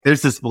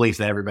There's this belief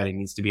that everybody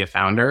needs to be a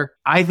founder.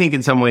 I think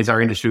in some ways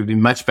our industry would be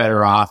much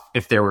better off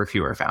if there were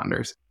fewer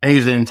founders. I think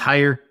there's an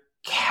entire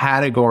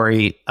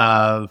category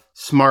of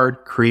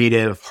smart,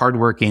 creative,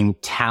 hardworking,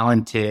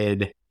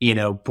 talented,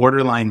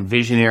 borderline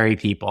visionary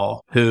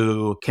people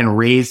who can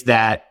raise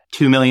that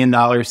 $2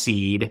 million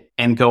seed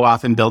and go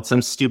off and build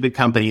some stupid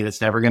company that's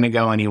never going to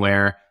go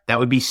anywhere. That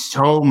would be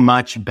so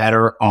much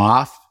better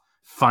off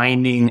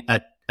finding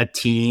a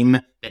team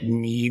that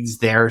needs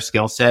their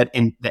skill set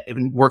and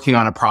working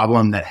on a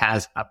problem that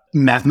has a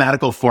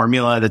mathematical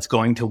formula that's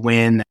going to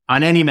win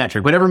on any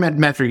metric, whatever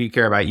metric you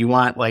care about. You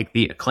want like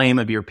the acclaim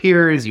of your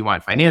peers, you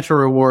want financial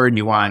reward,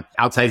 you want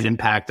outsized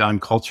impact on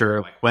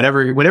culture, like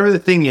whatever the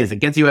thing is that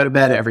gets you out of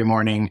bed every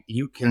morning,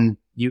 you can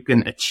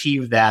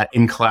achieve that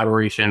in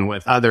collaboration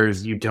with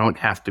others. You don't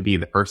have to be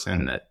the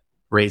person that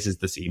raises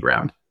the seed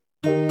round.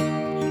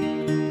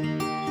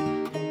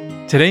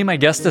 Today, my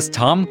guest is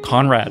Tom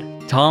Conrad.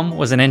 Tom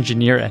was an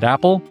engineer at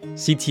Apple,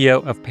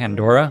 CTO of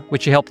Pandora,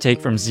 which he helped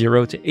take from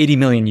 0 to 80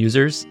 million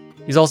users.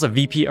 He's also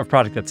VP of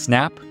product at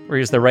Snap, where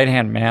he was the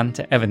right-hand man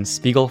to Evan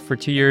Spiegel for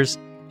 2 years.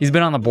 He's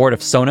been on the board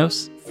of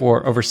Sonos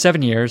for over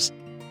 7 years.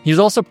 He was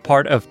also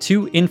part of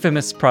 2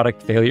 infamous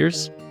product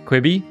failures,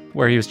 Quibi,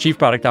 where he was chief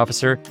product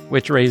officer,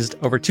 which raised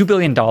over $2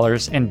 billion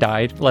and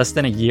died less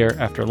than a year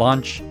after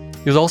launch.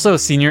 He was also a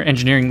senior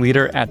engineering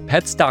leader at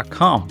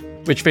Pets.com,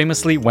 which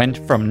famously went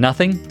from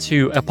nothing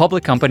to a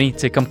public company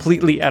to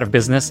completely out of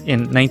business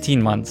in 19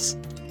 months.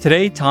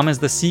 Today, Tom is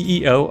the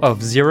CEO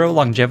of Zero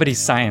Longevity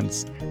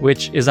Science,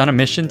 which is on a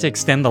mission to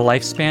extend the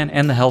lifespan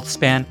and the health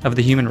span of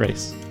the human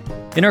race.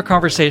 In our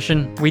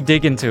conversation, we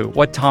dig into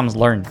what Tom's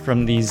learned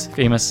from these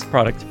famous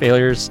product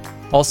failures,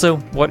 also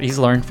what he's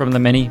learned from the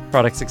many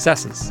product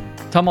successes.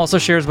 Tom also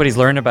shares what he's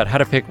learned about how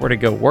to pick where to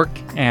go work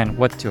and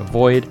what to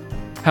avoid,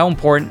 how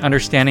important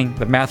understanding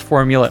the math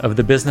formula of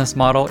the business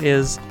model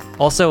is,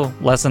 also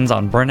lessons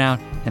on burnout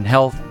and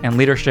health and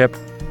leadership,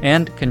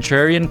 and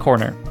Contrarian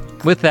Corner.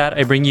 With that,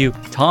 I bring you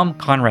Tom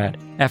Conrad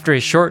after a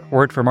short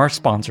word from our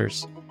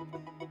sponsors.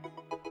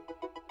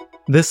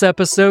 This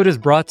episode is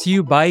brought to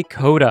you by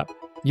Coda.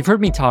 You've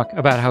heard me talk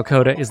about how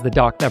Coda is the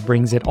doc that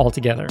brings it all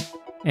together,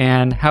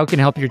 and how it can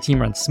help your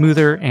team run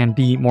smoother and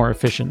be more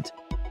efficient.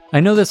 I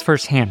know this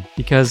firsthand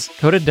because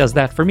Coda does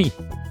that for me.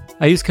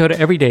 I use Coda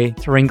every day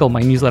to wrangle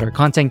my newsletter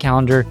content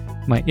calendar,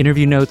 my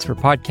interview notes for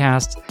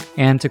podcasts,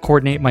 and to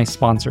coordinate my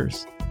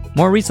sponsors.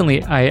 More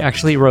recently, I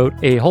actually wrote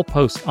a whole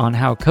post on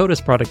how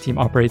Coda's product team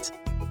operates,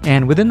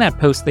 and within that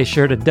post, they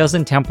shared a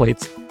dozen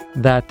templates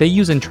that they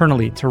use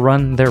internally to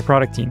run their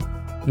product team,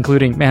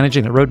 including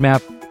managing the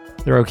roadmap,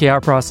 their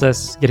OKR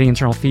process, getting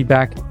internal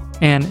feedback,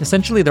 and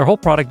essentially their whole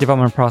product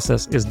development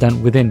process is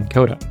done within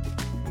Coda.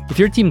 If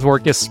your team's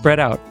work is spread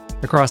out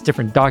across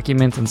different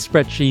documents and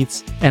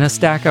spreadsheets and a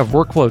stack of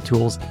workflow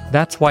tools,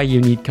 that's why you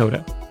need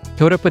Coda.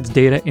 Coda puts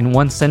data in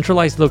one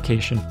centralized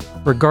location,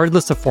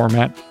 regardless of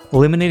format,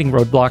 eliminating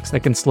roadblocks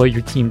that can slow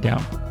your team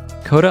down.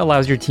 Coda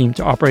allows your team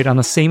to operate on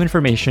the same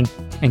information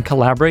and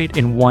collaborate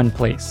in one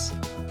place.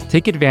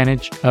 Take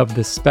advantage of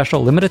this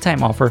special limited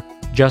time offer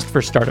just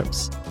for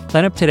startups.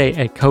 Sign up today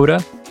at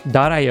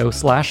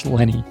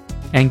coda.io/Lenny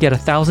and get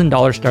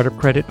 $1,000 startup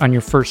credit on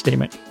your first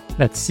statement.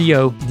 That's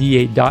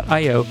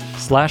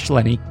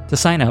coda.io/Lenny to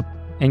sign up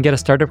and get a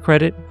startup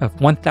credit of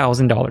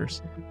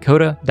 $1,000.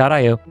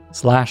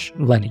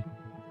 coda.io/Lenny.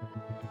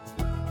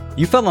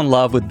 You fell in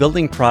love with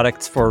building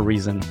products for a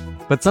reason,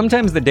 but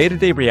sometimes the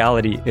day-to-day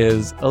reality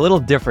is a little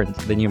different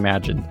than you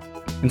imagined.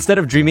 Instead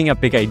of dreaming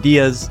up big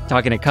ideas,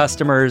 talking to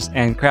customers,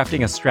 and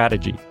crafting a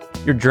strategy,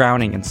 you're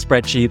drowning in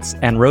spreadsheets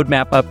and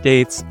roadmap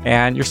updates,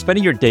 and you're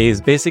spending your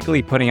days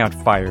basically putting out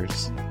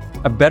fires.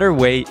 A better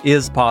way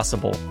is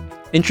possible.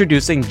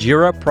 Introducing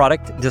Jira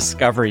Product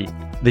Discovery,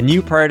 the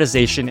new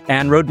prioritization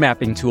and road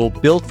mapping tool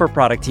built for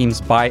product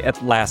teams by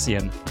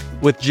Atlassian.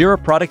 With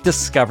Jira Product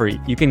Discovery,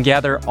 you can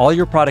gather all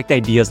your product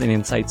ideas and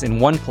insights in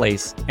one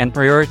place and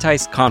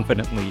prioritize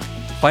confidently,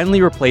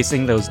 finally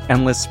replacing those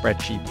endless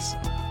spreadsheets.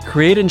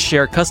 Create and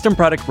share custom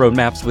product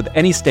roadmaps with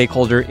any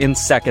stakeholder in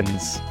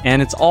seconds,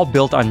 and it's all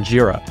built on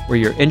Jira, where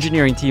your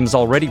engineering team is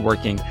already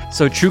working,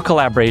 so true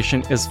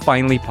collaboration is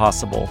finally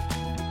possible.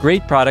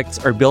 Great products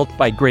are built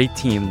by great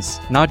teams,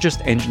 not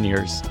just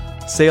engineers.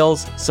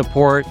 Sales,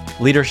 support,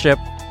 leadership,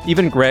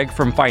 even Greg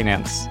from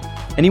finance.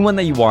 Anyone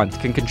that you want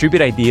can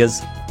contribute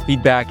ideas,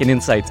 feedback, and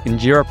insights in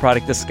Jira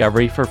Product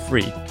Discovery for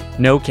free.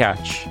 No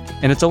catch.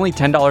 And it's only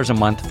 $10 a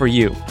month for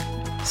you.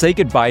 Say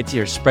goodbye to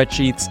your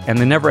spreadsheets and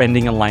the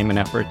never-ending alignment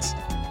efforts.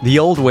 The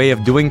old way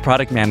of doing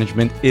product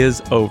management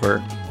is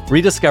over.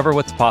 Rediscover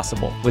what's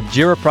possible with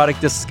Jira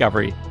Product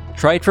Discovery.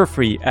 Try it for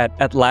free at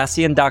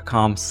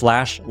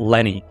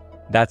Atlassian.com/Lenny.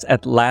 That's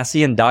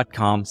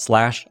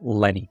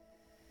Atlassian.com/Lenny.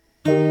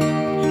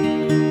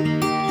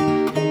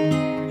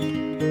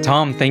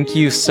 Tom, thank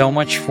you so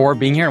much for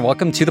being here and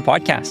welcome to the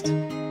podcast.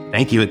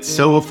 Thank you. It's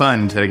so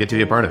fun to get to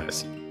be a part of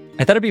this.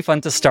 I thought it'd be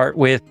fun to start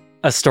with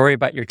a story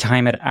about your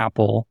time at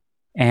Apple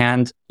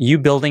and you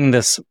building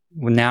this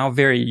now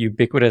very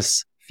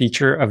ubiquitous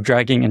feature of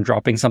dragging and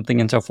dropping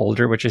something into a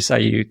folder, which I saw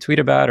you tweet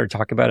about or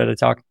talk about at a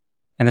talk.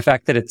 and the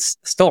fact that it's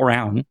still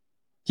around. Can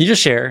you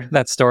just share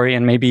that story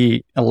and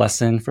maybe a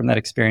lesson from that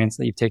experience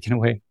that you've taken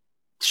away?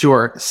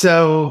 Sure.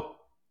 So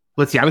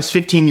let's see. I was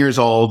 15 years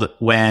old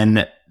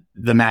when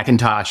the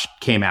Macintosh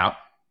came out.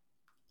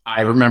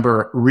 I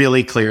remember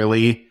really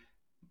clearly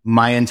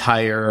my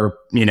entire,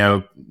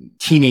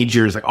 teenage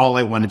years, like all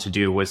I wanted to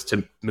do was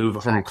to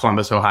move from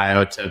Columbus,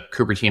 Ohio to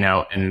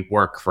Cupertino and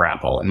work for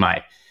Apple. And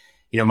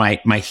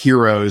my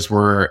heroes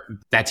were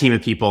that team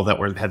of people that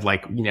had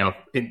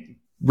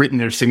written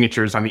their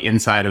signatures on the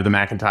inside of the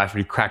Macintosh.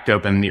 We cracked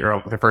open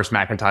the first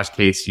Macintosh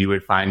case. You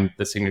would find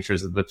the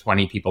signatures of the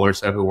 20 people or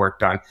so who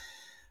worked on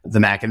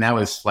the Mac. And that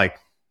was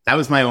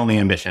my only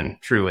ambition,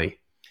 truly.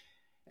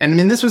 And I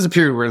mean, this was a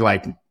period where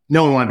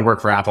no one wanted to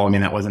work for Apple. I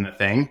mean, that wasn't a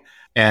thing.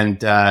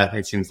 And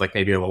it seems like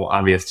maybe a little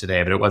obvious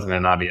today, but it wasn't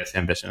an obvious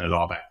ambition at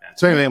all back then.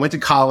 So anyway, I went to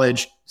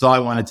college. That's all I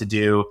wanted to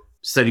do.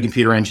 Studied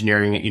computer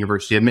engineering at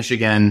University of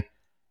Michigan.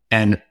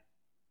 And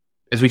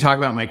as we talk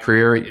about my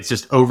career, it's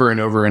just over and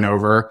over and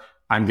over.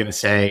 I'm going to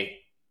say,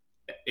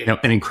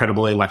 an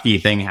incredibly lucky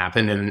thing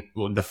happened.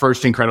 And the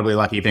first incredibly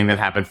lucky thing that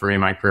happened for me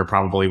in my career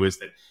probably was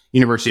that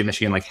University of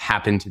Michigan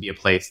happened to be a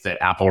place that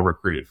Apple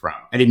recruited from.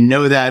 I didn't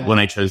know that when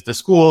I chose the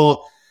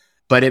school,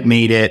 but it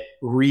made it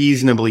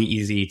reasonably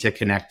easy to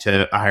connect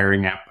to a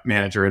hiring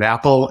manager at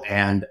Apple.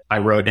 And I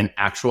wrote an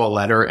actual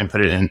letter and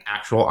put it in an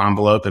actual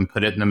envelope and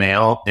put it in the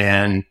mail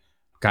and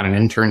got an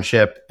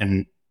internship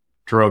and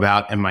drove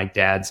out in my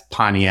dad's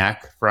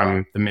Pontiac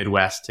from the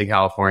Midwest to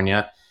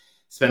California,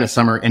 spent a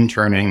summer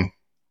interning.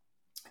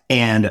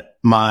 And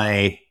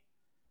my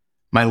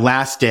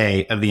last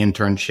day of the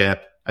internship,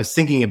 I was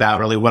thinking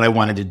about really what I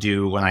wanted to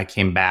do when I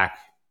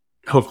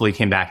hopefully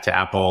came back to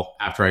Apple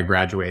after I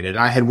graduated.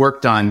 I had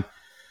worked on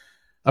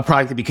a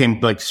product that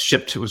became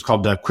shipped. It was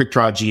called the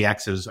QuickDraw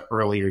GX. It was an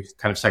earlier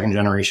kind of second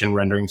generation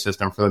rendering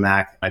system for the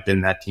Mac. I'd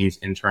been that team's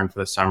intern for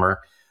the summer.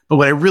 But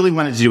what I really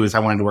wanted to do is I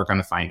wanted to work on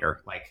the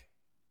Finder.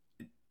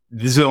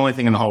 This is the only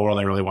thing in the whole world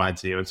I really wanted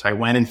to do. And so I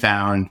went and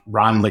found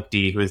Ron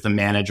Lichty, who is the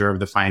manager of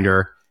the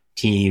Finder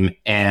team,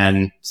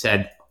 and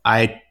said,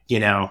 I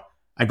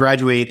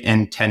graduate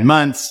in 10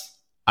 months.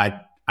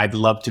 I'd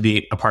love to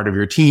be a part of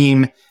your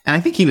team. And I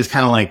think he was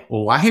kind of like,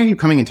 well, why are you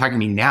coming and talking to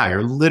me now?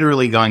 You're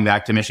literally going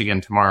back to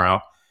Michigan tomorrow.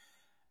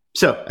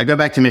 So I go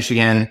back to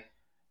Michigan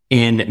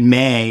in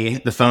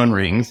May, the phone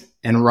rings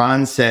and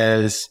Ron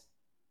says,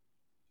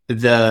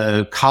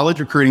 the college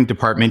recruiting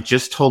department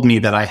just told me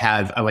that I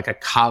have a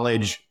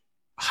college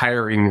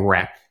hiring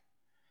rec.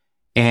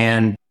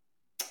 And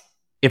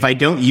if I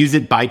don't use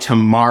it by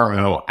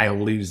tomorrow, I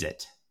lose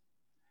it.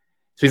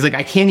 So he's like,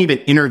 I can't even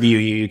interview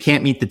you. You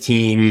can't meet the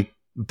team,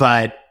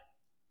 but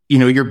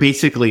you're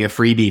basically a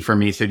freebie for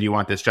me. So do you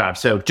want this job?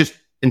 So just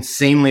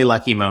insanely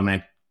lucky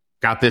moment,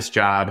 got this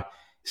job.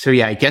 So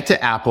yeah, I get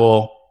to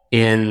Apple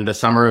in the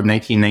summer of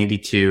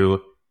 1992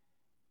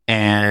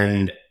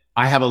 and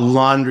I have a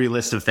laundry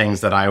list of things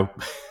that I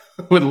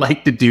would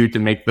like to do to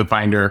make the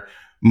Finder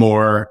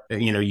more,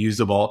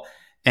 usable.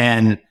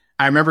 And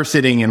I remember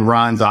sitting in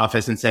Ron's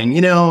office and saying,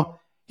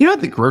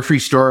 at the grocery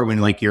store when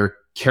you're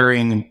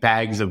carrying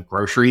bags of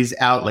groceries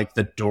out,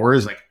 the door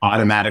is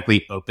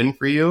automatically open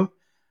for you.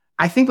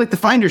 I think the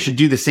Finder should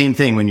do the same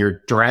thing when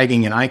you're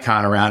dragging an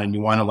icon around and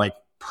you want to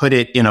put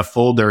it in a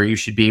folder. You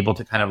should be able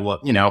to kind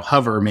of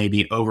hover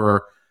maybe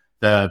over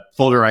the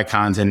folder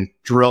icons and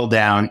drill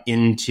down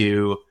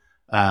into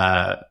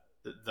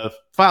the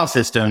file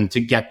system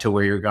to get to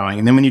where you're going.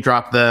 And then when you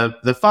drop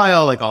the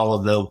file, all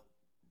of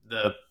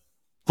the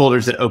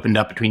folders that opened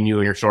up between you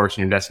and your source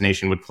and your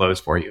destination would close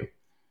for you.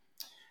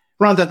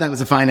 Ron thought that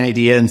was a fine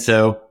idea. And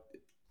so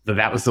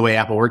that was the way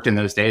Apple worked in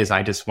those days.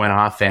 I just went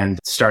off and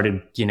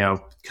started,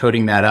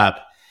 coding that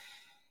up.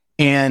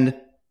 And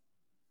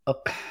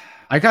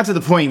I got to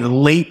the point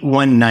late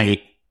one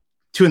night,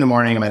 2 a.m,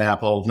 I'm at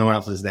Apple, no one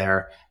else is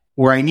there,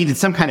 where I needed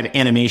some kind of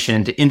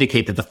animation to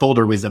indicate that the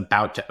folder was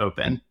about to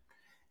open.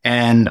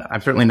 And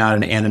I'm certainly not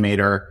an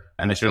animator,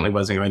 and I certainly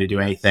wasn't going to do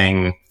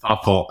anything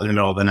thoughtful in the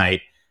middle of the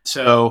night.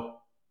 So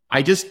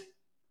I just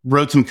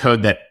wrote some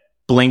code that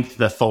blinked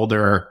the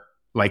folder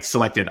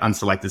selected,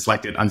 unselected,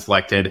 selected,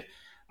 unselected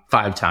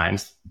 5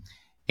 times.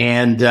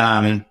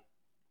 And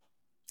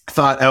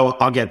thought,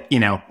 I'll get,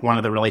 one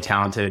of the really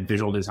talented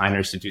visual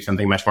designers to do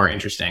something much more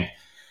interesting.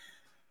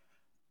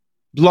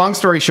 Long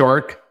story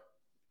short,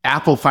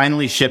 Apple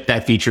finally shipped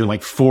that feature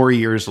 4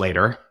 years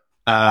later.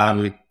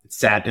 It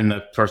sat in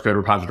the source code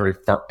repository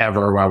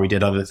forever while we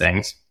did other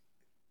things.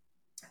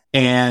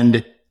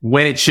 And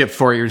when it shipped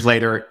 4 years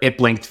later, it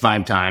blinked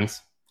 5 times.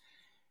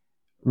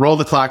 Roll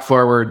the clock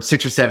forward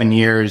 6 or 7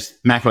 years,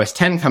 macOS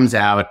 10 comes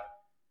out,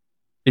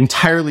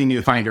 entirely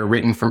new Finder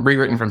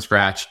rewritten from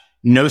scratch,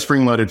 no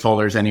spring-loaded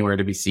folders anywhere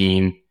to be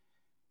seen.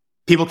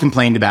 People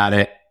complained about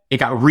it. It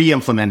got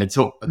re-implemented.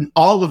 So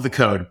all of the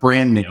code,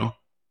 brand new,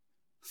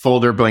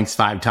 folder blinks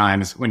 5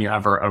 times when you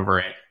hover over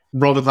it.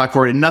 Roll the clock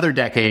forward another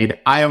decade,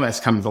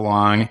 iOS comes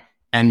along,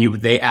 and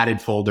they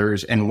added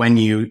folders. And when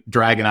you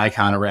drag an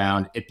icon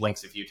around, it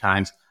blinks a few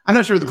times. I'm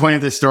not sure what the point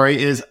of this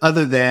story is,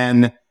 other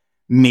than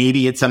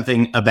maybe it's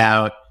something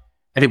about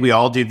I think we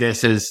all do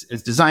this as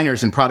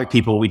designers and product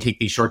people. We take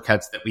these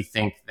shortcuts that we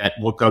think that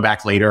we'll go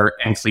back later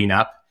and clean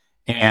up.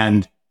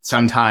 And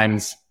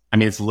sometimes, I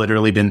mean, it's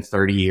literally been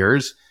 30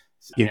 years,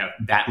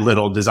 that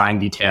little design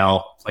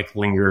detail like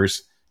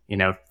lingers, 3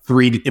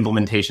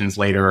 implementations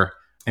later.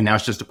 And now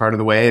it's just a part of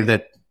the way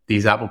that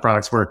these Apple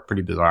products work.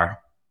 Pretty bizarre.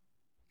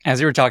 As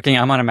you were talking,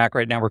 I'm on a Mac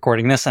right now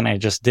recording this, and I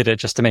just did it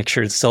just to make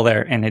sure it's still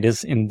there. And it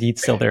is indeed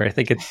still there. I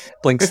think it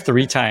blinks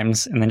 3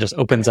 times and then just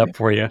opens up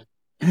for you.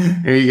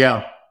 There you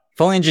go. If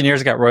only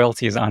engineers got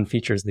royalties on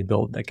features they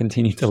build that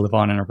continue to live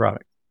on in a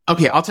product.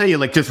 Okay, I'll tell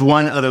you just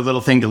one other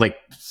little thing to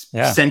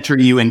center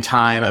you in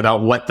time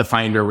about what the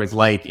Finder was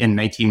like in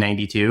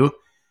 1992.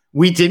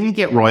 We didn't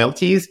get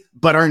royalties,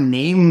 but our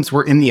names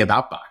were in the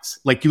About box.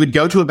 You would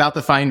go to About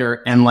the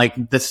Finder and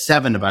the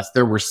 7 of us,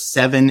 there were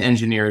 7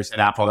 engineers at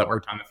Apple that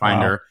worked on the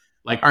Finder.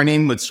 Wow. Our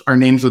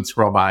names would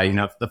scroll by,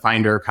 the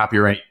Finder,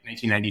 copyright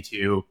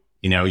 1992,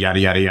 yada,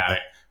 yada, yada,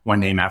 one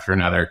name after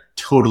another,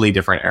 totally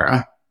different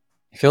era.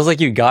 It feels like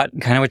you got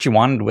kind of what you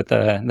wanted with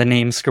the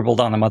name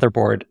scribbled on the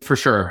motherboard. For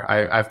sure.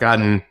 I've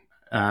gotten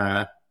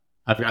a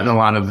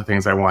lot of the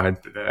things I wanted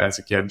as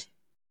a kid.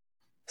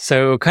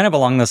 So kind of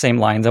along the same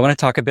lines, I want to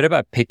talk a bit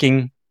about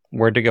picking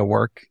where to go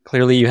work.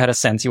 Clearly, you had a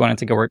sense you wanted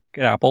to go work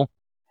at Apple.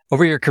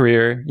 Over your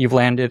career, you've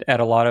landed at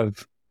a lot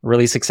of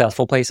really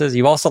successful places.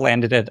 You've also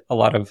landed at a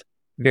lot of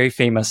very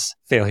famous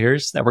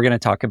failures that we're going to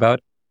talk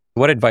about.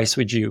 What advice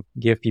would you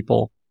give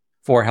people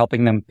for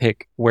helping them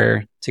pick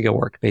where to go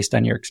work based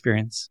on your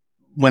experience?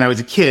 When I was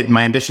a kid,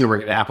 my ambition to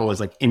work at Apple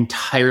was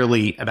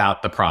entirely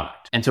about the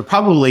product. And so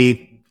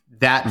probably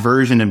that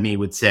version of me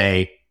would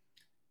say,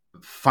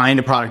 find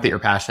a product that you're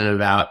passionate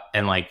about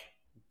and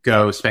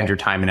go spend your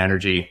time and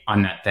energy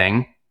on that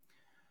thing.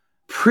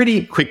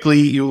 Pretty quickly,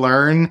 you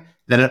learn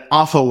that an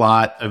awful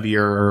lot of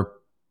your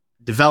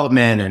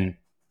development and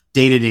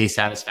day-to-day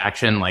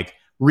satisfaction,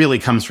 really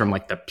comes from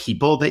the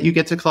people that you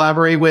get to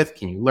collaborate with.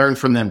 Can you learn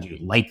from them? Do you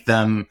like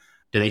them?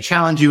 Do they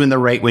challenge you in the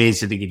right ways?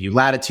 Do they give you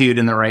latitude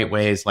in the right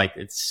ways?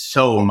 It's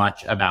so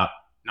much about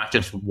not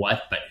just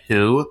what, but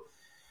who.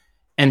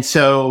 And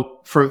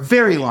so for a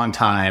very long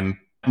time,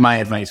 my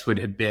advice would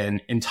have been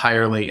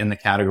entirely in the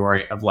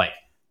category of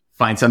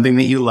find something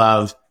that you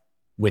love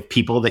with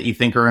people that you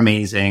think are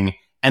amazing,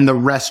 and the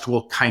rest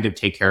will kind of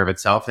take care of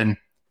itself. And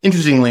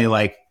interestingly,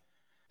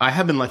 I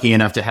have been lucky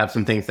enough to have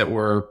some things that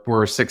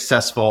were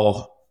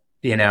successful,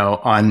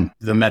 on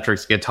the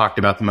metrics get talked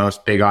about the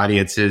most, big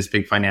audiences,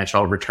 big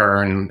financial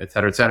return, et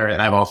cetera, et cetera.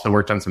 And I've also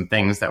worked on some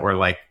things that were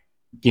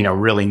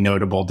really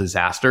notable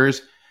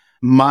disasters.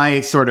 When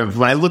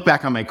I look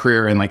back on my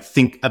career and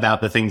think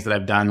about the things that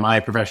I've done, my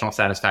professional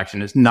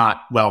satisfaction is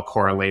not well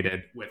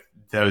correlated with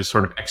those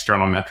sort of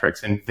external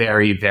metrics, and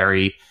very,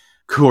 very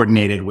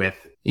coordinated with,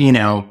 did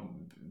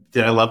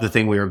I love the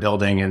thing we were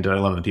building and did I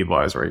love the people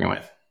I was working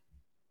with?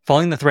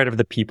 Following the thread of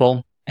the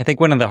people, I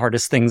think one of the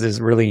hardest things is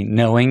really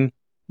knowing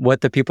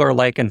what the people are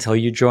like until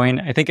you join.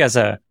 I think as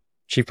a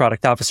chief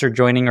product officer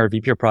joining or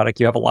VP of product,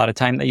 you have a lot of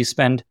time that you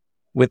spend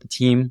with the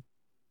team.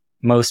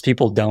 Most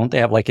people don't. They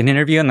have an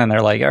interview and then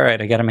they're like, all right,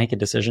 I got to make a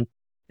decision.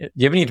 Do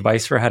you have any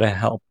advice for how to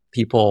help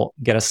people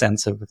get a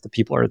sense of if the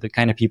people are the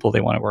kind of people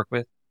they want to work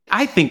with?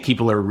 I think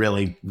people are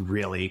really,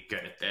 really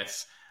good at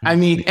this. I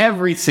mean,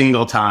 every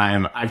single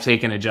time I've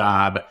taken a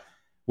job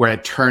where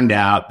it turned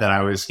out that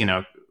I was,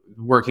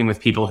 working with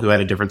people who had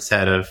a different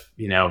set of,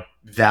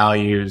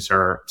 values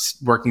or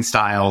working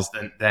styles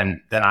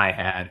than I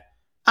had,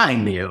 I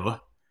knew,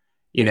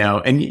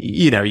 and,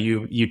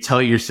 you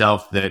tell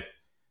yourself that,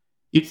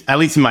 at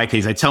least in my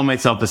case, I tell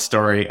myself the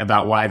story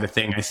about why the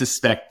thing I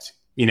suspect,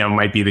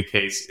 might be the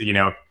case,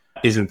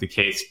 isn't the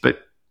case. But,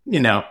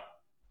 you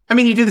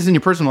do this in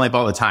your personal life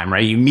all the time,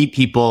 right? You meet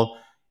people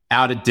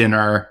out at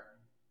dinner,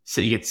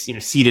 so you get,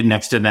 seated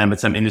next to them at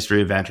some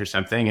industry event or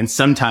something. And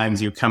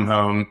sometimes you come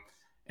home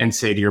and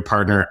say to your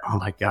partner, oh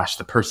my gosh,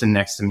 the person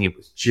next to me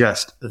was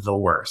just the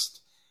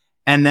worst.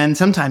 And then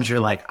sometimes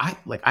you're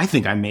I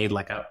think I made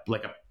a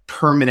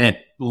permanent,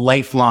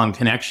 lifelong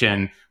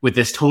connection with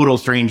this total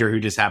stranger who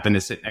just happened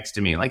to sit next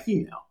to me.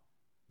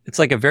 It's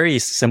a very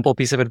simple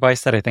piece of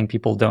advice that I think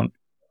people don't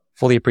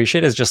fully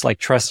appreciate is just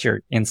trust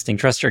your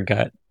instinct, trust your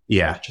gut.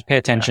 Yeah. Just pay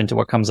attention to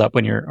what comes up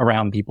when you're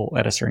around people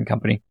at a certain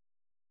company.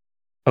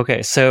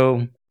 Okay.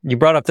 So you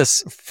brought up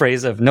this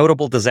phrase of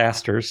notable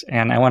disasters,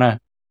 and I want to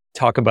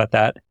talk about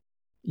that.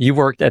 You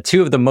worked at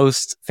 2 of the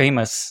most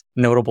famous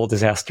notable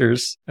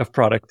disasters of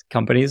product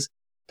companies,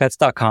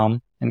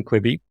 Pets.com and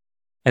Quibi.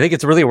 I think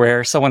it's really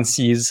rare someone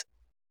sees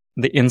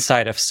the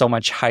inside of so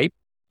much hype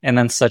and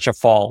then such a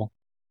fall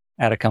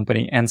at a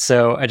company. And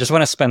so I just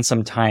want to spend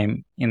some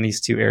time in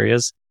these 2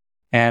 areas.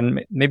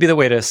 And maybe the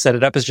way to set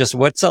it up is just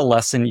what's a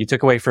lesson you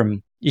took away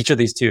from each of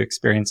these 2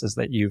 experiences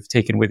that you've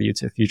taken with you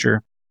to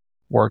future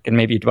work, and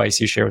maybe advice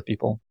you share with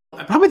people?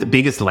 Probably the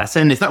biggest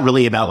lesson, it's not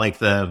really about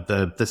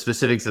the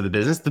specifics of the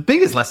business. The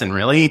biggest lesson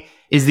really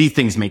is these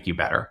things make you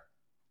better.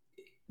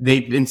 They,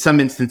 in some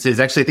instances,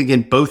 actually, I think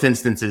in both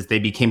instances, they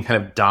became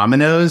kind of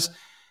dominoes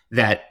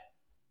that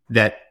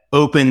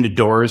opened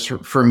doors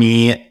for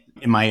me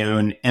in my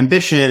own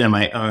ambition and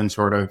my own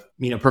sort of,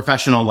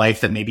 professional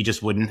life that maybe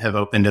just wouldn't have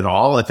opened at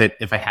all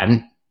if I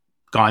hadn't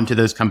gone to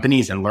those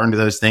companies and learned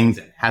those things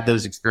and had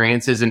those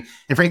experiences. And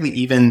frankly,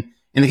 even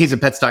in the case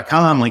of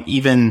pets.com, like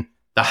even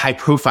the high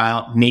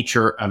profile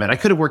nature of it, I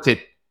could have worked at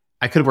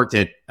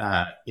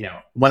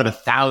one of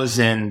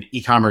 1,000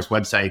 e-commerce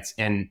websites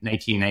in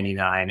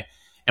 1999.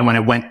 And when I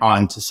went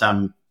on to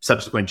some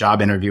subsequent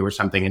job interview or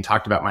something and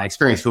talked about my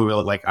experience, people were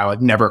like, I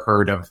had never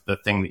heard of the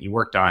thing that you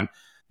worked on.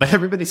 But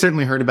everybody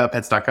certainly heard about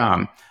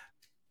pets.com.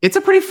 It's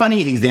a pretty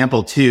funny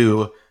example,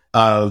 too,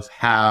 of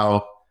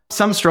how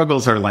some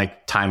struggles are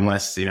like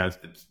timeless.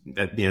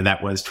 That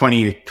was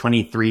 20,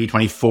 23,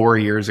 24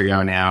 years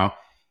ago now.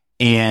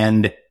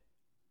 And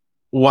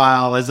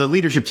while as a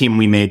leadership team,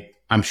 we made,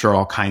 I'm sure,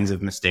 all kinds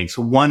of mistakes,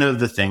 one of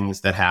the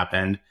things that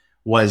happened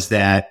was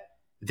that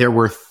there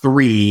were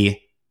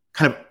 3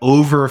 kind of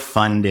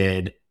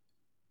overfunded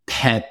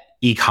pet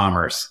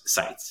e-commerce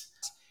sites.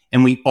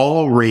 And we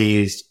all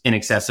raised in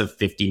excess of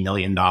 $50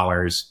 million,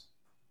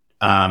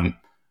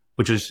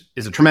 which is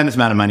a tremendous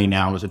amount of money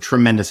now. It was a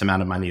tremendous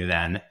amount of money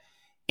then.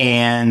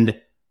 And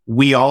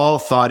we all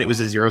thought it was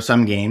a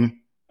zero-sum game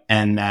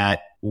and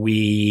that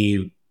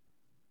we,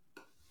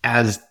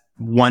 as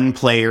one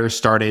player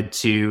started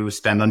to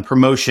spend on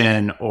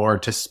promotion or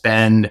to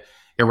spend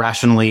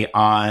irrationally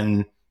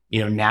on,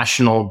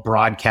 national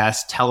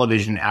broadcast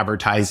television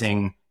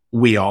advertising,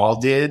 we all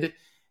did.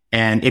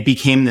 And it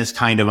became this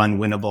kind of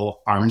unwinnable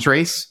arms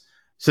race.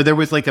 So there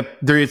is I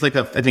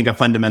think a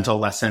fundamental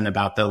lesson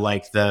about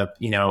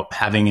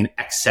having an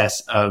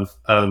excess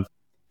of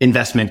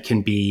investment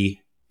can be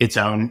its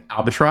own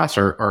albatross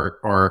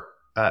or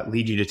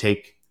lead you to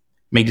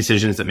make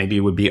decisions that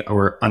maybe would be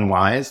or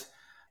unwise.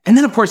 And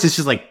then of course it's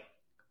just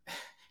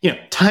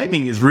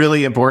timing is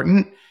really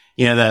important.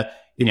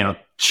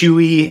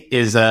 Chewy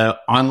is a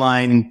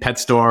online pet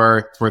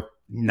store. It's worth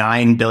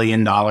 $9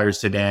 billion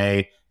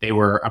today. They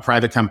were a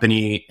private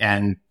company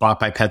and bought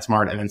by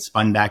PetSmart and then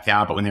spun back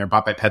out. But when they were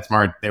bought by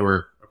PetSmart, they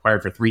were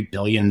acquired for $3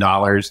 billion.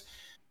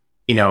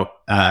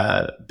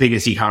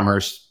 Biggest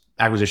e-commerce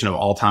acquisition of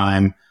all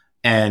time.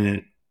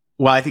 And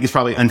while I think it's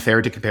probably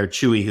unfair to compare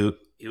Chewy, who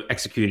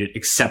executed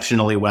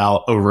exceptionally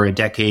well over a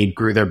decade,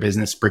 grew their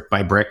business brick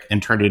by brick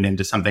and turned it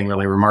into something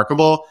really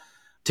remarkable,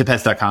 to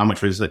pets.com,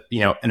 which was, in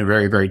a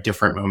very, very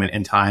different moment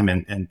in time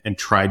and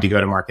tried to go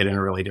to market in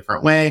a really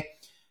different way.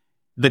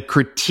 The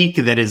critique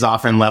that is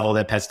often leveled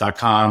at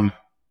pets.com,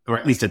 or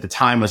at least at the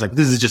time, was like,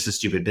 this is just a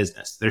stupid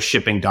business. They're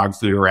shipping dog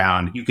food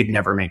around. You could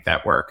never make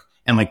that work.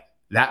 And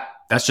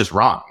that's just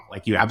wrong.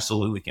 You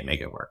absolutely can make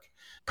it work.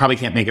 Probably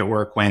can't make it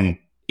work when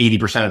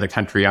 80% of the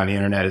country on the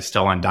internet is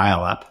still on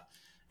dial-up.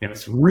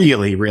 It's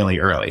really, really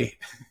early.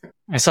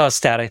 I saw a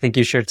stat, I think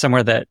you shared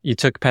somewhere, that you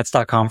took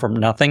pets.com from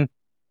nothing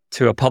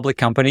to a public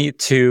company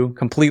to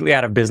completely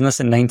out of business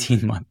in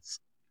 19 months.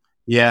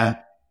 Yeah.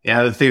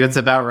 I think that's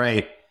about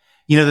right.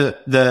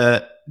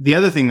 The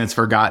other thing that's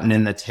forgotten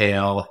in the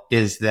tale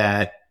is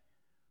that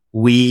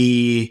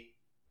we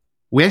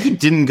actually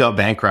didn't go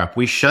bankrupt.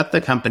 We shut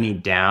the company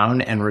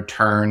down and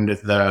returned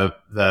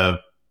the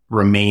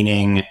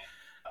remaining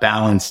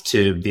balance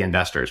to the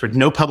investors, which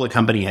no public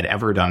company had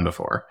ever done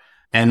before.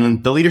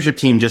 And the leadership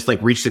team just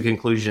reached the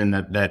conclusion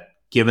that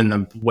given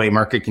the way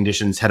market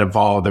conditions had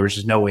evolved, there was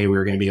just no way we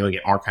were going to be able to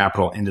get more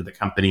capital into the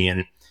company.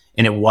 And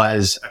it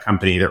was a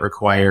company that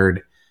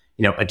required,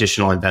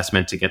 additional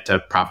investment to get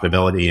to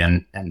profitability.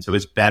 And so it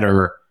was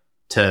better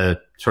to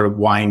sort of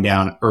wind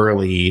down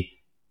early,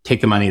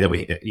 take the money that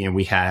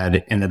we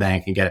had in the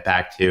bank and get it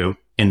back to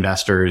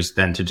investors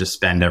than to just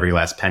spend every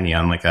last penny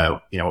on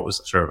what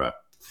was sort of a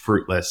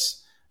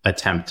fruitless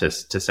attempt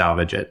to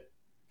salvage it.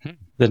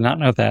 Did not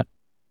know that.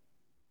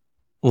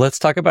 Let's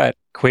talk about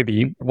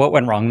Quibi. What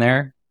went wrong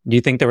there? Do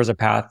you think there was a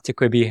path to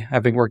Quibi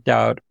having worked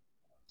out?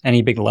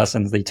 Any big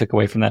lessons that you took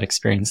away from that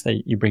experience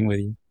that you bring with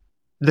you?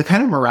 The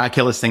kind of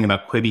miraculous thing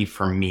about Quibi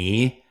for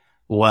me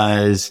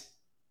was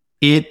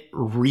it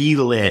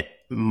relit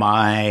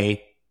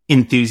my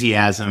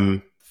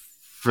enthusiasm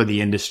for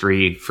the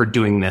industry, for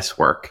doing this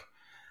work.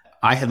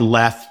 I had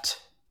left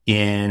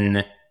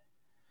in,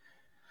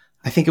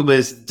 I think it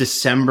was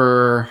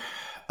December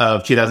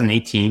of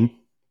 2018.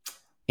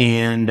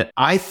 And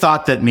I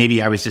thought that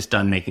maybe I was just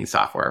done making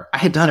software. I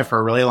had done it for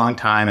a really long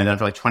time. I'd done it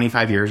for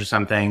 25 years or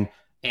something.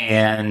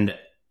 And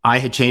I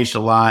had changed a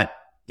lot.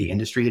 The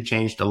industry had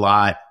changed a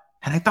lot.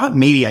 And I thought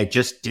maybe I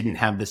just didn't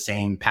have the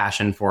same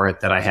passion for it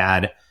that I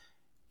had,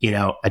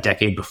 a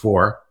decade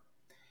before.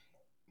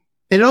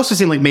 It also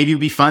seemed like maybe it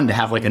would be fun to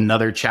have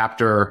another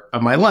chapter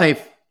of my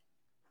life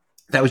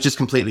that was just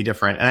completely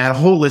different. And I had a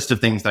whole list of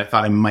things that I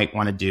thought I might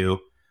want to do.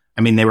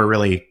 I mean,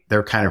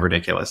 they're kind of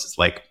ridiculous. It's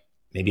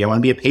maybe I want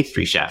to be a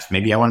pastry chef.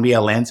 Maybe I want to be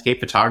a landscape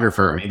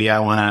photographer. Maybe I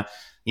want to,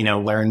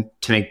 learn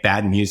to make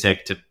bad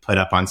music to put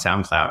up on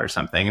SoundCloud or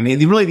something. And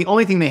the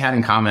only thing they had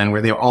in common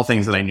were they were all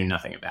things that I knew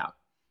nothing about.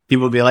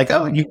 People would be like,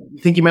 oh, you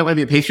think you might want to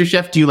be a pastry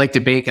chef? Do you like to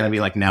bake? And I'd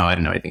be like, no, I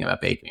don't know anything about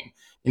baking.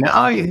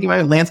 Oh, you think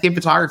about landscape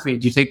photography?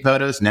 Do you take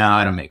photos? No,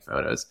 I don't make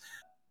photos.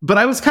 But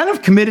I was kind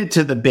of committed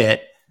to the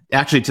bit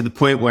actually to the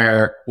point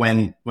where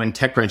when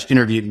TechCrunch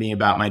interviewed me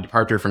about my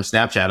departure from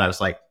Snapchat, I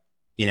was like,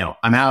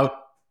 I'm out.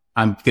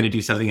 I'm going to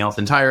do something else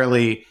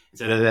entirely.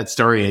 So that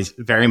story is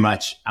very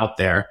much out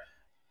there.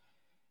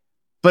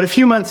 But a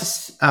few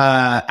months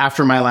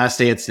after my last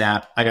day at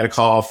Snap, I got a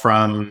call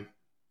from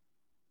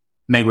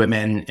Meg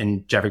Whitman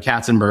and Jeffrey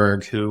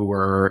Katzenberg, who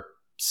were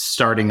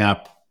starting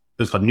up,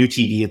 it was called New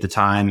TV at the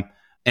time.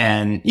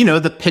 And,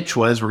 the pitch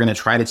was, we're going to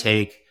try to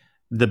take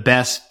the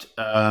best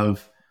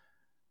of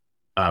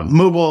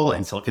mobile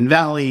and Silicon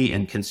Valley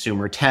and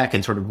consumer tech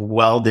and sort of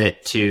weld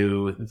it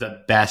to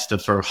the best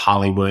of sort of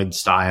Hollywood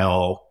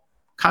style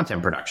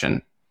content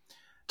production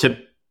to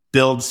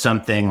build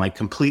something like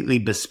completely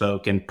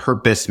bespoke and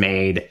purpose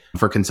made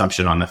for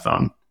consumption on the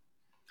phone.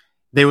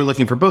 They were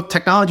looking for both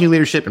technology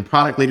leadership and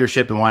product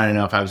leadership and wanted to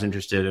know if I was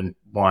interested in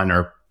one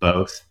or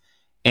both.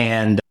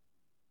 And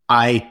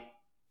I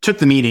took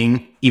the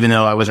meeting, even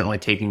though I wasn't really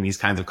taking these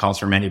kinds of calls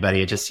from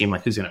anybody. It just seemed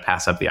like who's going to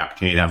pass up the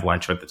opportunity to have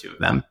lunch with the two of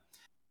them.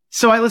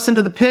 So I listened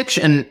to the pitch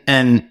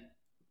and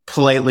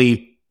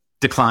politely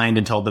declined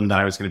and told them that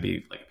I was going to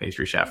be like a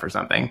pastry chef or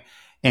something.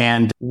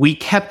 And we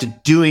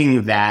kept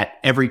doing that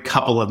every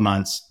couple of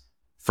months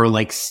for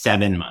like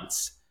 7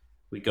 months.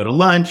 We'd go to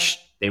lunch.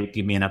 They would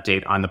give me an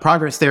update on the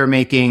progress they were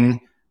making.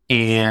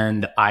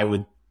 And I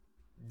would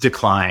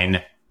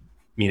decline,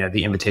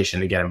 the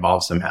invitation to get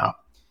involved somehow.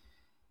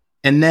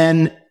 And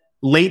then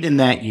late in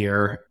that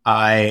year,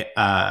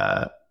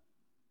 I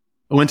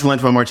went to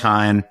lunch one more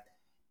time.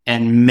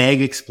 And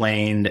Meg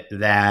explained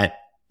that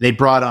they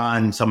brought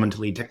on someone to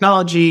lead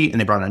technology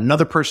and they brought on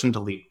another person to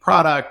lead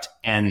product.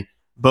 And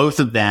both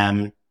of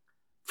them,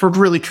 for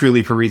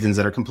reasons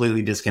that are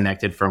completely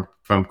disconnected from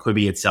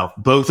Quibi itself,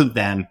 both of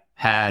them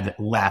had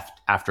left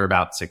after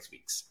about 6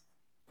 weeks.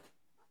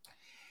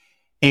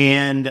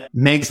 And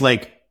Meg's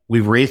like,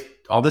 we've raised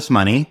all this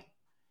money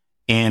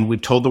and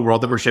we've told the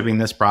world that we're shipping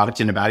this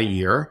product in about a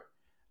year.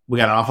 We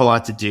got an awful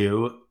lot to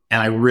do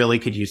and I really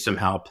could use some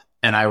help.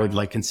 And I would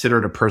consider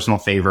it a personal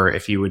favor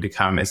if you would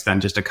come and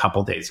spend just a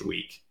couple days a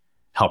week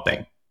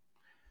helping.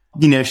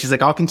 She's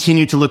like, I'll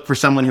continue to look for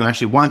someone who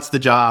actually wants the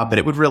job, but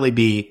it'd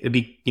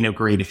be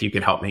great if you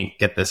could help me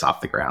get this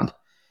off the ground.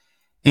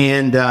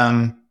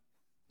 And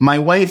my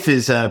wife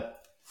is a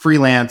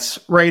freelance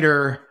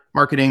writer,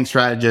 marketing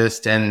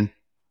strategist, and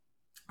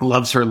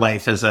loves her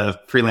life as a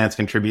freelance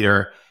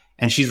contributor.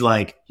 And she's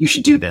like, you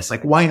should do this.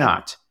 Like, why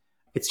not?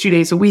 It's 2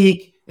 days a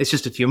week. It's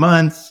just a few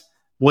months.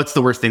 What's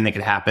the worst thing that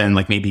could happen?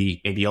 Like maybe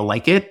you'll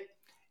like it.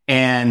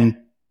 And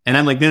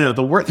I'm like, no,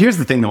 here's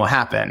the thing that will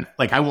happen.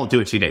 Like, I won't do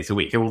it 2 days a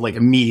week. It will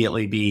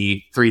immediately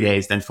be 3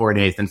 days, then 4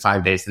 days, then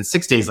 5 days, then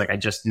 6 days. Like, I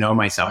just know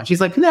myself. And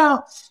she's like,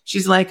 no,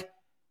 she's like,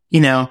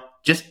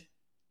 just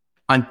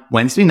on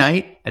Wednesday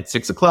night at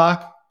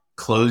 6:00,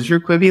 close your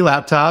Quibi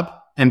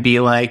laptop and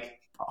be like,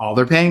 all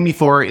they're paying me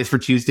for is for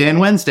Tuesday and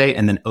Wednesday,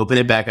 and then open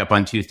it back up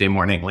on Tuesday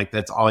morning. Like,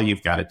 that's all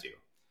you've got to do.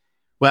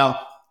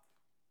 Well,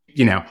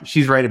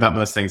 she's right about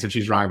most things, and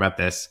she's wrong about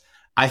this.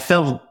 I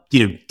fell,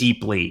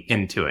 deeply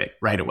into it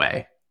right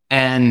away.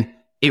 And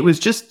it was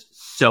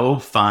just so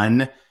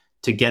fun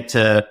to get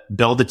to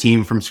build a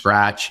team from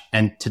scratch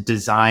and to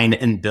design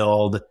and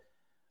build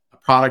a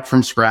product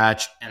from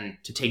scratch and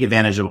to take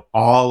advantage of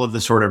all of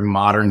the sort of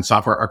modern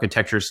software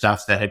architecture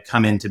stuff that had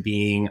come into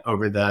being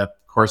over the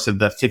course of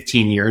the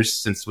 15 years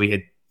since we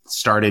had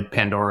started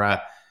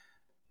Pandora.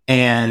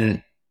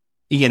 And,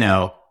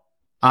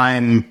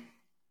 I'm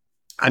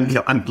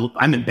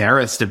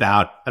embarrassed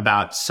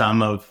about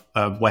some of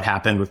what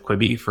happened with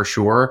Quibi for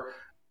sure,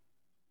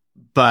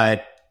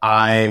 but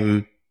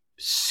I'm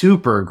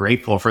super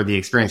grateful for the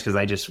experience because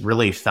I just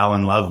really fell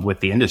in love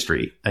with the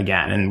industry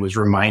again and was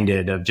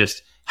reminded of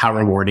just how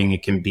rewarding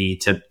it can be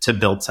to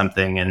build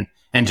something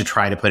and to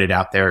try to put it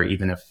out there,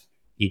 even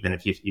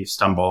if you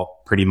stumble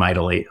pretty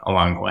mightily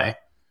along the way.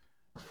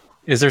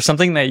 Is there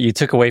something that you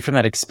took away from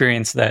that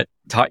experience that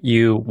taught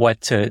you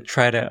what to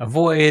try to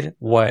avoid,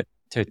 what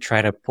to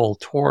try to pull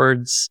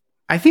towards?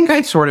 I think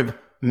I sort of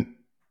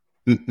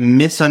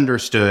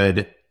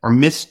misunderstood or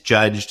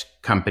misjudged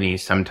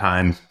companies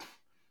sometimes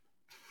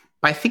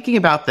by thinking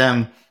about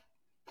them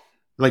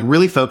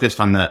really focused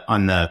on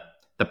the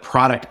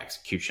product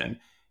execution.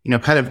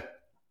 Kind of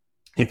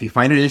if you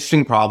find an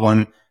interesting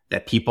problem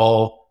that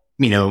people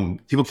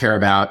care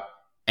about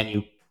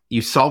and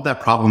you solve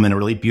that problem in a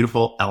really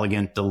beautiful,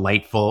 elegant,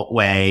 delightful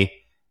way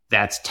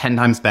that's 10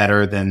 times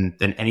better than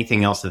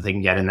anything else that they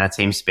can get in that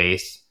same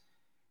space,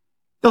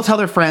 they'll tell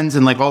their friends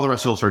and all the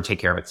rest will sort of take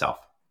care of itself.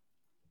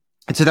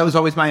 And so that was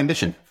always my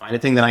ambition. Find a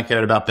thing that I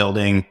cared about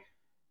building,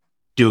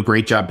 do a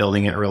great job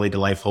building it in a really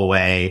delightful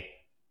way,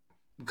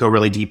 go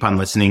really deep on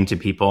listening to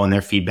people and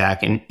their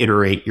feedback and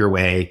iterate your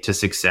way to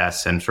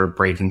success and sort of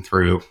breaking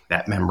through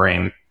that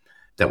membrane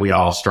that we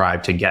all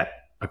strive to get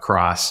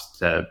across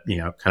the,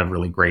 kind of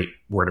really great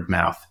word of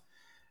mouth.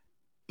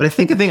 But I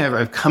think the thing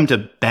I've come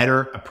to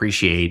better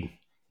appreciate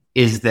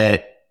is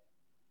that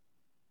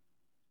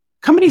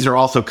companies are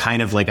also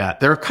kind of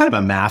they're kind of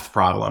a math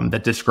problem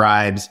that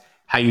describes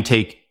how you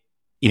take,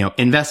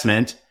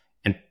 investment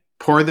and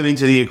pour them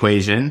into the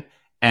equation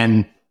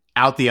and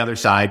out the other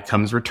side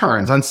comes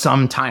returns on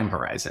some time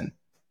horizon.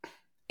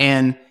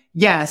 And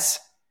yes,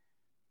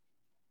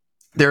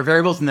 there are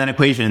variables in that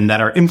equation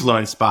that are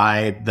influenced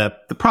by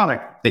the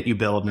product that you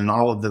build and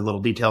all of the little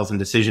details and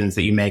decisions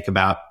that you make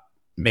about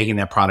making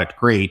that product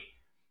great.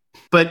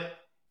 But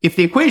if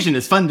the equation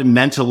is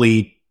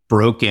fundamentally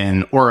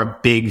broken or a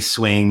big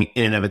swing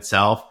in and of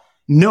itself,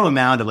 no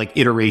amount of like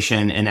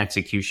iteration and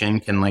execution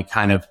can like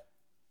kind of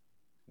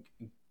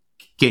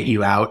get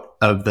you out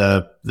of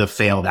the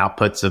failed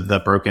outputs of the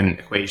broken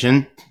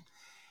equation.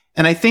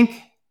 And I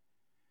think,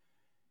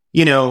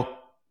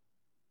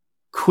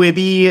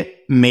 Quibi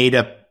made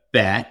a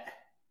bet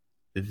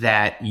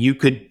that you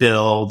could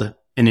build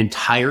an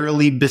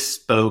entirely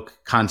bespoke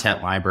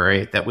content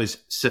library that was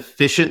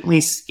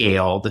sufficiently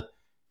scaled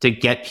to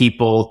get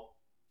people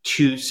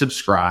to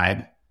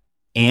subscribe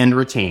and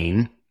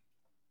retain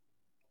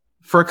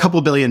for a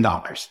couple $2 billion.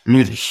 I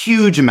mean, it's a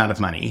huge amount of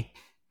money.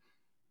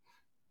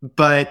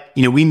 But,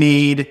 we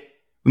made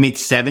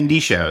 70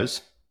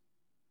 shows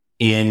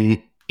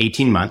in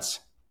 18 months,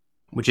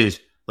 which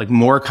is like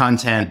more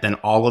content than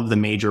all of the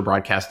major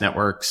broadcast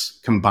networks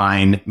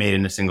combined made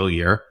in a single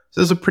year. So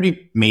it was a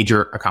pretty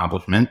major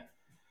accomplishment.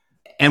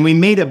 And we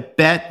made a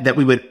bet that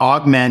we would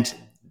augment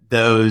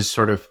those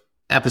sort of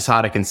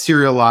episodic and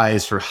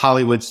serialized sort of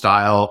Hollywood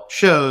style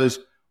shows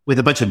with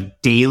a bunch of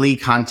daily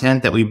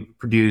content that we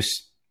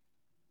produce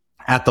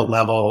at the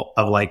level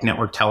of like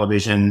network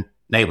television,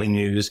 nightly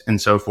news,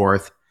 and so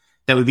forth.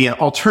 That would be an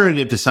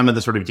alternative to some of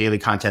the sort of daily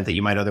content that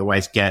you might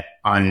otherwise get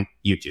on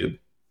YouTube.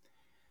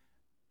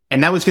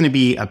 And that was going to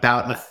be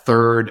about a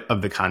third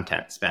of the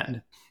content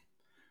spend.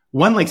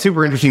 One like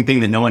super interesting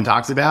thing that no one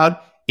talks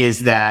about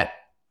is that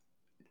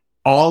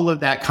all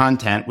of that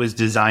content was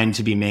designed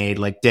to be made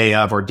like day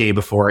of or day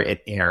before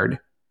it aired.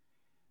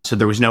 So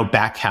there was no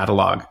back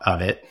catalog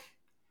of it.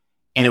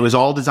 And it was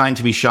all designed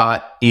to be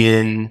shot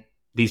in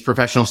these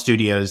professional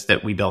studios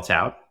that we built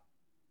out.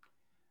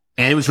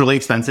 And it was really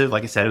expensive.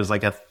 Like I said, it was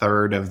like a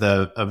third of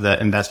the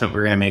investment we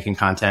were going to make in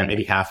content,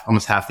 maybe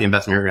almost half the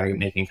investment we were going to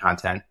make in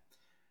content.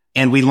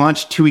 And we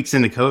launched 2 weeks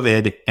into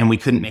COVID and we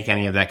couldn't make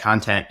any of that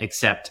content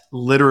except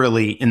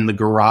literally in the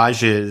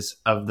garages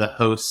of the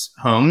hosts'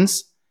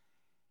 homes.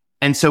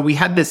 And so we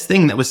had this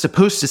thing that was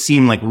supposed to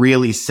seem like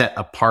really set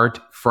apart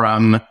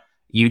from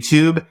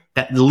YouTube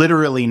that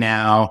literally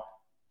now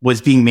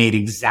was being made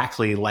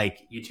exactly like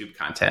YouTube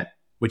content,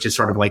 which is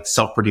sort of like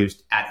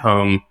self-produced at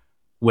home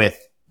with,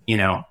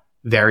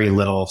 very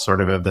little sort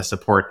of the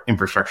support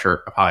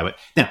infrastructure of Hollywood.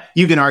 Now,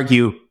 you can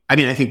argue,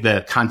 I think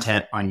the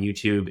content on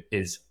YouTube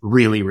is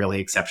really,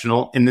 really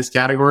exceptional in this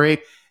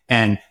category.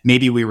 And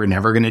maybe we were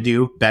never going to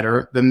do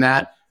better than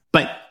that.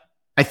 But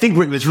I think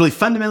what was really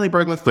fundamentally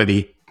broken with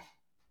Quibi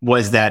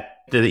was that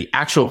the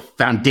actual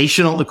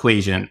foundational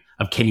equation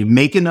of can you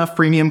make enough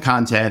premium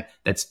content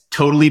that's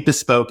totally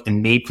bespoke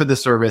and made for the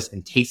service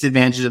and takes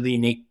advantage of the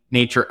unique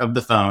nature of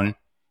the phone.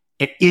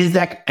 It is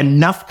that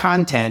enough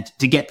content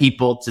to get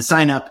people to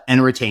sign up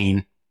and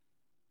retain.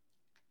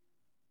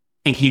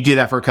 And can you do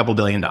that for a couple $2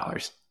 billion?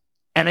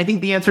 And I think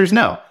the answer is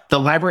no. The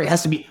library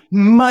has to be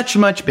much,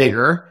 much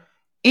bigger.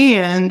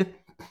 And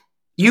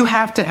you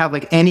have to have,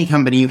 like any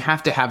company, you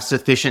have to have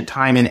sufficient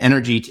time and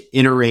energy to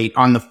iterate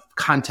on the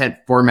content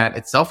format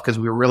itself, because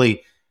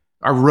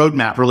our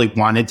roadmap really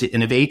wanted to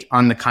innovate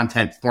on the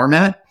content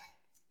format.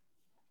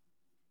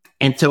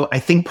 And so I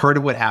think part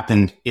of what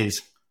happened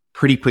is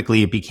pretty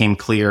quickly it became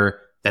clear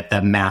that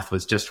the math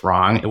was just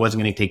wrong. It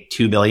wasn't going to take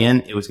 2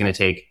 billion. It was going to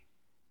take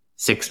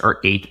 6 or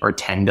 8 or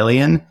 10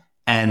 billion.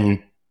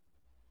 And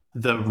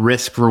the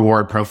risk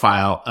reward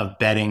profile of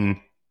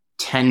betting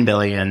 10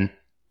 billion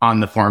on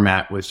the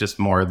format was just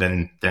more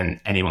than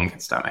anyone can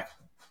stomach.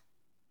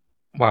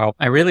 Wow.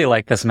 I really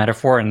like this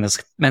metaphor and this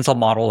mental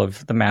model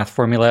of the math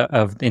formula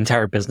of the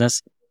entire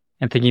business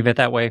and thinking of it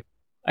that way.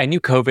 I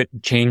knew COVID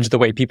changed the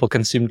way people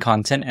consumed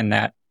content, and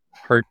that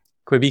hurt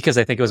Quibi because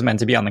I think it was meant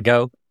to be on the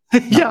go.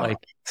 Not like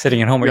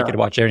sitting at home where you could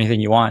watch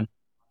anything you want.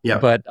 Yeah.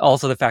 But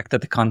also the fact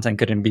that the content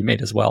couldn't be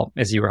made as well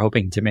as you were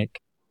hoping to make.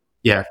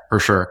 Yeah, for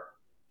sure.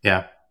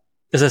 Yeah.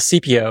 As a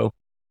CPO,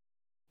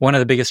 one of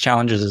the biggest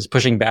challenges is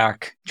pushing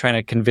back, trying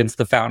to convince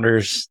the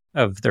founders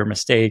of their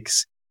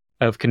mistakes,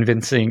 of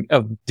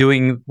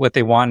doing what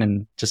they want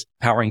and just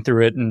powering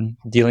through it and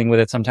dealing with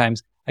it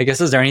sometimes. I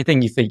guess, is there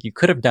anything you think you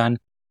could have done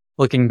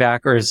looking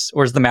back, or is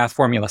the math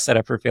formula set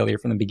up for failure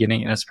from the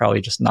beginning and it's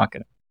probably just not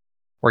going to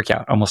work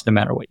out almost no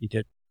matter what you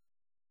did?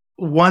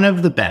 One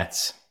of the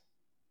bets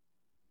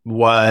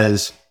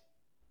was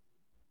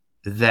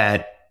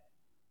that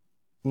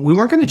we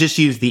weren't going to just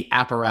use the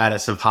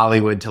apparatus of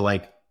Hollywood to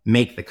like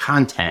make the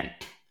content.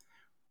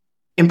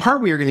 In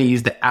part, we were going to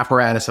use the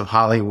apparatus of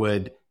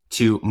Hollywood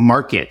to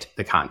market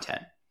the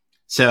content.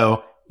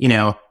 So,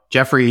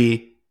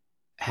 Jeffrey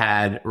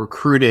had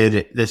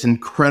recruited this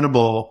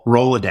incredible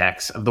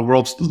Rolodex of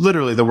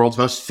literally the world's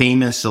most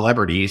famous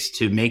celebrities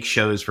to make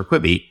shows for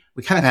Quibi.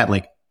 We kind of had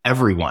like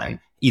everyone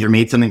either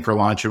made something for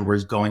launch or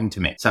was going to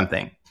make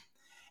something.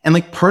 And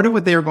like part of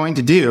what they were going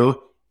to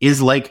do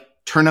is like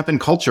turn up in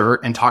culture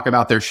and talk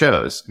about their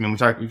shows. I mean,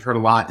 we've heard a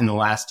lot in the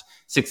last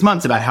 6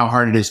 months about how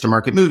hard it is to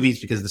market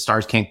movies because the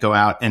stars can't go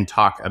out and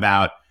talk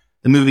about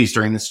the movies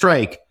during the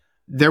strike.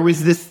 There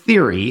was this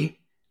theory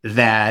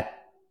that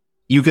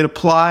you could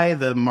apply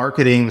the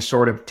marketing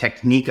sort of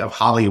technique of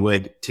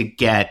Hollywood to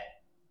get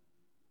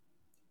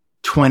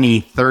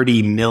 20,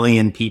 30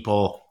 million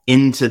people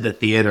into the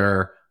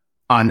theater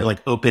on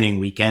like opening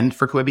weekend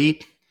for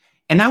Quibi.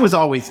 And that was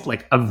always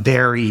like a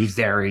very,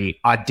 very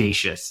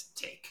audacious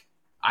take,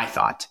 I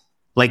thought.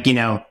 Like,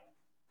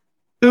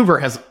 Uber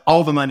has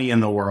all the money in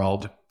the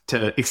world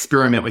to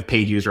experiment with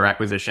paid user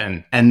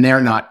acquisition, and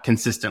they're not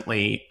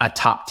consistently a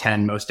top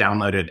 10 most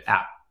downloaded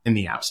app in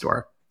the App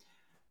Store.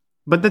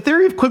 But the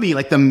theory of Quibi,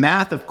 like the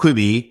math of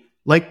Quibi,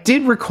 like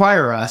did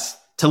require us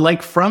to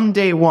like from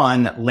day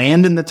one,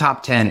 land in the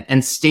top 10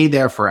 and stay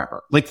there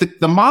forever. Like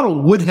the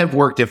model would have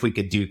worked if we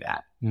could do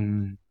that.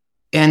 Mm.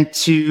 And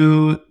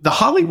to the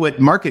Hollywood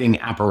marketing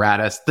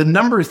apparatus, the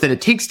numbers that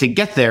it takes to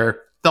get there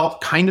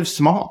felt kind of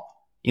small.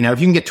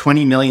 If you can get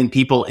 20 million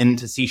people in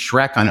to see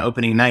Shrek on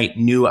opening night,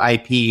 new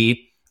IP,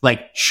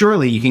 like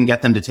surely you can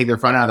get them to take their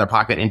phone out of their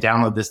pocket and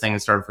download this thing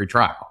and start a free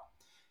trial.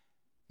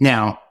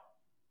 Now,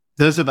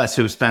 those of us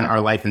who have spent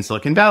our life in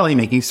Silicon Valley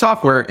making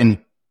software and,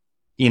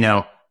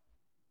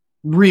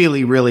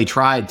 really, really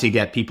tried to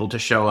get people to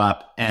show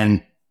up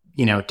and,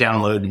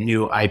 download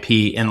new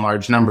IP in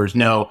large numbers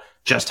know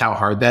just how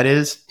hard that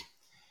is.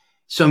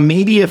 So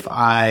maybe if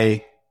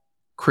I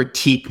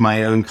critique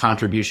my own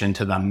contribution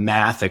to the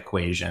math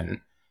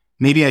equation,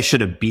 maybe I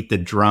should have beat the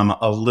drum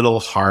a little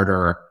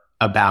harder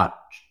about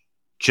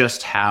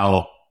just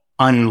how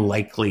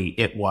unlikely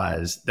it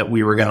was that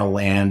we were going to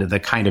land the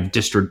kind of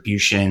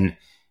distribution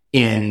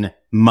in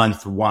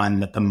month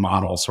one that the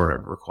model sort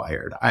of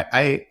required.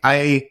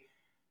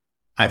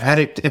 I've had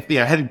it, if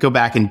I had to go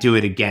back and do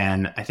it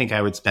again, I think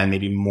I would spend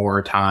maybe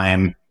more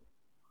time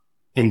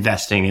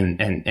investing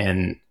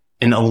in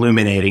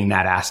illuminating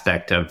that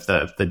aspect of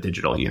the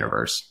digital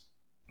universe.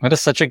 That is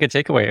such a good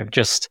takeaway of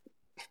just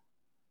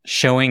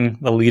showing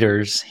the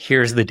leaders,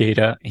 here's the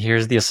data,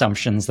 here's the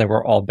assumptions that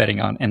we're all betting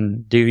on,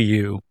 and do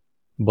you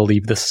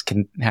believe this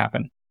can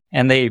happen?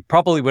 And they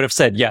probably would have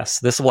said, yes,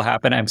 this will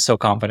happen. I'm so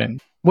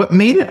confident. What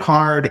made it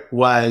hard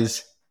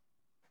was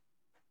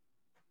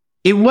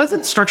it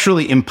wasn't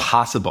structurally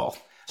impossible.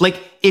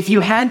 Like if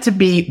you had to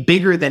be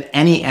bigger than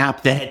any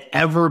app that had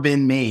ever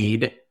been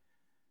made,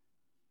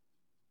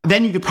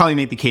 then you could probably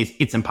make the case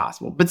it's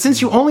impossible. But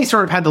since you only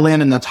sort of had to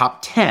land in the top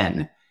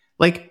 10,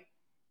 like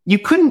you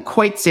couldn't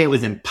quite say it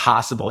was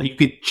impossible. You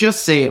could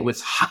just say it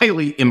was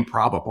highly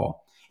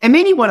improbable. And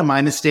maybe one of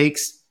my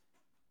mistakes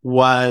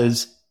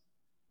was,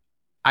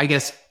 I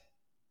guess,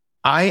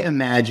 I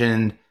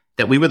imagined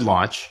that we would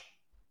launch.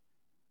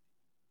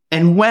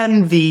 And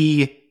when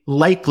the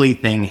likely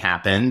thing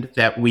happened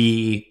that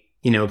we,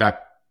 got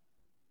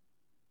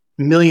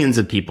millions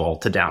of people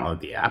to download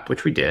the app,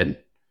 which we did.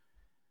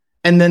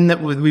 And then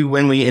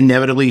when we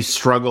inevitably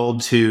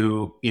struggled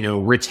to,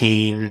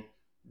 retain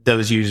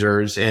those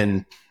users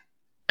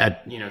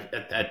at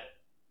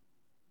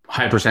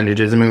high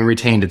percentages. I mean, we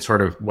retained it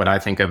sort of what I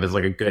think of as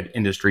like a good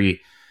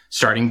industry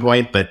starting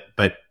point, but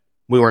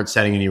we weren't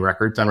setting any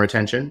records on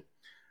retention.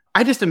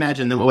 I just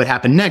imagine that what would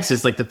happen next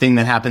is like the thing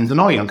that happens in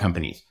all young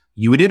companies.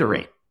 You would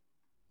iterate.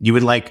 You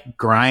would like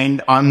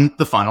grind on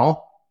the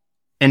funnel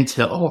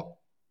until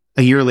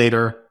a year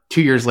later,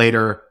 2 years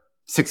later,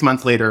 6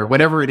 months later,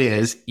 whatever it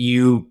is,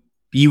 you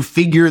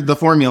figured the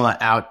formula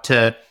out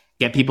to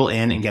get people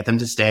in and get them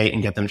to stay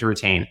and get them to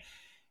retain.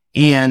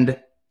 And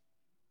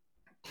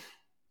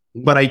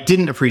what I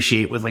didn't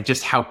appreciate was like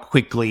just how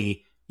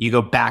quickly you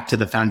go back to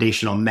the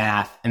foundational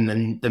math, and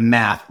then the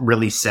math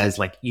really says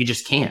like you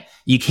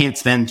can't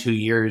spend 2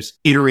 years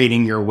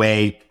iterating your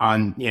way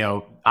on,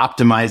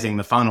 optimizing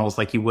the funnels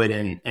like you would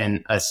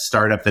in a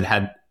startup that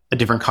had a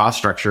different cost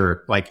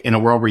structure. Like in a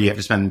world where you have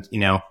to spend,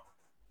 $1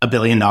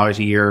 billion a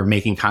year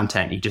making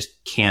content, you just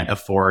can't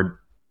afford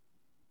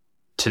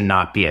to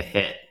not be a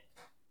hit.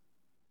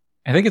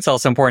 I think it's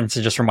also important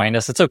to just remind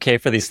us it's okay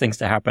for these things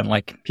to happen.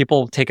 Like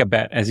people take a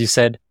bet, as you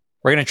said,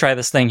 we're going to try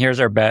this thing. Here's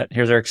our bet.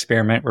 Here's our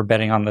experiment. We're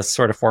betting on this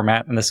sort of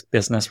format in this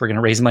business. We're going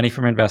to raise money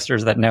from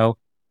investors that know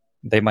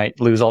they might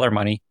lose all their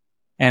money.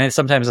 And it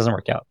sometimes doesn't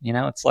work out.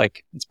 It's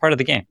like, it's part of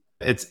the game.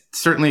 It's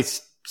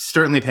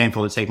certainly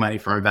painful to take money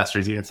from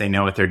investors, even if they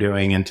know what they're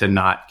doing, and to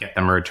not get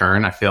them a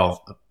return. I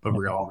feel a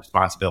real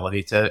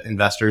responsibility to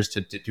investors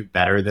to do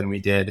better than we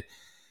did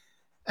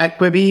at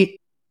Quibi.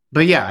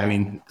 But yeah, I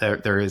mean,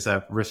 there is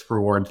a risk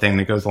reward thing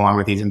that goes along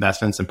with these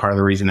investments. And part of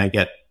the reason they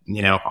get,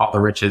 all the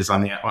riches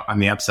on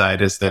the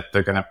upside is that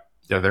they're going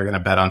to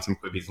bet on some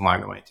Quibis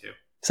along the way too.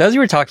 So as you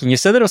were talking, you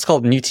said that it was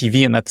called New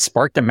TV, and that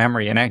sparked a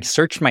memory. And I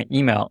searched my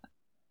email,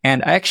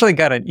 and I actually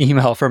got an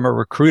email from a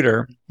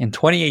recruiter in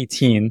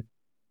 2018.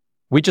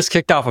 We just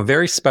kicked off a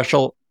very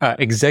special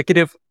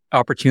executive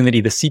opportunity,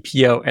 the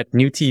CPO at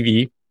New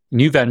TV,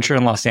 new venture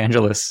in Los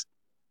Angeles,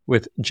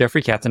 with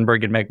Jeffrey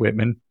Katzenberg and Meg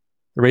Whitman,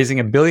 raising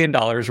 $1 billion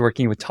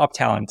working with top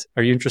talent.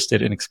 Are you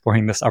interested in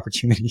exploring this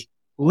opportunity?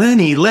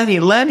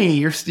 Lenny,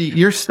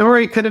 your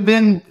story could have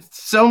been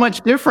so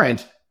much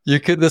different.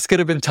 This could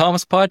have been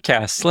Tom's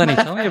podcast. Lenny,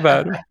 tell me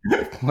about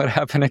what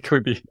happened at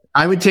Quibi.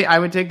 I would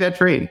take that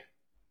trade.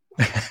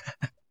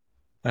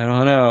 I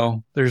don't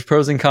know. There's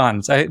pros and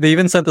cons. They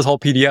even sent this whole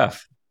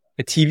PDF.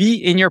 A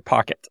TV in your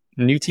pocket.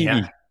 New TV.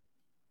 Yeah.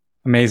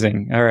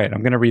 Amazing. All right.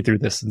 I'm going to read through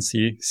this and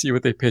see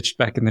what they pitched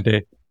back in the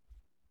day.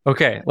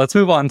 Okay. Let's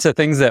move on to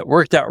things that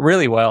worked out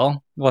really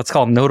well. Let's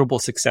call them notable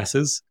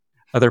successes.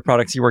 Other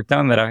products you worked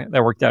on that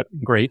worked out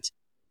great.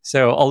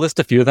 So I'll list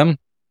a few of them.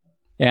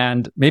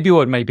 And maybe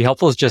what might be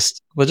helpful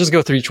is let's just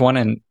go through each one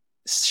and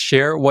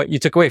share what you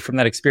took away from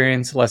that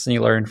experience, lesson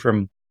you learned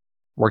from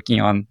working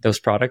on those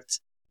products.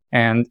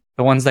 And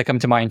the ones that come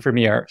to mind for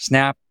me are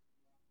Snap,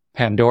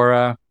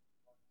 Pandora,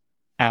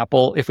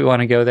 Apple, if we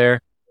want to go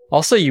there.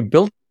 Also, you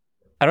built,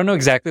 I don't know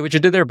exactly what you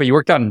did there, but you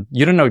worked on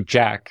You Don't Know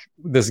Jack,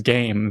 this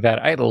game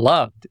that I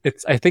loved.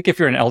 I think if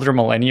you're an elder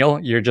millennial,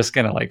 you're just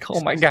going to like,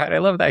 oh my God, I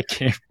love that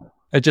game.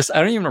 I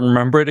don't even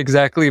remember it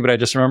exactly, but I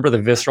just remember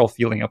the visceral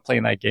feeling of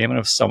playing that game, and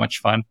it was so much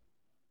fun.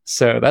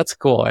 So that's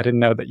cool. I didn't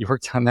know that you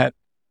worked on that.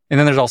 And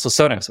then there's also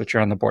Sonos, which are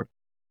on the board.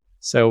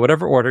 So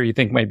whatever order you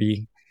think might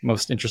be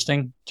most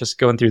interesting, just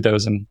going through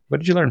those. And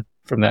what did you learn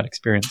from that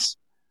experience?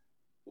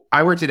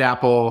 I worked at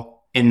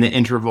Apple in the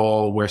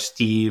interval where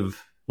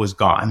Steve was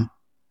gone.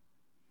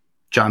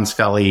 John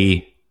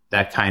Scully,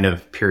 that kind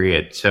of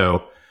period.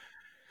 So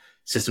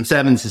System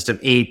 7, System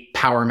 8,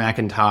 Power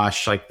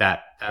Macintosh, like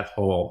that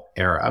whole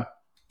era.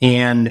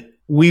 And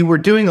we were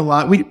doing a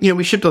lot.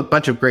 We shipped a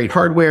bunch of great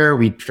hardware.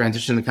 We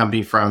transitioned the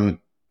company from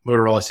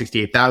Motorola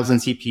 68000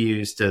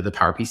 CPUs to the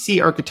PowerPC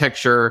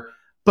architecture.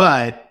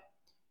 But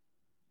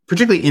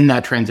particularly in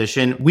that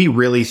transition, we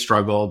really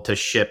struggled to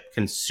ship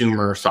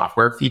consumer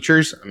software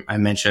features. I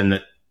mentioned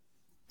that,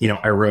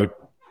 I wrote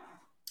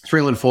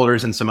spring-loaded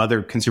folders and some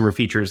other consumer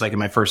features like in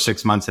my first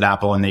 6 months at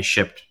Apple, and they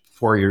shipped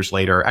 4 years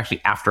later,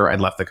 actually after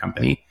I'd left the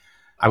company.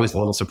 I was a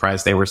little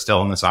surprised they were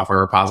still in the software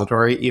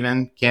repository,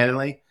 even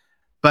candidly.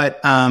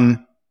 But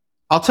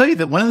I'll tell you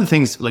that one of the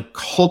things like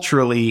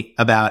culturally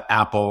about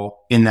Apple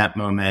in that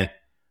moment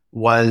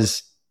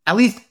was, at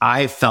least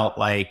I felt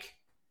like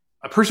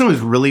a person was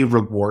really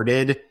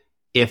rewarded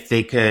if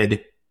they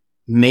could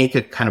make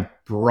a kind of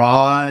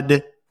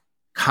broad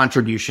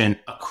contribution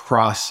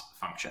across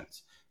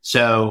functions.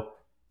 So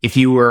if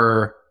you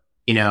were,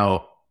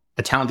 a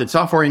talented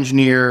software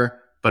engineer,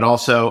 but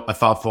also a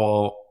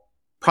thoughtful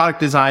product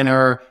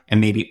designer,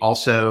 and maybe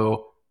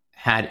also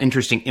had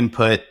interesting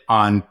input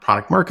on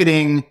product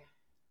marketing,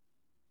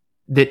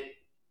 that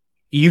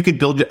you could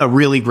build a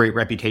really great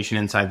reputation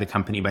inside the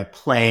company by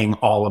playing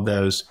all of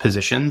those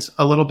positions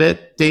a little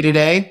bit day to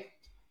day.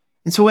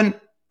 And so when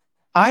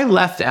I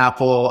left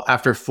Apple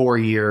after 4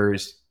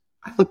 years,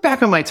 I look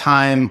back on my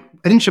time,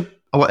 I didn't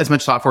ship as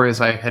much software as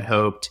I had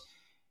hoped.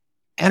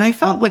 And I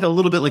felt like a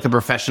little bit like a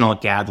professional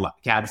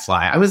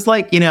gadfly. I was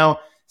like,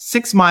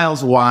 6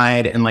 miles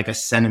wide and like a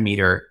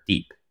centimeter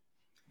deep.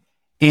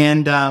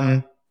 And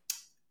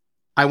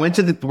I went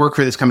to work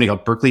for this company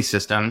called Berkeley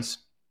Systems.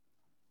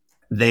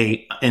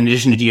 They, in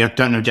addition to You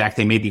Don't Know Jack,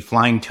 they made the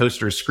flying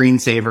toaster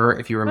screensaver,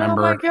 if you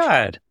remember. Oh my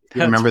God.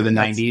 You remember the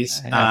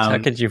 90s. How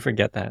could you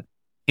forget that?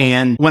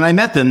 And when I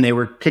met them, they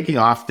were kicking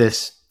off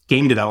this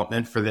game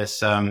development for this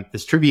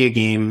trivia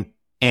game,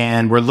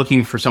 and we're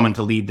looking for someone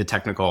to lead the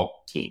technical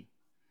team.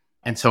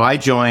 And so I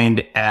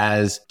joined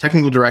as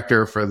technical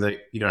director for the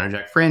You Don't Know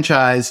Jack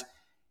franchise,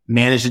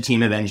 managed a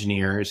team of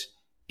engineers,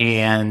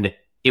 and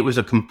it was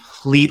a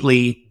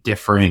completely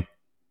different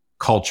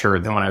culture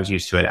than what I was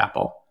used to at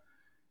Apple.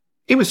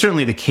 It was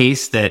certainly the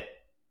case that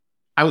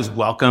I was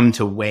welcome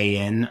to weigh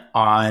in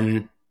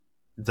on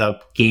the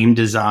game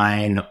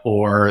design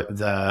or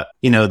the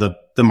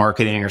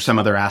marketing or some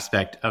other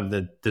aspect of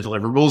the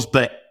deliverables,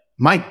 but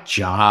my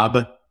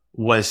job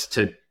was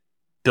to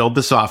build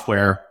the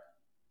software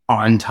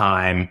on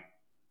time,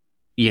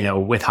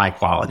 with high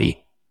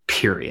quality,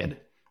 period.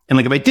 And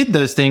like, if I did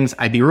those things,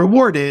 I'd be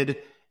rewarded.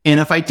 And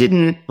if I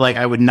didn't, like,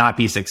 I would not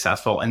be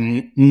successful.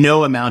 And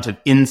no amount of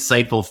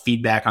insightful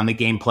feedback on the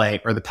gameplay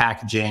or the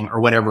packaging or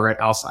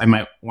whatever else I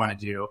might want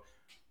to do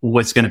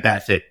was going to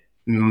benefit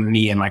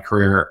me and my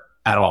career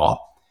at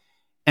all.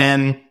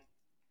 And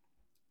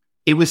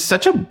it was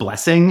such a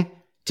blessing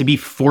to be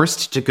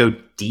forced to go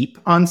deep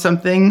on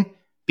something,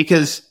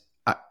 because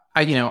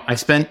I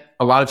spent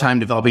a lot of time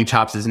developing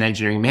chops as an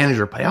engineering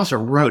manager, but I also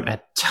wrote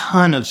a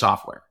ton of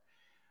software.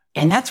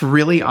 And that's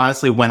really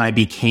honestly when I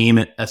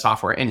became a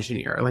software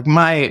engineer. Like,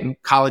 my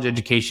college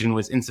education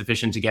was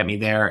insufficient to get me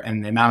there,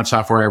 and the amount of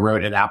software I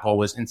wrote at Apple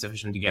was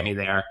insufficient to get me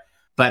there.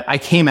 But I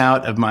came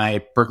out of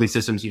my Berkeley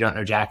Systems You Don't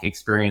Know Jack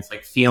experience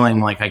like feeling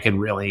like I could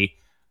really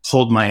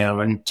hold my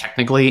own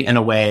technically in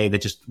a way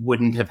that just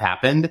wouldn't have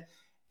happened.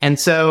 And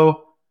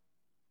so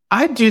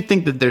I do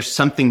think that there's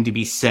something to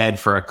be said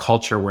for a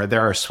culture where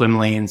there are swim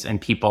lanes and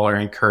people are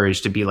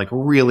encouraged to be like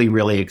really,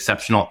 really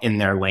exceptional in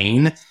their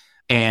lane.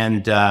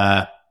 And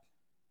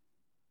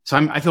so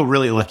I feel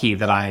really lucky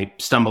that I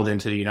stumbled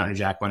into the You Don't Know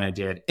Jack when I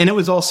did. And it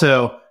was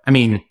also,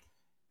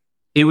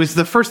 it was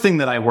the first thing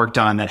that I worked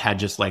on that had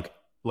just like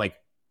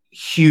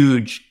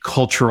huge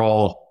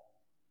cultural,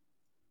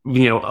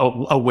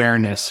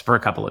 awareness for a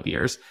couple of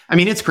years. I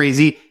mean, it's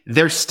crazy.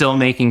 They're still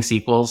making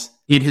sequels.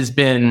 It has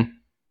been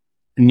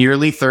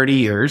nearly 30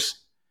 years.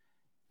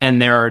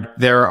 And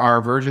there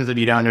are versions of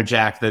You Don't Know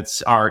Jack that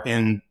are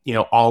in,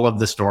 all of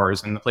the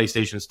stores, in the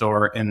PlayStation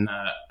store, in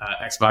the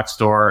Xbox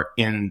store,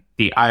 in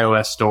the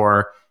iOS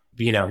store.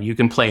 You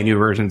can play new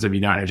versions of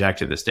You Don't Know Jack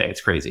to this day. It's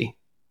crazy.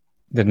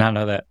 Did not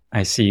know that.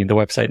 I see the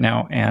website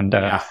now, and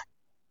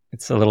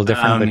it's a little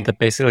different, but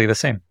basically the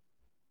same.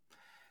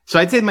 So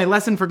I'd say my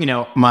lesson for,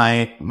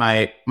 my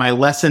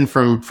lesson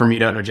from You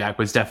Don't Know Jack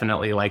was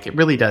definitely like, it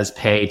really does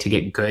pay to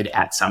get good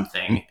at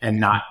something and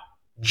not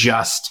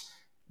just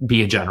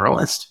be a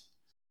generalist.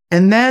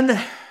 And then,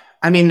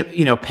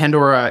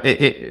 Pandora,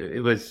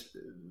 it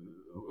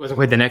wasn't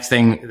quite the next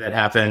thing that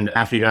happened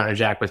after You Don't Know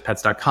Jack was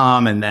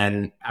Pets.com. And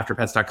then after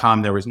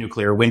Pets.com, there was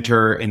nuclear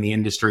winter in the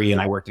industry,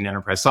 and I worked in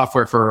enterprise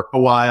software for a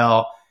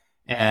while.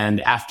 And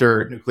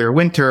after nuclear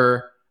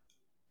winter,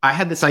 I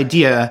had this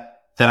idea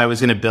that I was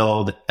going to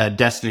build a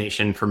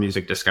destination for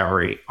music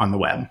discovery on the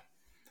web.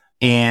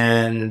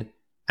 And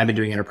I've been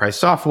doing enterprise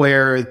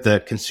software.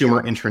 The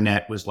consumer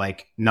internet was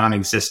like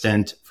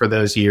non-existent for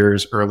those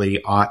years, early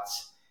aughts.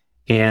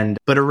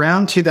 But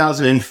around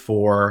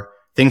 2004,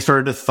 things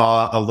started to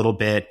thaw a little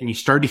bit, and you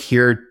started to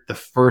hear the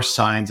first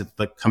signs of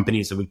the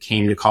companies that we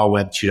came to call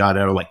Web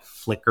 2.0, like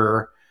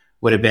Flickr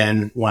would have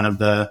been one of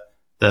the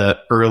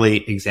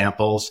early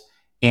examples.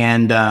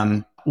 And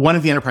one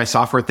of the enterprise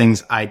software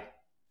things I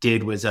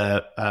did was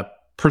a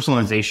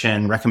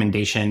personalization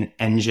recommendation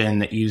engine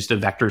that used a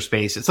vector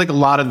space. It's like a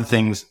lot of the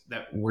things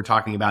that we're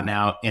talking about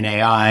now in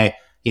AI,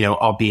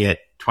 albeit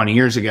 20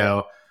 years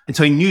ago. And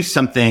so I knew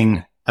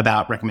something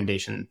about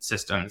recommendation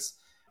systems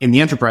in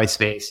the enterprise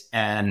space.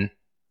 And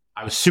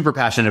I was super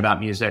passionate about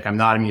music. I'm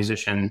not a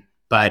musician,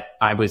 but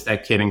I was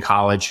that kid in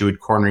college who would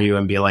corner you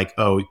and be like,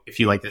 oh, if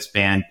you like this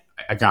band,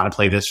 I got to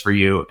play this for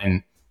you.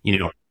 And,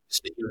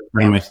 sit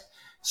with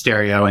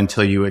stereo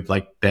until you would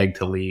like beg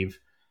to leave.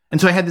 And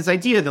so I had this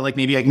idea that like,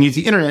 maybe I can use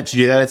the internet to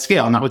do that at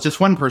scale, not with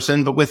just one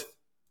person, but with,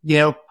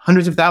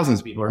 hundreds of thousands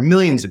of people or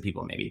millions of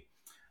people, maybe,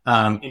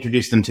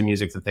 introduce them to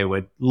music that they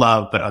would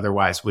love, but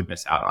otherwise would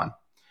miss out on.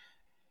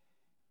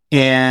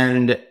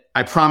 And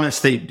I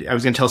promised that I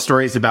was going to tell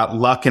stories about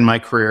luck in my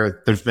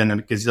career. There's been a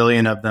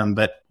gazillion of them,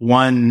 but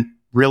one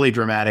really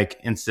dramatic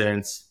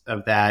instance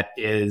of that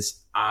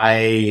is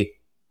I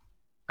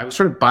was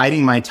sort of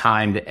biding my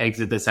time to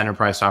exit this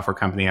enterprise software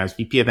company. I was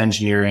VP of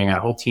engineering, a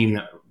whole team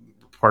that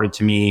reported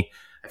to me.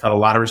 I felt a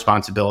lot of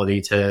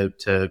responsibility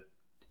to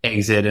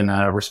exit in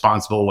a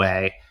responsible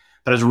way,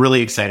 but I was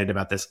really excited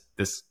about this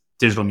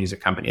digital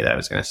music company that I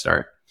was going to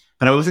start.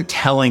 But I wasn't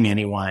telling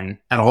anyone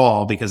at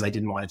all because I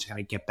didn't want to kind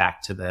of get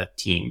back to the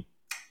team.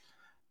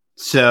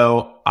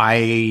 So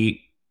I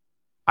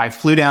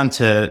flew down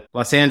to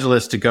Los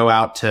Angeles to go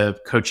out to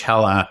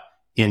Coachella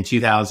in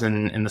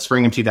the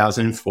spring of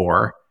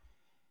 2004,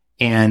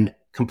 and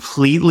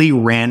completely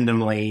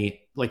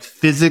randomly, like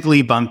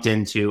physically bumped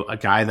into a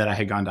guy that I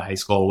had gone to high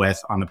school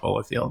with on the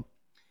polo field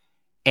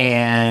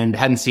and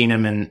hadn't seen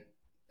him in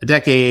a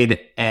decade.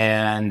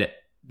 And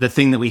the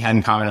thing that we had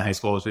in common in high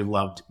school was we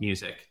loved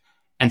music.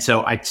 And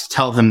so I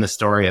tell him the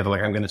story of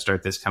like, I'm going to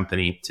start this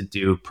company to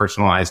do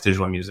personalized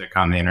digital music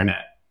on the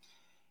internet.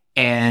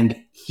 And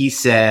he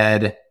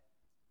said,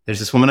 there's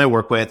this woman I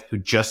work with who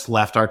just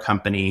left our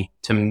company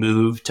to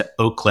move to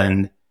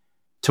Oakland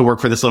to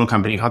work for this little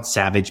company called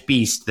Savage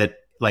Beast that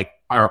like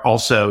are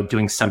also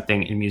doing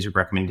something in music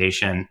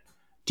recommendation.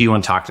 Do you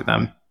want to talk to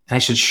them? And I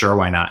said, sure,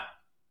 why not?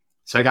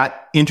 So I got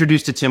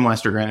introduced to Tim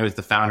Westergren, who was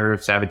the founder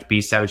of Savage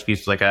Beast. Savage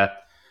Beast was like a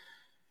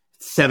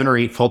 7 or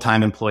 8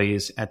 full-time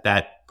employees at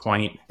that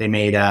point. They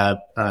made a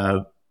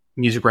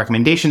music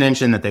recommendation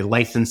engine that they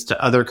licensed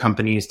to other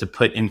companies to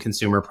put in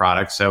consumer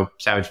products. So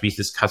Savage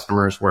Beast's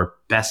customers were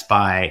Best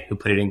Buy, who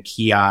put it in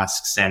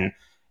kiosks, and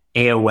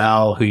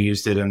AOL, who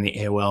used it on the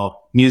AOL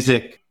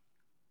Music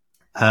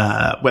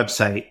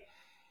website.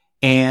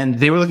 And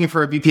they were looking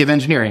for a VP of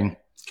engineering.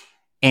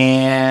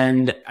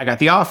 And I got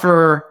the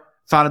offer,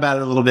 thought about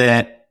it a little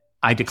bit.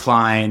 I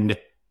declined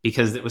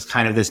because it was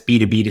kind of this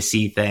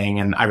B2B2C thing.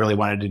 And I really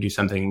wanted to do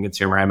something in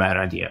consumer. I had an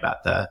idea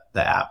about the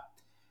app.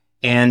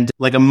 And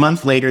like a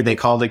month later, they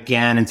called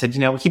again and said,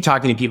 we keep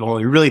talking to people.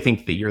 We really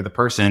think that you're the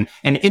person.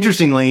 And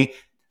interestingly,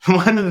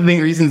 one of the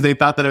main reasons they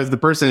thought that I was the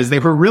person is they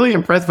were really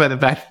impressed by the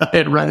fact that I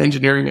had run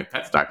engineering at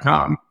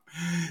Pets.com.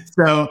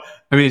 So,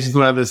 it's just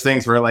one of those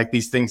things where like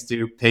these things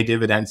do pay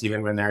dividends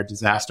even when they're a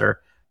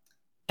disaster.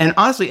 And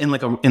honestly, in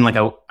like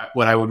a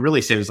what I would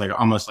really say was like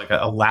almost like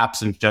a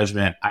lapse in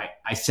judgment,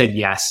 I said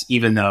yes,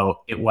 even though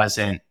it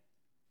wasn't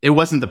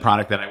the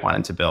product that I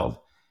wanted to build.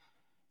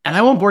 And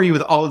I won't bore you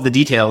with all of the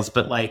details,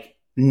 but like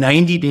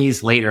 90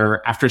 days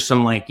later, after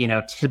some like,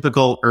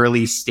 typical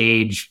early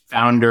stage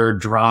founder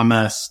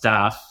drama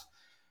stuff,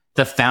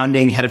 the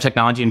founding head of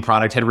technology and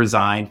product had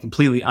resigned,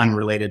 completely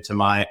unrelated to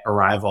my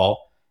arrival.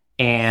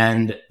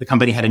 And the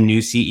company had a new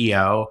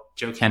CEO,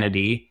 Joe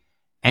Kennedy.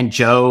 And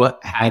Joe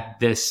had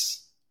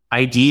this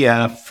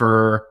idea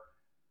for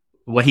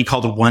what he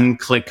called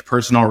one-click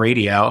personal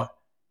radio.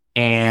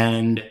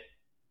 And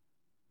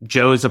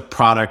Joe's a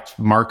product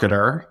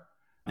marketer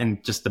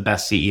and just the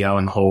best CEO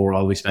in the whole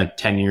world. We spent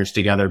 10 years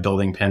together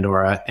building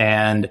Pandora.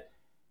 And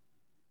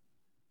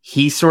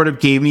he sort of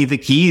gave me the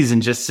keys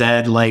and just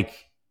said, like,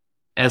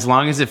 as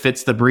long as it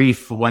fits the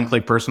brief,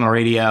 one-click personal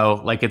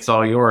radio, like, it's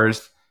all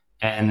yours.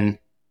 And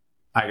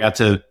I got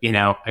to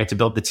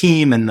build the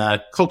team and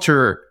the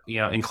culture,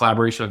 in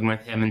collaboration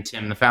with him and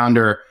Tim, the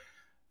founder,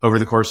 over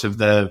the course of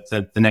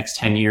the next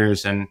 10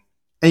 years. And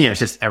it's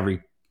just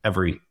every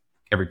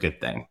good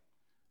thing.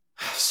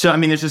 So,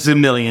 there's just a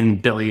million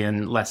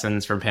billion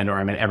lessons from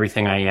Pandora.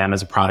 Everything I am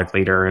as a product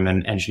leader and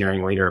an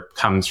engineering leader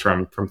comes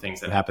from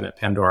things that happen at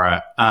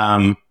Pandora.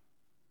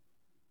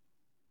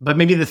 But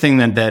maybe the thing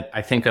that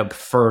I think of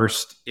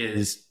first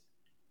is,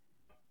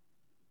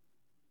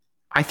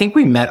 I think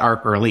we met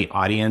our early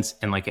audience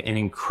in like an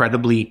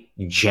incredibly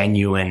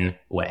genuine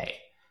way.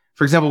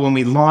 For example, when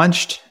we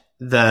launched,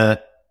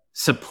 the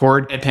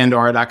support at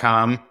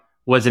Pandora.com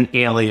was an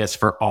alias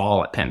for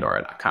all at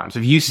Pandora.com. So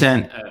if you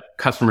sent a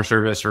customer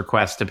service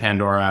request to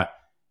Pandora,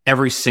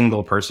 every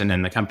single person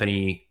in the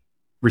company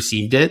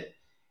received it.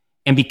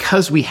 And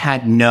because we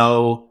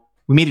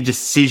made a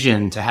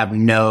decision to have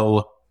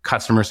no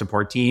customer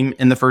support team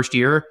in the first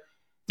year,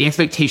 the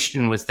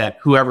expectation was that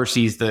whoever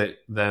sees the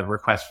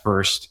request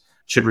first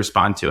should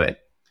respond to it.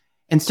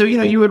 And so,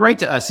 you would write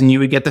to us and you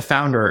would get the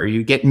founder, or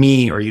you get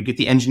me, or you get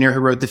the engineer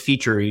who wrote the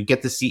feature, or you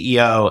get the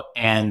CEO.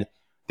 And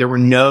there were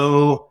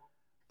no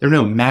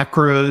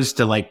macros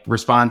to like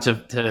respond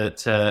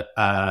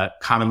to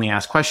commonly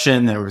asked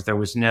question. There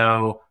was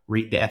no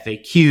read the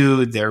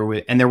FAQ.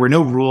 There were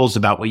no rules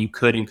about what you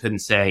could and couldn't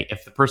say.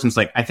 If the person's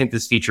like, I think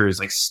this feature is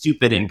like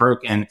stupid and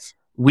broken,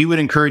 we would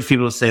encourage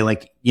people to say,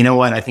 like, you know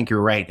what, I think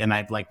you're right. And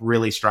I'd like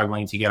really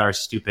struggling to get our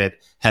stupid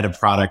head of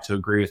product to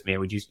agree with me.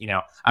 Would you,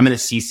 I'm going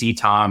to CC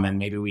Tom and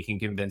maybe we can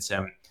convince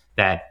him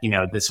that,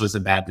 this was a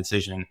bad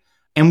decision.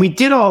 And we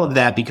did all of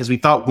that because we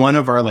thought one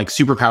of our like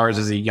superpowers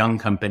as a young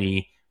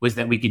company was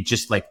that we could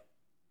just like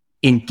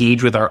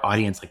engage with our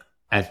audience, like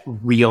as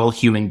real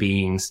human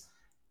beings,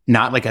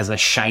 not like as a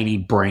shiny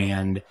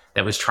brand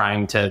that was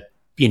trying to,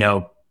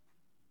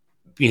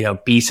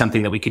 be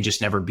something that we could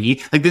just never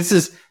be. Like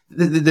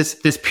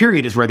this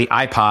period is where the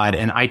iPod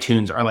and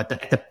iTunes are like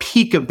at the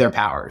peak of their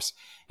powers.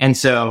 And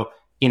so,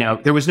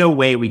 there was no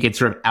way we could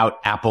sort of out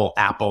Apple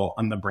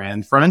on the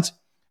brand front.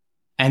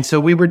 And so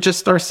we were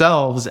just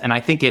ourselves. And I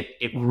think it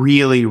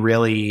really,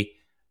 really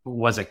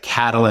was a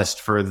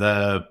catalyst for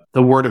the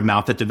word of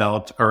mouth that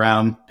developed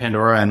around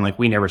Pandora. And like,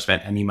 we never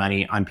spent any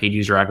money on paid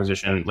user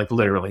acquisition, like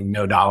literally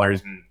no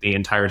dollars in the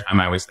entire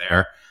time I was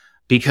there,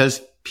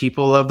 because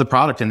people love the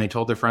product and they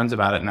told their friends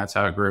about it. And that's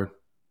how it grew.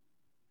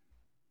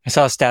 I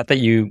saw a stat that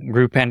you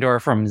grew Pandora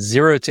from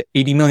 0 to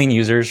 80 million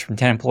users, from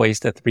 10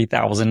 employees to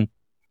 3,000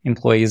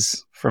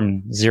 employees,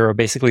 from 0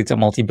 basically to a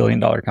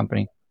multi-billion-dollar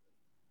company.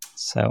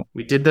 So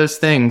we did those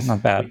things.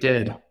 Not bad. We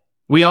did.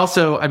 We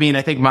also, I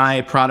think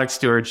my product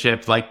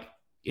stewardship, like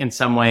in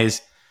some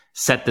ways,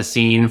 set the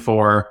scene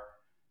for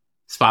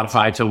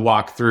Spotify to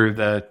walk through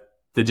the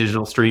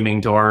digital streaming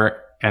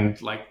door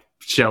and like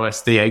show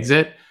us the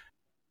exit.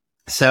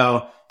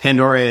 So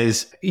Pandora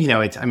is,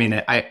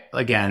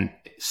 again,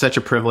 such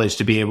a privilege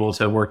to be able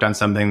to work on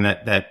something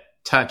that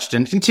touched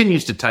and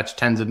continues to touch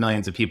tens of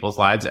millions of people's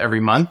lives every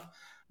month.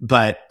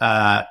 But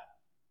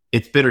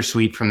it's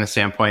bittersweet from the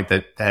standpoint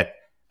that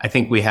I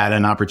think we had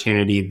an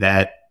opportunity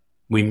that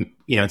we,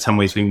 in some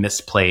ways we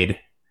misplayed.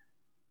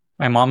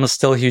 My mom is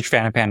still a huge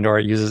fan of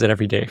Pandora, uses it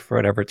every day for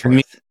whatever it's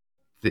worth.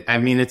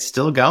 It's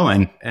still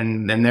going.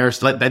 And there's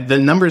the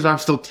numbers are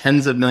still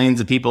tens of millions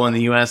of people in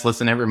the US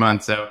listen every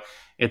month. So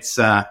it's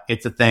a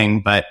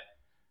thing, but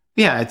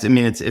yeah,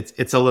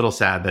 it's a little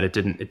sad that it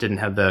didn't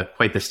have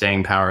quite the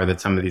staying power that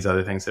some of these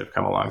other things that have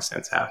come along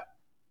since have.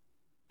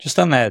 Just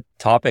on that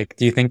topic,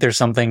 do you think there's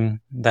something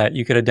that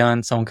you could have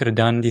done, someone could have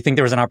done? Do you think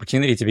there was an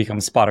opportunity to become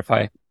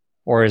Spotify?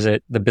 Or is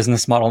it the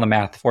business model and the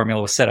math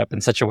formula was set up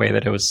in such a way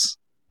that it was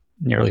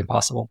nearly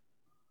impossible?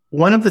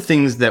 One of the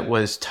things that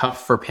was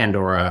tough for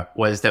Pandora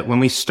was that when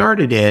we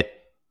started it,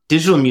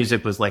 digital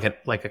music was like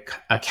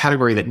a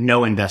category that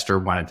no investor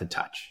wanted to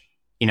touch.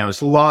 It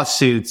was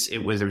lawsuits.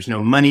 There was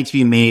no money to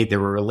be made. There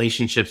were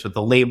relationships with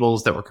the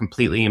labels that were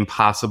completely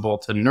impossible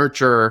to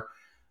nurture.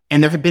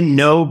 And there have been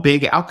no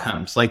big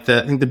outcomes. Like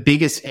I think the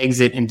biggest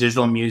exit in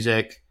digital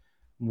music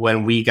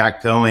when we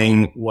got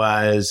going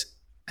was,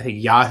 I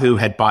think Yahoo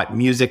had bought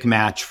Music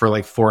Match for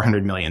like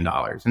 $400 million.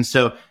 And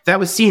so that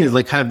was seen as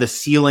like kind of the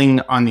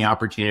ceiling on the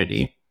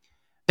opportunity.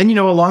 And,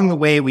 along the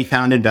way, we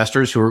found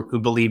investors who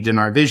believed in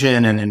our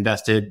vision and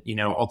invested,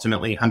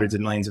 ultimately hundreds of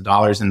millions of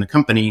dollars in the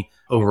company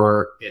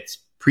over its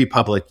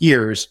pre-public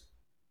years.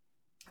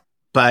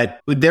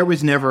 But there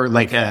was never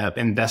like a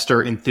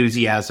investor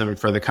enthusiasm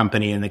for the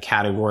company in the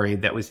category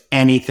that was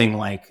anything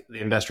like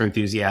the investor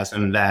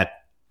enthusiasm that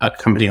a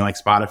company like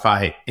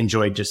Spotify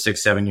enjoyed just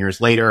 6-7 years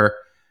later.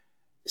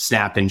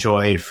 Snap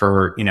enjoyed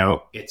for,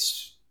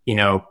 its,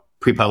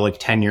 pre-public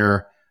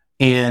tenure.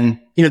 And,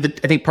 I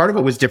think part of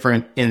what was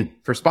different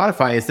for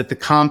Spotify is that the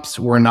comps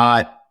were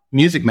not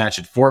Music Match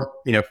at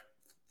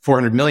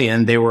 400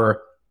 million. They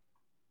were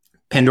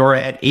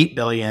Pandora at 8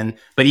 billion.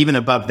 But even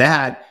above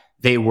that,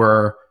 they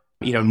were,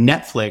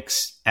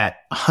 Netflix at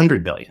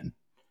 100 billion.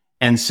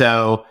 And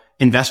so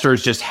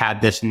investors just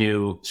had this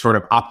new sort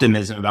of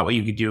optimism about what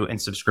you could do in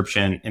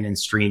subscription and in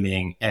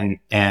streaming, and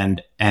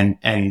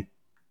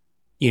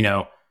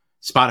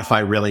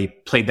Spotify really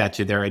played that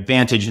to their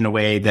advantage in a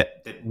way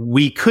that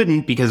we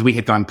couldn't, because we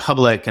had gone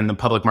public and the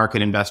public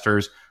market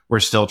investors were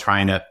still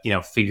trying to,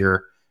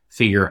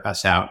 figure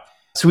us out.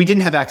 So we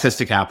didn't have access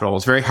to capital. It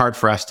was very hard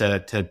for us to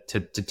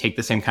take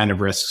the same kind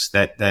of risks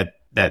that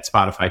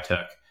Spotify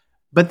took.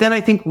 But then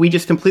I think we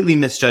just completely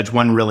misjudged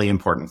one really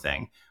important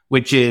thing,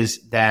 which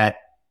is that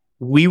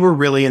we were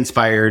really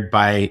inspired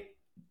by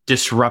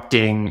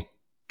disrupting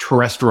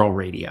terrestrial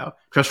radio.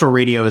 Terrestrial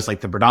radio is like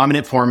the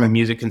predominant form of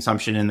music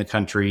consumption in the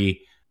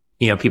country.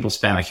 People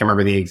spend, I can't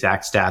remember the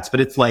exact stats,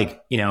 but it's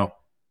like,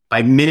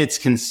 by minutes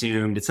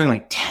consumed, it's something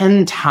like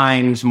 10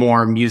 times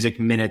more music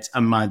minutes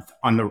a month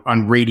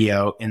on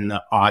radio in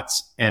the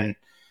aughts and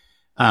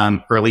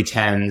early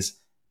tens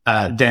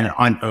than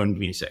on owned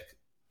music.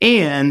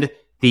 And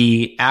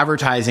the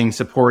advertising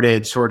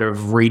supported sort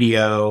of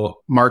radio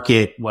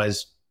market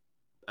was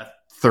a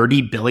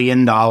 $30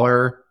 billion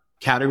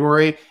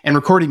category, and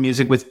recorded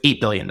music was $8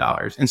 billion.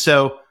 And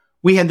so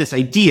we had this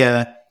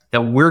idea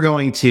that we're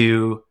going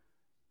to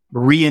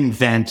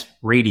reinvent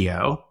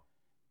radio,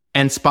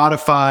 and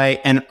Spotify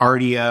and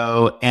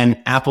RDO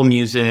and Apple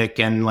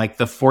Music and like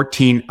the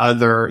 14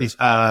 other,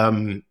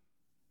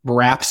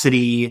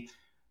 Rhapsody,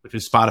 which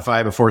was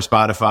Spotify before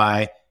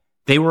Spotify,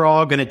 they were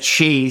all going to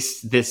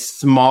chase this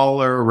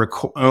smaller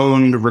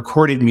owned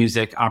recorded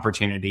music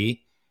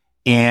opportunity,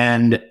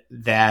 and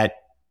that,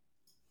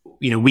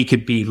 we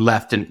could be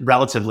left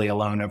relatively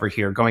alone over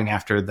here going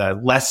after the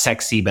less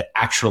sexy, but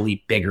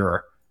actually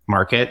bigger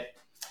market.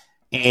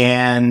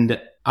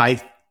 And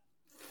I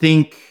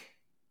think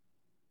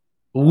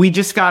we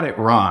just got it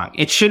wrong.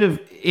 It should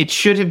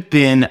have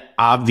been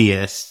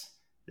obvious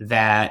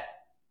that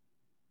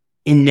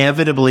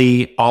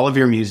inevitably all of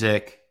your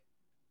music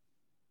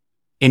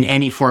in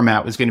any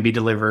format was going to be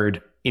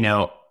delivered,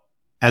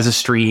 as a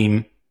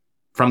stream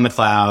from the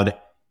cloud,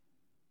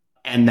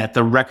 and that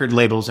the record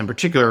labels in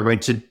particular were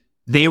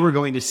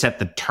going to set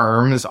the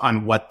terms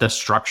on what the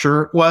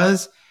structure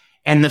was.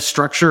 And the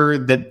structure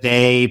that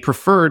they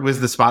preferred was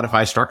the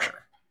Spotify structure.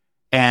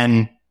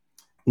 And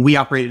we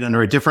operated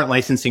under a different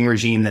licensing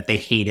regime that they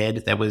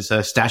hated. That was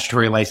a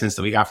statutory license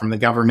that we got from the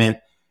government.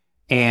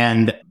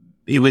 And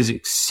it was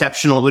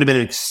exceptional. It would have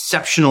been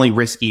exceptionally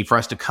risky for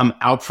us to come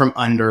out from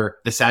under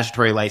the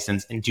statutory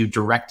license and do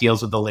direct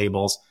deals with the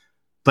labels.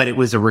 But it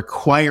was a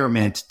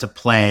requirement to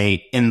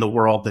play in the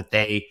world that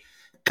they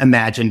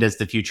imagined as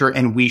the future.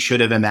 And we should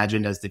have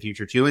imagined as the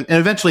future too. And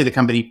eventually the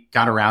company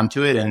got around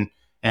to it,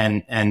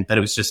 but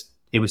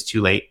it was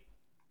too late.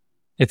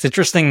 It's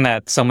interesting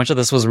that so much of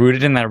this was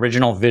rooted in that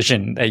original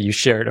vision that you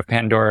shared of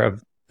Pandora,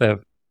 of the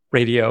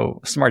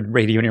smart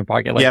radio in your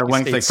pocket. Like,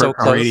 one click so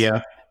personal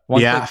radio.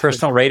 One click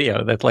personal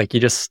radio, that like you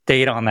just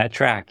stayed on that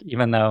track,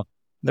 even though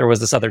there was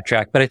this other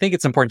track. But I think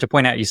it's important to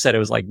point out, you said it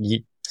was like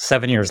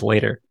 7 years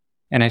later.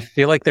 And I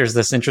feel like there's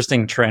this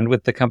interesting trend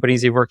with the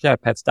companies you've worked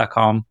at,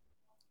 Pets.com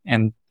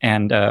and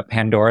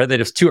Pandora, that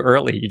it's too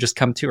early. You just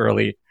come too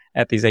early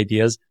at these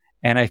ideas.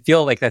 And I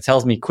feel like that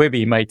tells me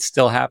Quibi might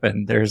still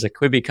happen. There's a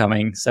Quibi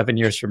coming 7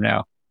 years from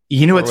now.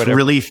 What's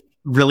really,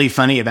 really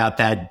funny about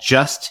that?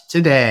 Just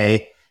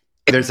today,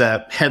 there's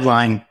a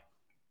headline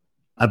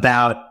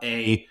about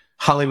a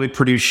Hollywood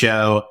produced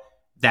show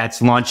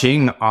that's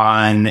launching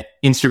on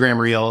Instagram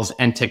Reels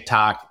and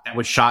TikTok that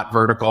was shot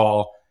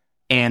vertical.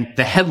 And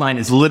the headline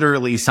is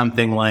literally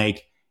something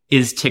like,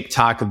 "Is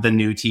TikTok the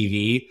new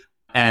TV?"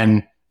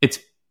 And it's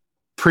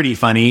pretty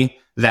funny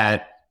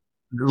that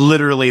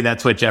literally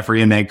that's what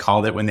Jeffrey and Meg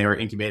called it when they were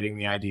incubating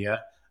the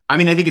idea. I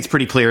mean, I think it's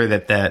pretty clear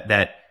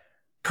that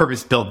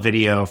purpose-built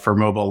video for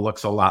mobile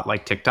looks a lot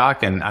like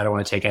TikTok, and I don't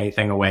want to take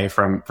anything away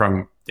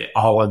from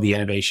all of the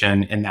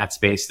innovation in that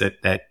space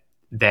that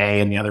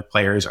they and the other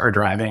players are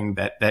driving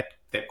that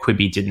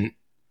Quibi didn't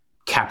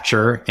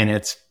capture in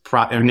its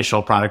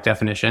initial product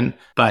definition.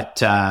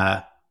 But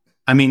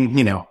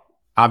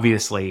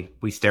obviously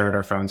we stare at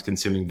our phones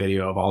consuming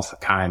video of all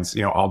kinds,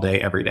 all day,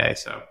 every day.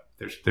 So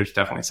there's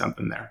definitely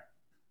something there.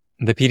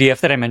 The PDF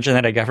that I mentioned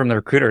that I got from the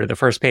recruiter, the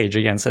first page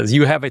again says,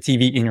 "You have a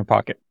TV in your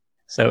pocket."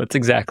 So it's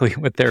exactly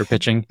what they're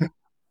pitching.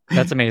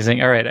 That's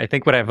amazing. All right. I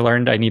think what I've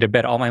learned, I need to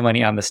bet all my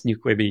money on this new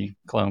Quibi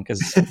clone, because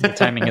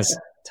the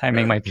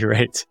timing might be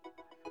right.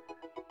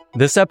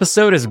 This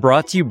episode is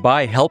brought to you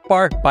by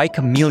HelpBar by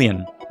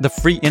Chameleon, the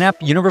free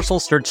in-app universal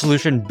search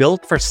solution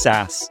built for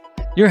SaaS.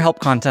 Your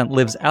help content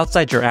lives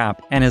outside your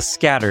app and is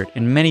scattered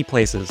in many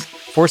places,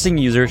 forcing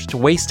users to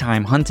waste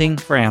time hunting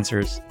for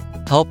answers.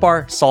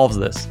 HelpBar solves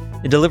this.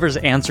 It delivers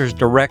answers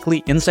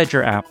directly inside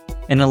your app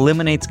and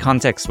eliminates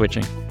context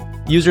switching.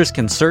 users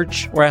can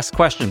search or ask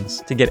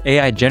questions to get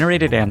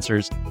AI-generated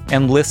answers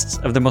and lists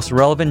of the most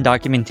relevant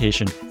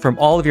documentation from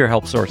all of your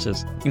help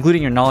sources,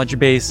 including your knowledge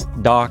base,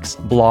 docs,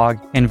 blog,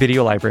 and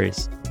video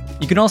libraries.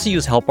 You can also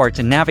use Help Bar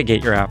to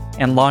navigate your app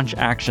and launch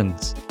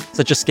actions,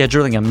 such as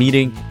scheduling a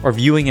meeting or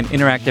viewing an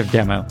interactive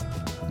demo.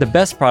 The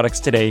best products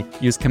today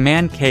use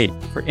Command K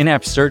for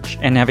in-app search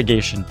and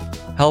navigation.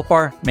 Help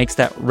Bar makes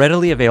that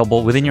readily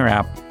available within your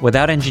app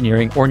without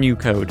engineering or new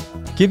code.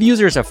 Give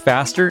users a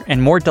faster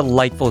and more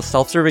delightful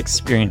self-serve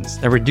experience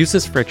that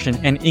reduces friction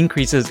and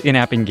increases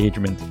in-app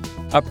engagement.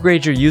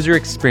 Upgrade your user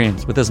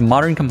experience with this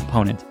modern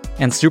component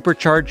and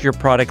supercharge your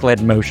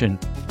product-led motion.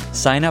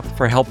 Sign up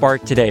for Help Bar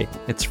today.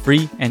 It's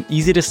free and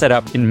easy to set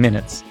up in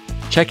minutes.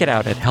 Check it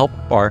out at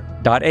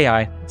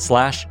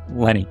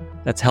helpbar.ai/Lenny.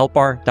 That's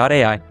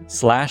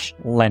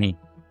helpbar.ai/Lenny.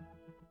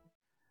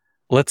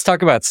 Let's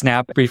talk about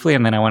Snap briefly,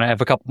 and then I want to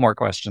have a couple more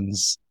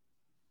questions.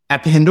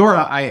 At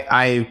Pandora,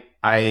 I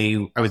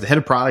was the head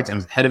of product and I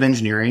was the head of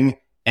engineering,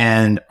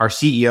 and our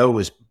CEO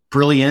was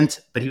brilliant,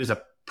 but he was a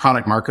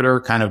product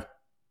marketer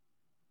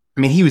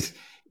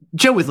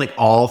Joe was like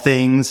all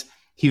things.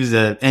 He was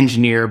an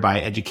engineer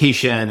by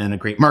education and a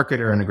great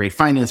marketer and a great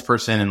finance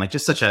person, and like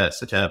just such a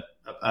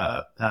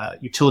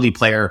utility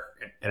player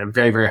at a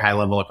very, very high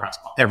level across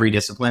every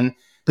discipline.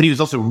 But he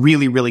was also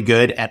really, really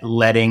good at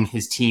letting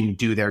his team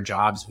do their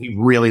jobs. He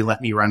really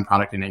let me run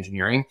product and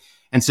engineering.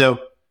 And so,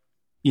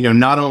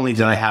 not only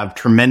did I have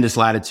tremendous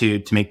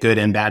latitude to make good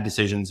and bad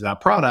decisions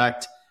about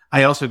product,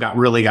 I also got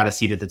a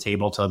seat at the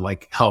table to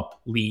like help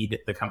lead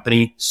the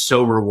company.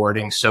 So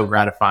rewarding, so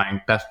gratifying,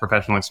 best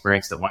professional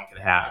experience that one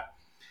could have.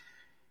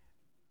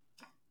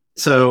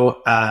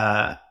 So,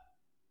 I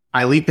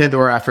leave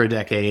Pandora after a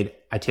decade.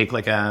 I take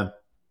like a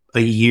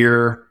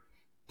year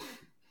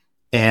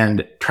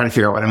and try to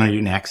figure out what I'm going to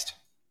do next.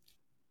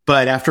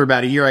 But after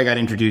about a year, I got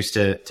introduced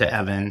to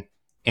Evan.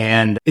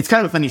 And it's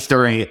kind of a funny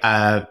story.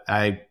 A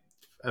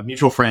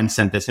mutual friend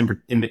sent this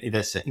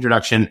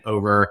introduction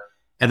over.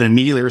 Evan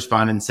immediately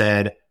responded and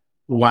said,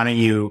 why don't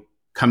you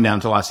come down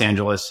to Los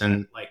Angeles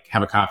and like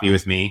have a coffee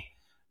with me?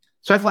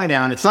 So I fly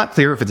down. It's not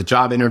clear if it's a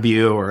job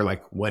interview or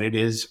like what it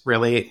is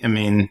really.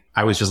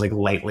 I was just like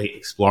lightly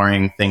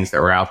exploring things that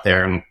were out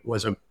there and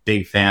was a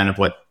big fan of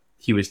what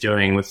he was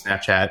doing with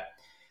Snapchat.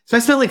 So I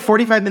spent like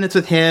 45 minutes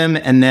with him,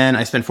 and then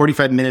I spent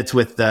 45 minutes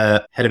with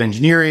the head of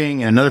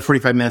engineering and another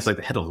 45 minutes like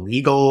the head of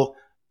legal.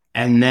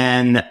 And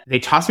then they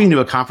tossed me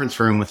into a conference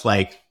room with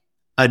like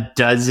a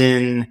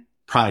dozen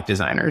product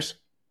designers,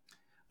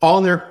 all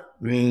in their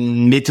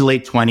mid to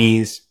late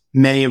 20s,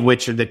 many of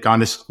which had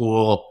gone to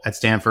school at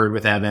Stanford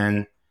with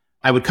Evan.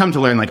 I would come to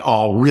learn like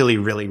all really,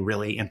 really,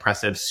 really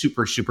impressive,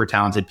 super, super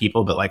talented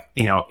people. But like,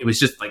 it was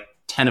just like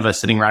 10 of us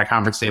sitting around a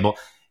conference table.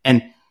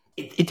 And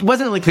it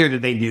wasn't really clear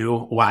that they knew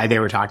why they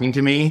were talking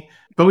to me,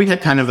 but we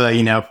had kind of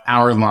a,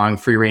 hour-long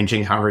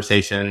free-ranging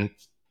conversation.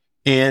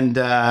 And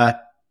so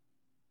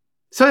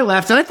I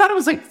left, and I thought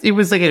it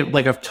was like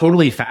a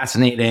totally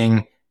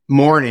fascinating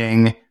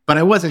morning, but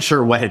I wasn't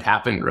sure what had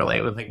happened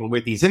really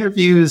with these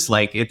interviews.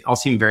 Like it all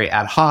seemed very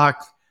ad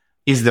hoc.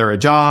 Is there a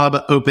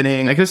job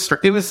opening? Like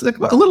it was like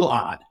a little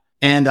odd.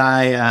 And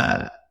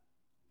I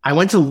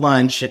went to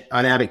lunch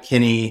on Abbott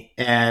Kinney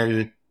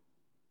and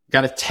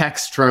got a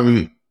text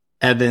from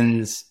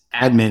Evan's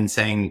admin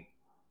saying,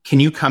 can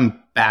you come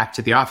back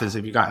to the office?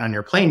 Have you gotten on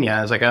your plane yet?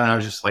 I was like, I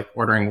was just like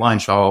ordering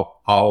lunch.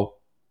 I'll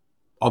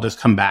just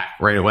come back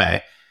right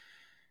away.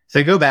 So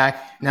I go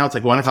back. Now it's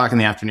like 1:00 in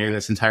the afternoon.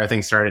 This entire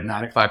thing started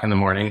at 9:00 in the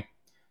morning.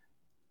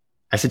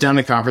 I sit down in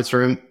the conference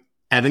room.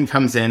 Evan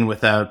comes in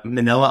with a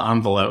manila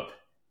envelope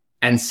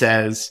and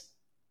says,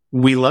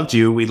 we loved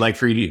you. We'd like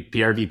for you to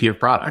be our VP of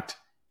product.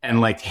 And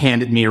like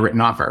handed me a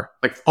written offer,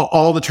 like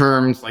all the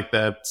terms, like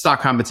the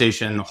stock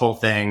compensation, the whole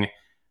thing.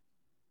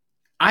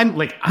 I'm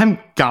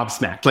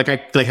gobsmacked.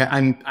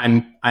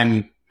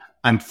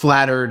 I'm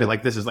flattered.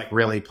 Like, this is like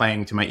really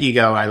playing to my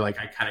ego. I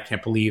kind of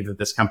can't believe that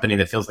this company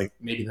that feels like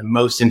maybe the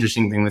most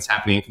interesting thing that's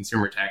happening in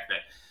consumer tech, that,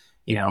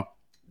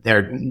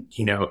 they're,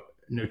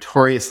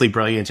 notoriously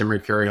brilliant and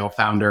mercurial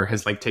founder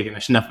has like taken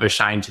enough of a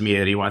shine to me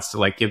that he wants to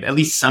like give at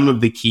least some of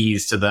the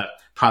keys to the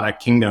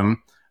product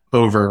kingdom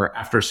over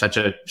after such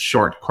a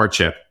short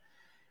courtship.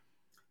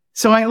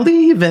 So I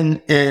leave,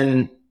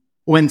 and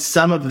when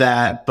some of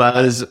that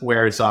buzz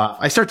wears off,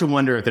 I start to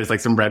wonder if there's like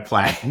some red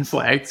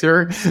flags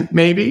here,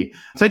 maybe.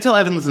 So I tell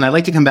Evan, listen, I'd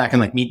like to come back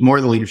and like meet more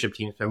of the leadership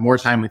team, spend more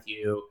time with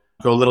you,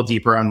 go a little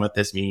deeper on what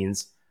this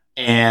means.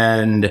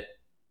 And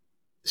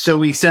so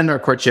we extend our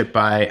courtship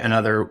by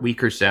another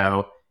week or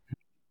so.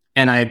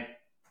 And I,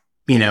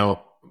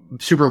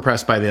 super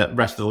impressed by the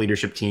rest of the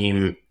leadership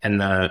team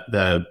and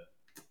the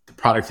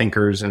product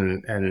thinkers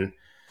and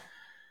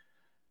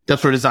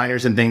industrial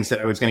designers and things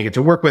that I was going to get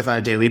to work with on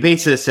a daily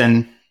basis.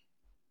 And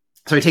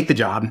so I take the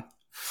job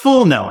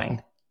full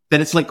knowing that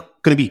it's like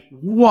going to be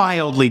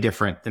wildly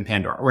different than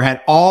Pandora. We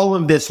had all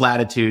of this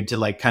latitude to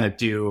like kind of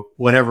do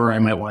whatever I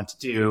might want to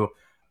do.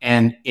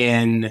 And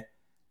in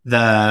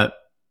the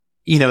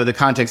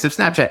context of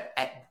Snapchat,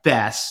 at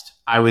best,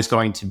 I was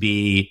going to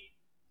be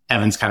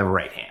Evan's kind of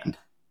right hand.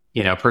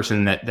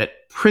 person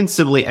that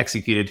principally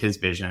executed his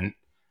vision.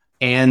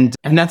 And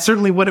that's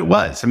certainly what it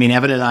was. I mean,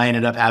 Evan and I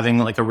ended up having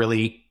like a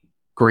really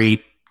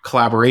great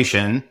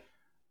collaboration,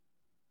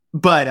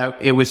 but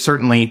it was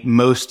certainly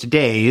most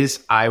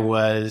days I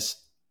was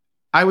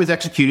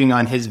executing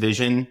on his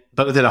vision,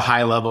 both at a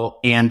high level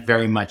and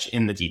very much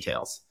in the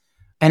details.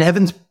 And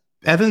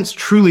Evan's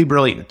truly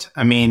brilliant.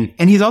 I mean,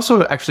 and he's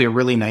also actually a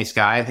really nice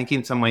guy. I think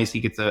in some ways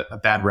he gets a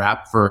bad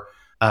rap for,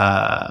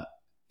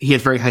 he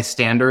has very high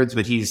standards,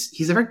 but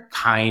he's a very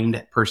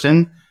kind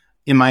person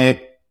in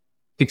my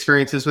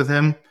experiences with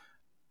him.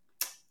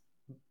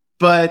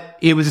 But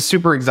it was a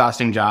super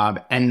exhausting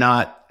job and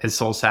not as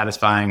soul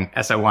satisfying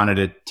as I wanted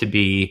it to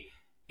be.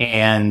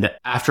 And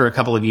after a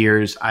couple of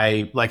years,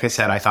 like I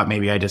said, I thought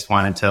maybe I just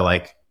wanted to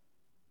like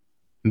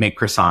make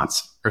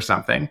croissants or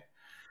something.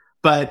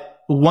 But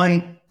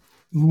one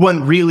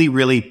really,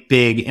 really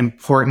big,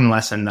 important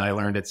lesson that I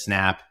learned at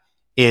Snap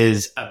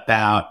is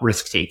about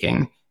risk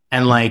taking.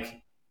 And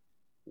like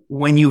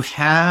when you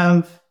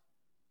have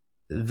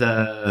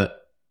the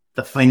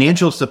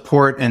financial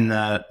support and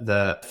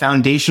the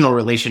foundational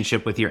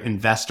relationship with your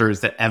investors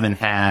that Evan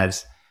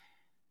has,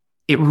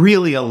 it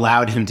really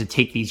allowed him to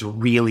take these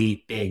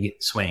really big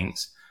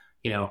swings,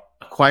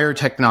 acquire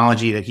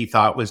technology that he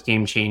thought was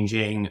game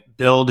changing,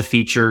 build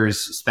features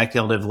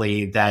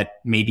speculatively that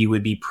maybe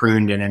would be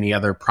pruned in any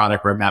other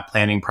product roadmap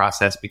planning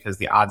process because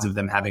the odds of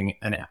them having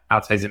an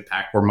outsized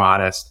impact were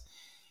modest.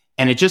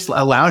 And it just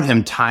allowed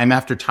him time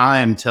after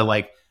time to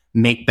like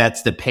make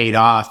bets that paid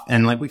off.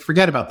 And like, we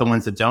forget about the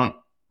ones that don't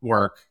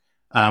work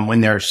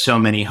when there are so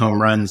many home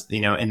runs,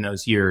 in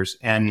those years.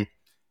 And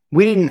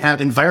we didn't have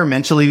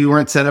environmentally, we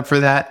weren't set up for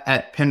that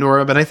at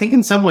Pandora, but I think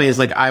in some ways,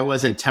 like I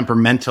wasn't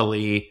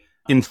temperamentally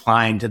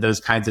inclined to those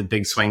kinds of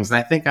big swings.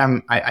 And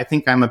I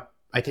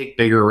take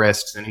bigger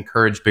risks and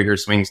encourage bigger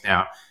swings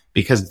now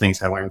because of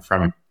things I learned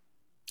from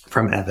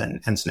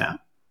Evan and Snap.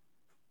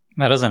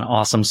 That is an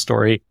awesome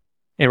story.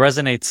 It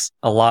resonates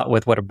a lot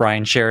with what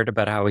Brian shared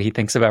about how he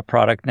thinks about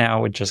product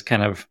now, with just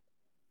kind of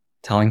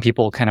telling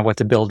people kind of what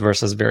to build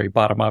versus very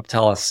bottom up.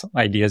 Tell us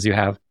ideas you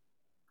have.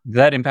 Does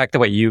that impact the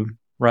way you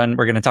run?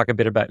 We're going to talk a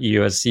bit about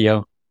you as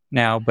CEO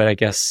now, but I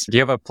guess, do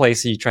you have a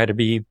place you try to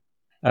be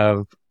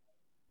of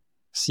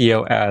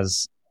CEO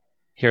as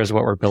here's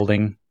what we're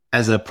building?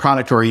 As a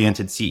product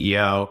oriented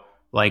CEO,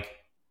 like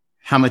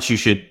how much you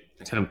should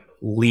kind of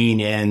lean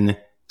in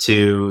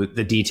to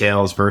the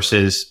details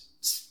versus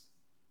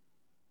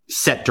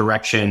set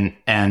direction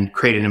and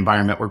create an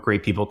environment where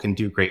great people can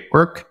do great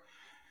work.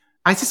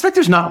 I suspect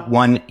there's not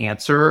one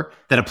answer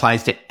that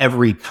applies to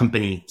every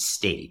company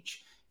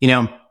stage.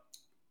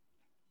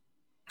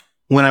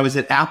 When I was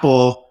at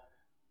Apple,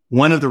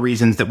 one of the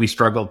reasons that we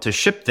struggled to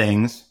ship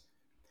things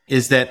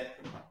is that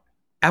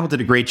Apple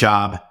did a great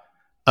job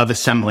of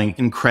assembling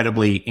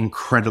incredibly,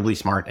 incredibly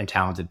smart and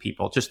talented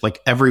people. Just like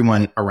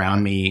everyone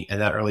around me at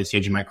that early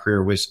stage in my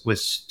career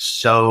was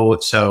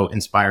so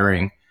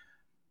inspiring.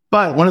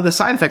 But one of the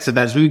side effects of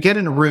that is we would get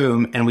in a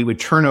room and we would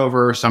turn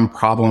over some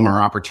problem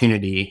or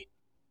opportunity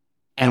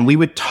and we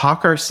would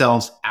talk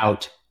ourselves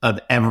out of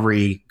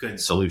every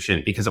good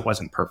solution because it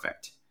wasn't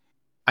perfect.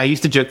 I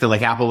used to joke that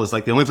like Apple was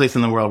like the only place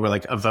in the world where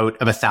like a vote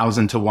of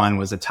 1,000 to 1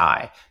 was a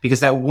tie, because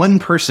that one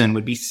person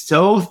would be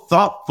so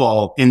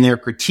thoughtful in their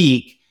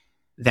critique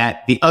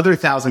that the other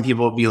 1,000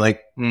 people would be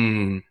like,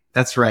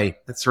 that's right.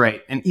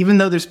 And even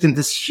though there's been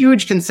this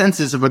huge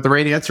consensus of what the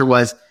right answer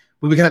was,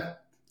 we would kind of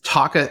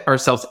talk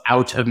ourselves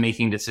out of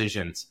making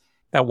decisions.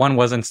 That one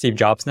wasn't Steve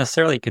Jobs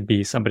necessarily. It could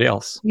be somebody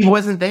else. He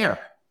wasn't there.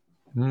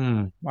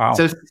 Wow.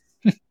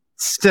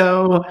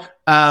 So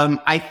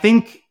I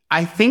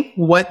think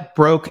what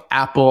broke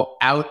Apple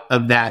out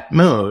of that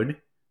mode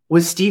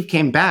was Steve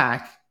came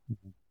back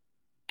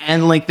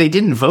and like they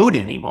didn't vote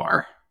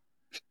anymore.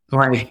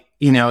 Like,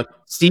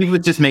 Steve was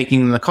just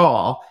making the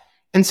call.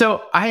 And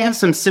so I have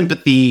some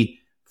sympathy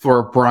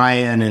for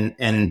Brian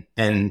and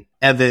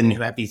Evan,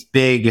 who have these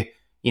big,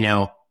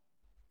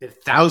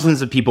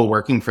 thousands of people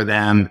working for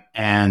them.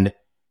 And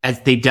as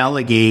they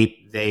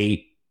delegate,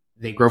 they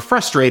grow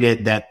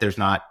frustrated that there's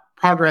not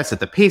progress at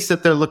the pace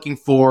that they're looking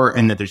for,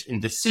 and that there's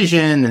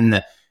indecision, and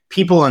the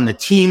people on the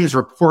teams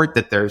report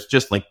that there's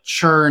just like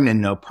churn and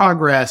no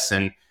progress,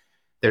 and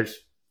there's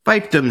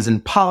fiefdoms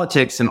and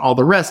politics and all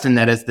the rest. And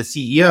that as the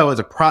CEO, as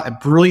a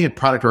brilliant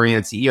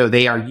product-oriented CEO,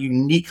 they are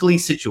uniquely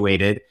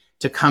situated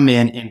to come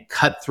in and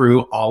cut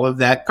through all of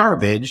that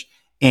garbage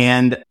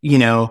and,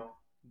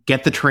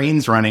 get the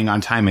trains running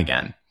on time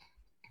again.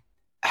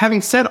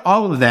 Having said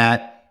all of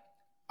that,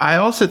 I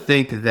also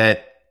think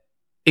that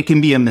it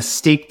can be a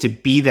mistake to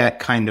be that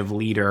kind of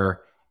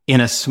leader in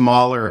a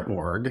smaller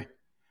org,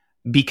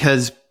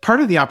 because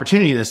part of the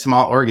opportunity in a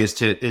small org is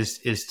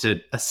to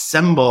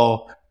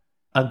assemble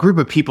a group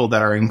of people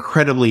that are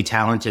incredibly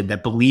talented,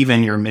 that believe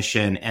in your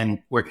mission, and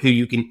who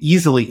you can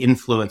easily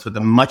influence with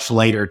a much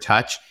lighter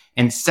touch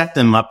and set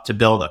them up to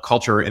build a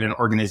culture in an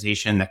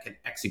organization that can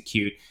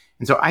execute.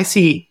 And so I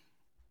see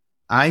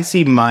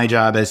my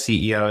job as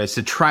CEO is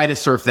to try to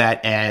surf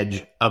that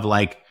edge of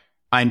like,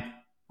 I'm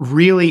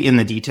really in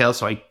the details.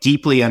 So I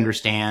deeply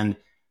understand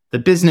the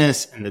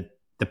business and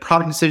the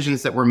product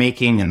decisions that we're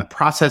making and the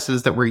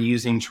processes that we're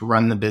using to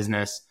run the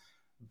business,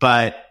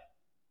 but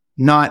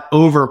not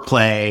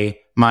overplay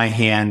my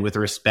hand with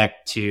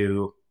respect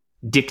to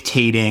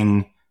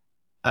dictating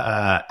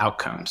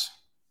outcomes.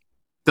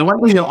 The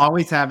one thing you'll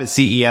always have as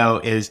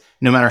CEO is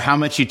no matter how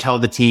much you tell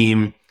the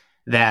team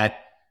that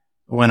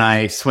when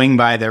I swing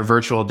by their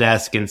virtual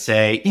desk and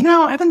say,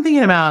 I've been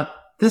thinking about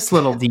this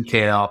little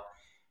detail.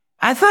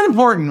 It's not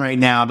important right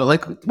now, but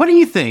like, what do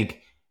you think?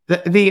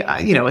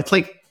 It's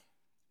like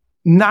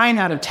 9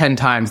 out of 10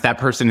 times that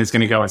person is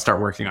going to go and start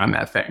working on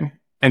that thing.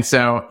 And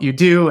so you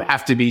do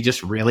have to be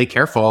just really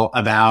careful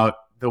about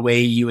the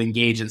way you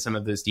engage in some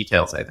of those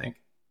details, I think.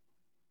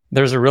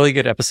 There's a really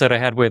good episode I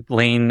had with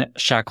Lane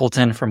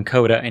Shackleton from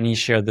Coda, and he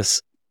shared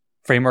this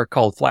framework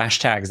called flash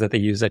tags that they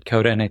use at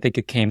Coda, and I think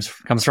it comes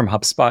from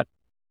HubSpot.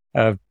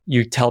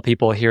 You tell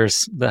people,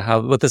 here's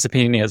what this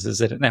opinion is. Is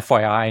it an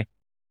FYI?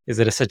 Is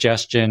it a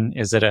suggestion?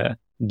 Is it a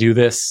do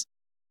this?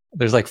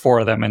 There's like 4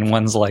 of them, and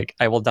one's like,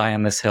 I will die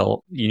on this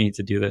hill. You need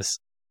to do this.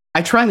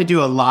 I try to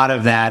do a lot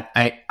of that.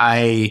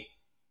 I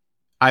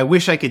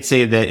wish I could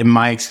say that in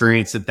my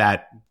experience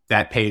that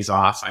pays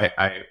off.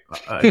 I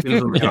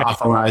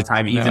off a lot of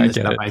time, even the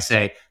stuff I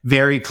say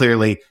very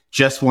clearly,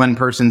 just one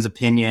person's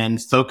opinion,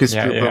 focus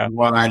group of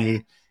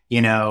one,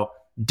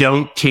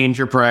 don't change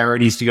your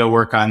priorities to go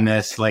work on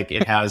this. Like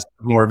it has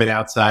more of an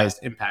outsized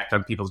impact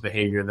on people's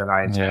behavior than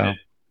I intended.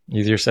 Yeah.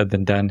 Easier said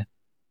than done.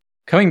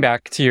 Coming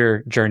back to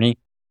your journey,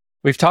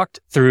 we've talked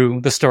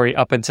through the story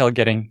up until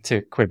getting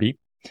to Quibi,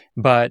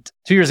 but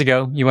 2 years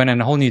ago, you went in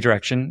a whole new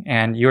direction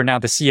and you're now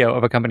the CEO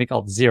of a company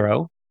called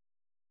Xero.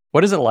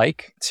 What is it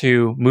like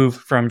to move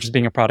from just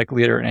being a product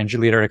leader and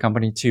engineer leader at a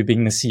company to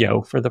being the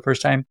CEO for the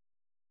first time?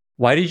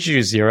 Why did you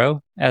choose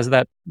Xero as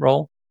that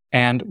role?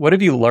 And what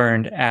have you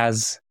learned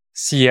as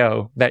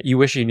CEO that you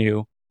wish you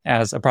knew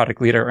as a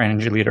product leader or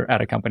engineer leader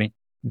at a company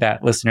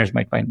that listeners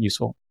might find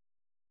useful?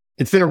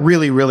 It's been a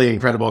really, really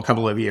incredible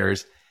couple of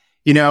years.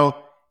 In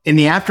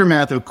the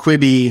aftermath of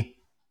Quibi,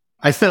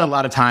 I spent a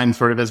lot of time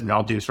sort of, as we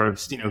all do, sort of,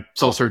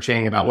 soul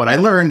searching about what I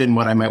learned and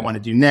what I might want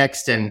to do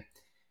next. And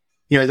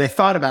as I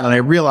thought about it, I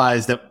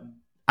realized that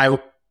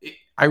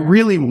I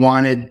really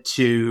wanted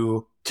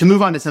to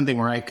move on to something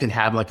where I could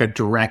have like a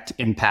direct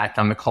impact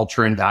on the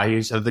culture and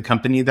values of the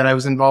company that I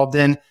was involved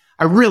in.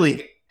 I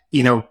really,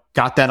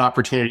 got that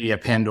opportunity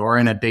at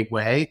Pandora in a big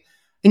way.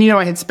 And,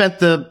 I had spent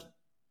the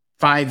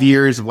 5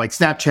 years of like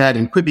Snapchat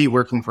and Quibi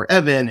working for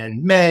Evan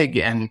and Meg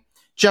and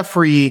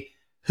Jeffrey,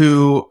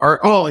 who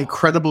are all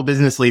incredible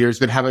business leaders,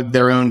 but have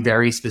their own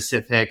very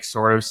specific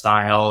sort of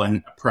style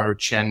and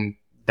approach. And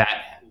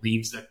that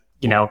leaves a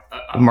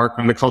mark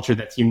on the culture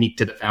that's unique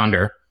to the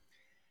founder.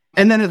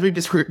 And then as we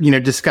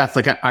discussed,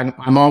 like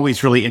I'm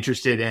always really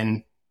interested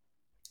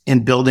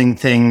in building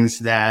things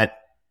that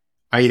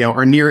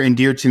are near and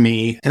dear to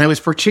me. And I was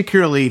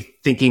particularly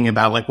thinking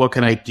about like, what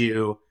can I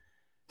do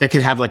that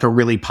could have like a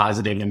really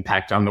positive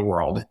impact on the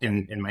world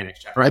in my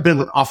next chapter. I've been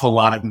an awful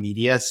lot of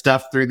media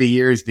stuff through the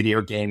years,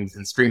 video games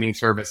and streaming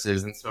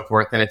services and so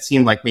forth. And it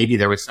seemed like maybe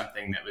there was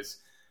something that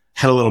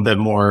had a little bit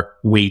more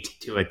weight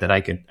to it that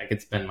I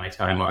could spend my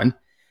time on.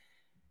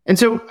 And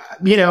so,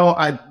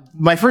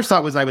 my first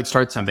thought was I would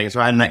start something. So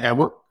I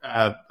worked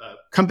a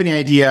company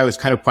idea. I was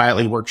kind of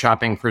quietly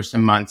workshopping for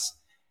some months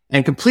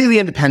and completely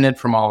independent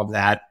from all of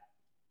that.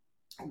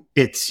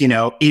 It's,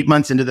 8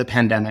 months into the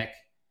pandemic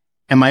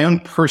and my own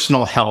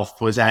personal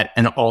health was at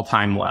an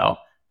all-time low.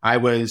 I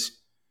was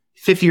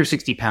 50 or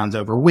 60 pounds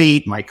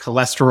overweight. My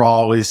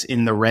cholesterol was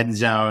in the red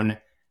zone.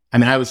 I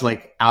mean, I was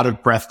like out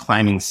of breath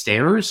climbing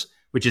stairs,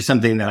 which is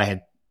something that I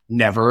had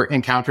never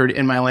encountered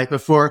in my life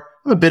before.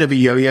 I'm a bit of a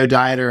yo-yo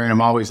dieter and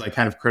I'm always like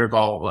kind of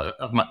critical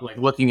of my, like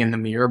looking in the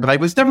mirror, but I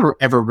was never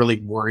ever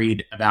really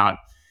worried about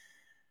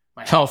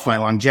my health, my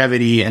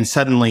longevity. And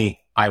suddenly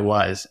I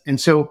was. And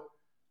so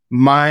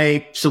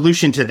my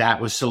solution to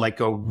that was to like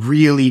go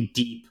really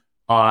deep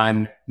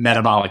on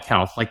metabolic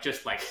health, like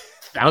just like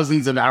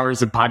thousands of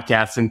hours of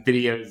podcasts and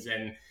videos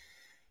and,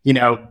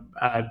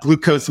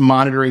 glucose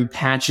monitoring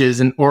patches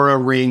and Aura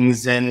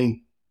rings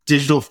and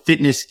digital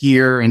fitness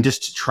gear, and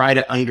just to try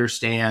to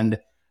understand,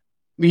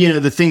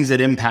 the things that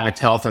impact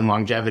health and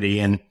longevity.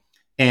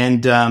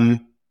 And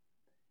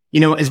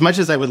as much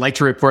as I would like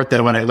to report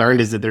that what I learned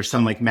is that there's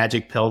some like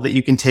magic pill that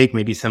you can take,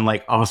 maybe some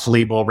like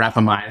off-label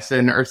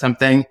rapamycin or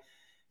something.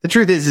 The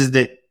truth is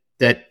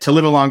that to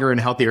live a longer and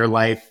healthier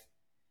life,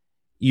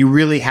 you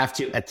really have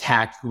to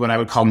attack what I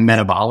would call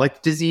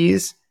metabolic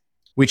disease,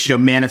 which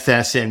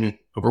manifests in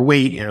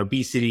overweight and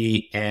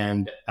obesity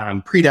and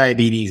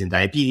prediabetes and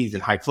diabetes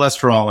and high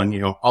cholesterol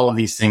and all of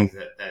these things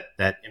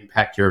that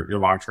impact your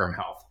long-term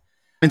health.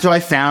 And so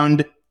I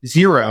found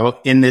Xero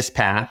in this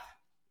path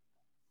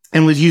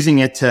and was using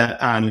it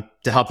to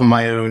help in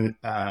my own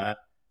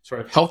sort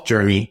of health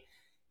journey.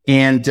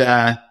 And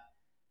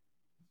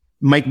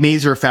Mike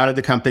Mazer founded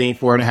the company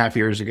 4.5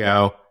 years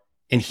ago.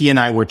 And he and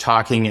I were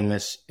talking in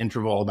this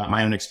interval about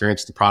my own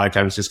experience with the product.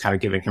 I was just kind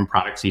of giving him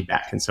product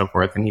feedback and so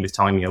forth. And he was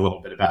telling me a little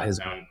bit about his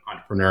own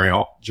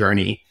entrepreneurial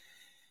journey.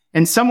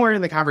 And somewhere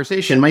in the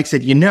conversation, Mike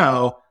said,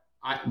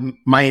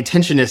 my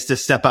intention is to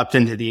step up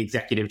into the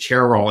executive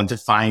chair role and to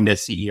find a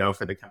CEO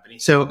for the company.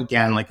 So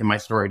again, like in my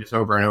story, just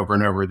over and over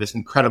and over, this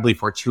incredibly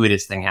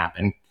fortuitous thing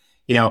happened.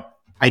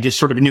 I just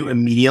sort of knew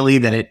immediately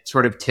that it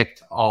sort of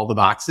ticked all the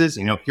boxes.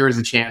 Here's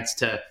a chance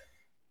to,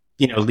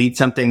 lead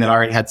something that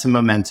already had some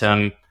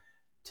momentum,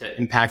 to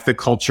impact the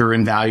culture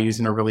and values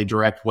in a really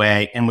direct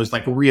way, and was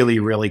like really,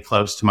 really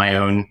close to my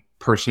own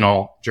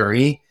personal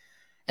journey.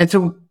 And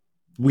so,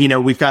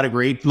 we've got a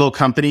great little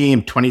company,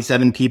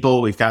 27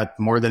 people. We've got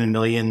more than 1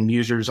 million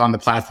users on the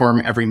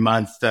platform every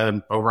month.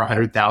 Over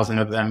 100,000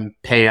 of them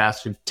pay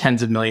us with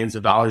tens of millions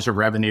of dollars of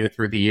revenue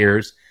through the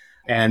years.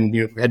 And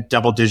we had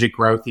double-digit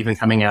growth even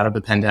coming out of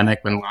the pandemic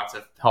when lots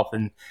of health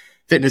and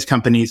fitness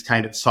companies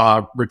kind of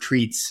saw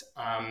retreats.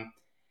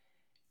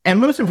 And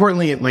most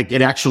importantly,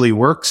 it actually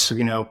works.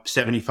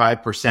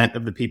 75%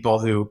 of the people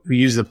who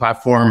use the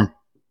platform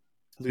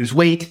lose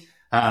weight.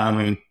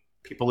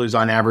 People lose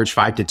on average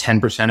 5 to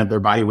 10% of their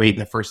body weight in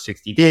the first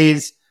 60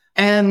 days.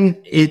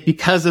 And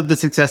because of the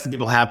success that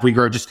people have, we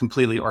grow just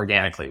completely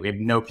organically. We have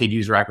no paid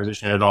user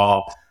acquisition at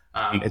all.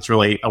 It's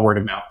really a word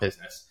of mouth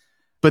business.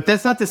 But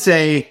that's not to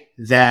say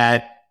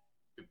that,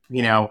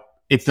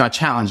 it's not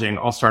challenging.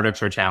 All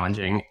startups are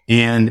challenging.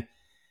 And,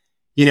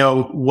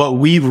 what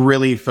we've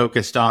really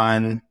focused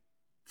on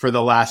for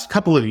the last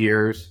couple of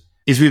years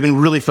is we've been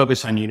really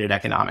focused on unit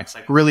economics,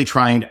 like really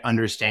trying to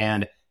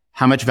understand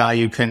how much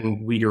value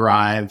can we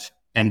derive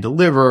and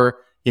deliver,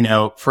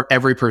 for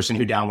every person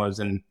who downloads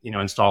and,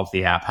 installs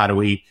the app. How do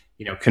we,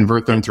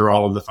 convert them through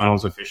all of the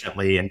funnels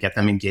efficiently and get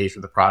them engaged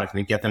with the product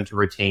and get them to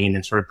retain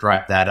and sort of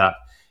drive that up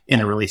in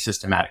a really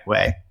systematic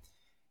way.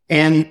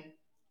 And,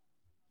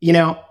 you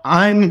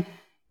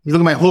look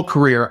at my whole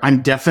career,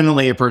 I'm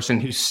definitely a person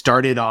who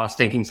started off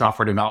thinking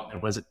software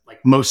development was like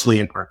mostly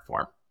in art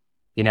form.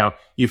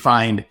 You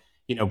find,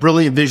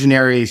 brilliant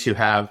visionaries who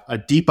have a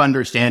deep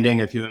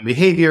understanding of human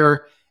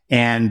behavior,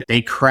 and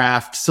they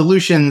craft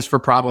solutions for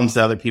problems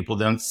that other people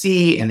don't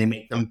see, and they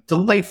make them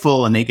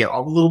delightful, and they get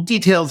all the little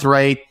details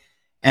right.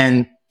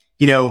 And,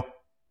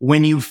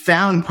 when you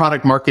found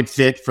product market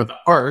fit for the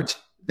art,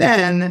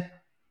 then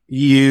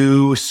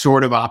you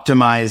sort of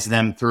optimize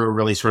them through a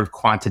really sort of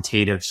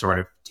quantitative sort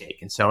of take.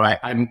 And so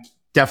I'm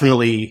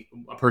definitely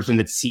a person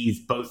that sees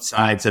both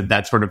sides of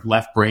that sort of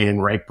left brain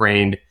and right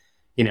brain,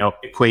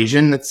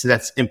 equation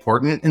that's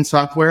important in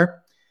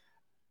software.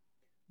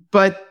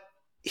 But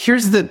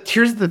here's the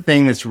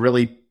thing that's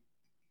really,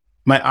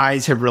 my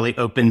eyes have really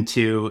opened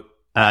to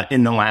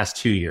in the last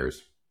 2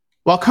 years.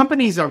 While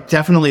companies are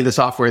definitely the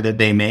software that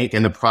they make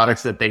and the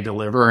products that they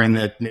deliver, and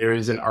that there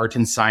is an art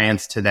and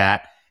science to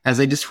that, as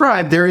I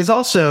described, there is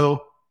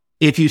also,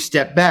 if you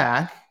step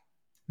back,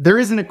 there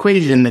is an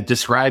equation that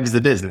describes the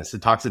business.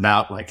 It talks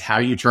about like how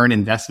you turn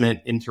investment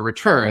into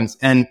returns.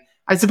 And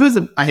I suppose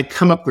if I had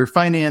come up through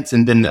finance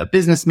and been a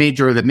business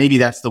major, that maybe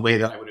that's the way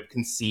that I would have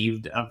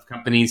conceived of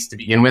companies to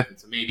begin with. And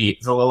so maybe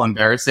it's a little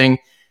embarrassing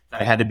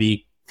that I had to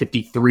be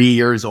 53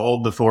 years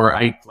old before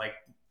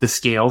the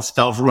scales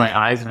fell from my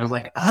eyes. And I was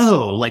like,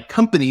 oh, like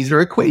companies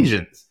are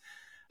equations.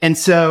 And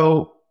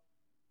so,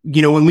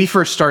 when we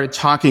first started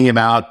talking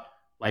about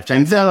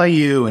lifetime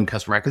value and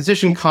customer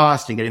acquisition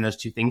cost and getting those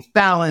two things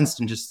balanced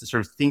and just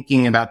sort of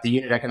thinking about the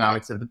unit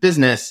economics of the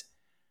business,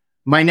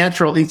 my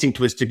natural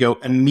instinct was to go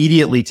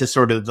immediately to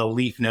sort of the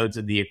leaf nodes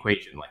of the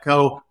equation. Like,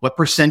 what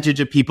percentage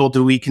of people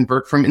do we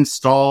convert from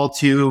install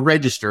to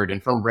registered,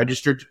 and from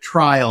registered to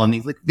trial? And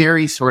these like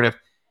very sort of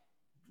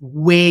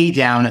way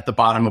down at the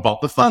bottom of all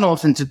the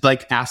funnels, and to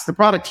like ask the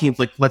product teams,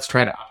 like, let's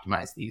try to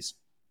optimize these.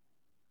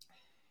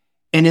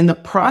 And in the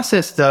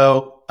process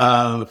though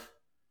of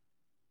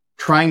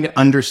trying to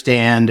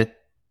understand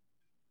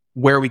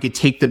where we could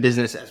take the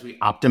business as we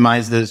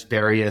optimize those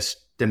various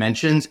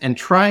dimensions, and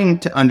trying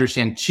to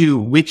understand too,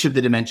 which of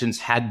the dimensions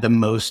had the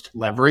most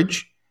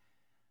leverage,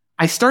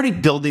 I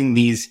started building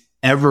these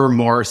ever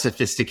more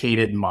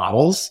sophisticated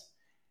models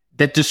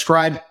that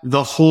describe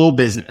the whole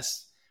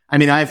business. I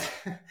mean,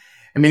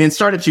 in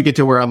startups, you get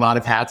to wear a lot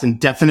of hats, and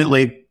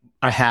definitely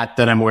a hat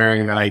that I'm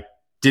wearing that I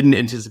didn't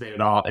anticipate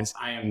at all is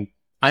I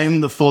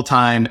am the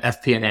full-time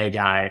FP&A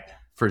guy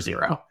for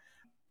Xero.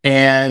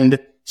 And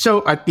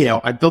so I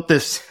built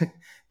this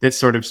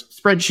sort of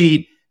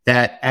spreadsheet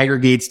that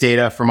aggregates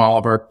data from all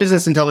of our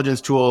business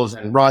intelligence tools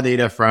and raw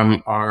data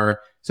from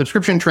our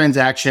subscription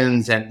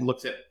transactions, and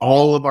looks at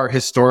all of our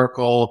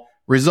historical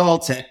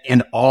results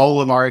and all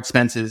of our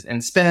expenses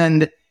and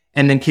spend,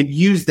 and then can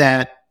use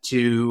that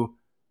to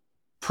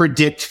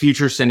predict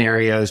future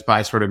scenarios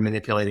by sort of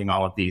manipulating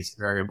all of these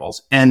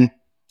variables. And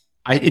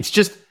it's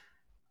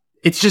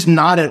just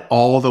not at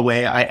all the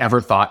way I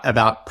ever thought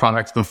about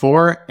products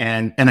before.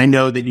 And I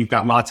know that you've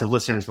got lots of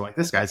listeners who are like,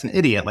 this guy's an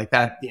idiot. Like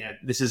that,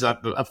 this is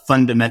a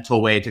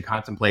fundamental way to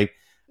contemplate,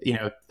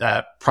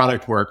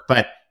 product work.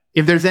 But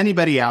if there's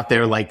anybody out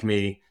there like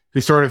me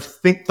who sort of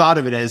thought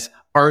of it as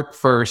art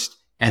first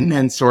and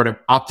then sort of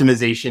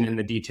optimization in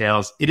the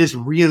details, it is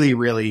really,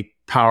 really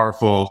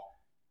powerful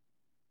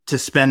to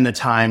spend the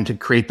time to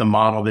create the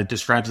model that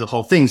describes the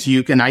whole thing, so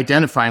you can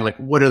identify like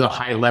what are the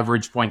high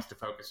leverage points to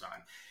focus on.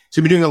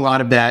 So we've been doing a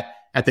lot of that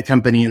at the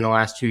company in the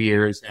last 2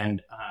 years.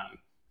 And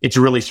it's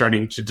really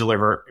starting to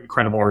deliver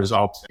incredible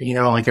results.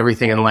 Like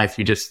everything in life,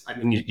 you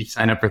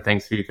sign up for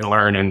things so you can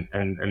learn.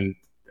 And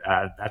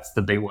that's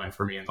the big one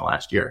for me in the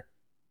last year.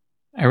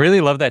 I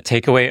really love that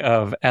takeaway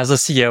of, as a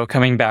CEO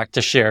coming back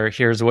to share,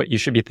 here's what you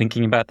should be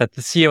thinking about, that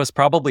the CEO is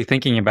probably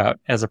thinking about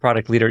as a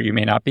product leader, you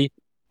may not be,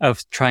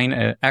 of trying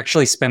to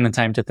actually spend the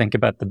time to think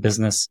about the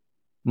business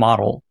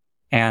model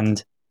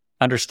and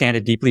understand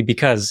it deeply,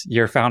 because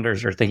your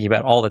founders are thinking about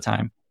it all the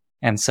time.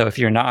 And so if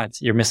you're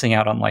not, you're missing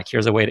out on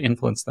here's a way to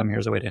influence them.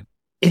 Here's a way to.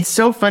 It's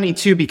so funny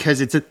too,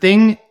 because it's a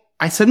thing.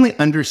 I suddenly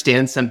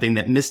understand something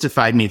that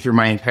mystified me through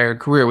my entire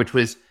career, which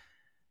was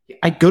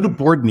I'd go to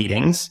board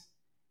meetings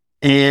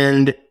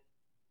and,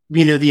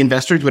 the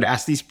investors would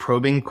ask these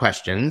probing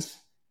questions,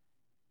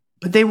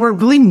 but they were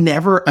really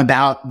never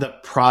about the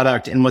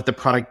product and what the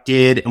product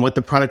did and what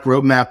the product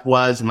roadmap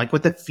was and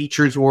what the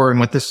features were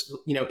and what this,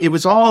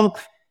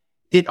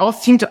 it all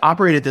seemed to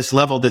operate at this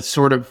level that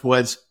sort of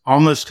was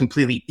almost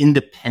completely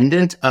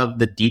independent of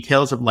the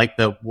details of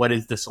what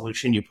is the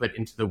solution you put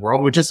into the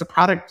world, which is a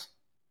product,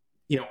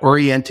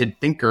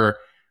 oriented thinker,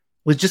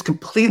 was just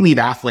completely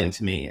baffling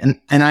to me. And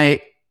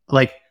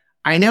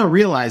I now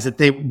realize that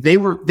they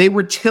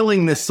were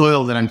tilling the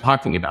soil that I'm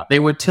talking about. They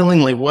were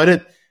tilling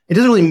it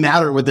doesn't really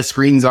matter what the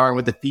screens are and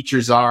what the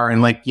features are.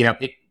 And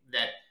it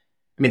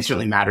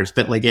certainly matters,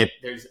 but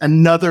there's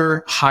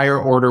another higher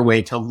order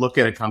way to look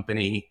at a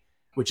company,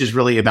 which is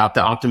really about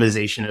the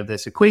optimization of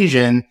this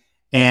equation.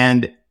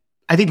 And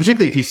I think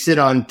particularly if you sit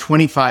on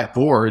 25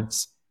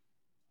 boards,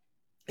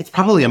 it's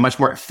probably a much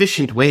more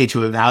efficient way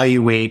to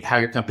evaluate how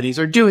your companies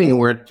are doing and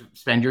where to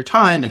spend your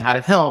time and how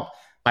to help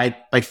by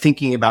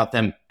thinking about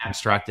them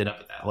abstracted up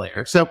at that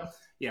layer. So,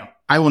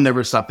 I will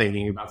never stop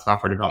thinking about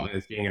software development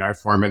as being an art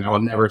form, and I will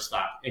never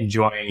stop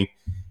enjoying,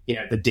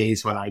 the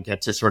days when I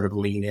get to sort of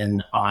lean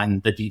in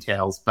on the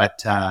details.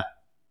 But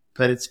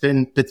it's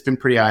been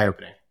pretty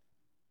eye-opening.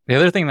 The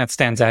other thing that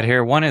stands out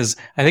here, one is,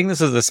 I think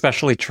this is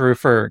especially true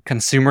for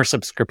consumer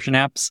subscription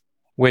apps,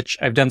 which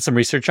I've done some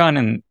research on,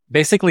 and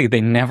basically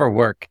they never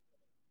work.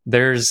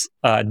 There's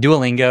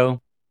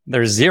Duolingo,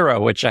 there's Xero,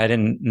 which I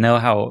didn't know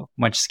how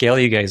much scale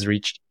you guys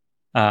reached.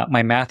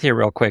 My math here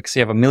real quick. So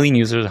you have 1 million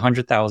users,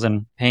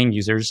 100,000 paying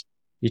users.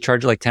 You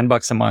charge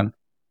 $10 a month.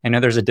 I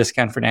know there's a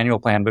discount for an annual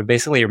plan, but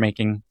basically you're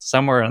making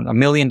somewhere $1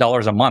 million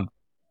a month,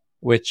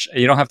 which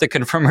you don't have to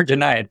confirm or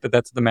deny it, but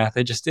that's the math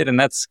I just did. And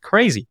that's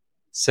crazy.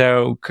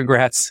 So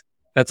congrats.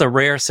 That's a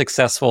rare,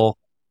 successful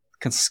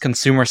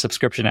consumer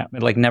subscription app.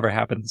 It never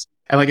happens.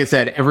 And like I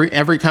said,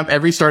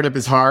 every startup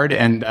is hard,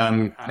 and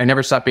I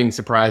never stop being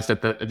surprised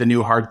at the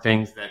new hard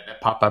things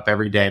that pop up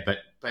every day. But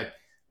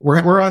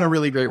we're on a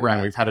really great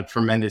run. We've had a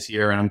tremendous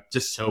year, and I'm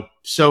just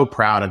so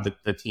proud of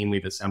the team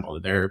we've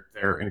assembled.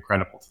 They're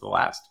incredible to the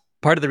last.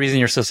 Part of the reason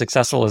you're so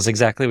successful is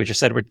exactly what you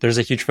said. There's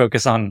a huge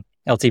focus on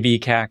LTV,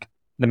 CAC,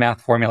 the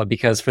math formula,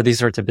 because for these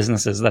sorts of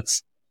businesses,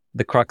 that's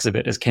the crux of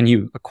it, is can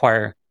you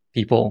acquire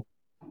people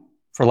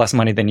for less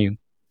money than you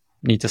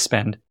need to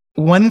spend?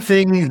 One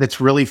thing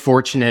that's really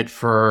fortunate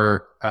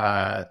for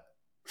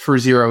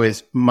Xero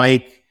is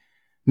Mike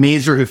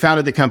Mazer, who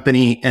founded the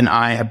company, and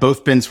I have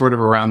both been sort of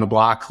around the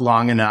block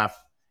long enough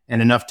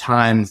and enough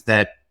times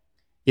that,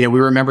 we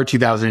remember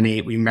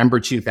 2008, we remember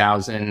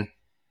 2000.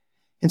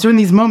 And so in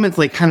these moments,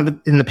 kind of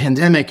in the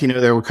pandemic,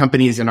 there were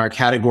companies in our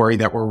category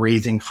that were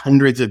raising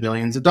hundreds of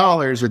millions of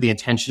dollars with the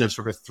intention of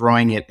sort of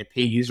throwing it at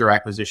paid user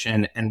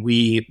acquisition. And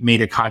we made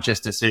a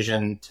conscious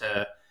decision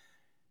to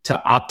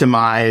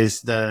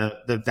optimize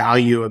the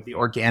value of the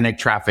organic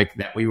traffic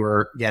that we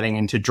were getting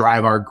and to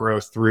drive our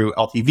growth through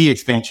LTV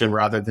expansion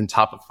rather than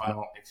top of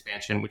funnel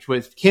expansion, which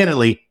was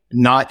candidly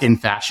not in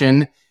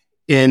fashion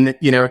in,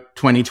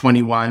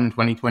 2021,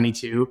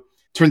 2022.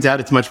 Turns out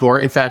it's much more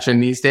in fashion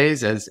these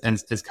days as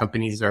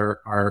companies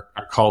are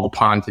called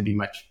upon to be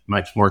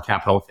much more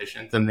capital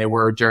efficient than they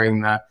were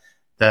during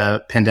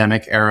the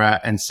pandemic era.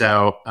 And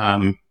so,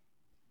 I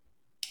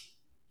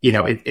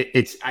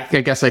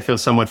guess I feel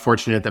somewhat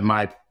fortunate that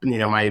my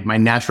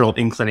natural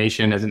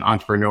inclination as an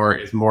entrepreneur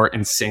is more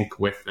in sync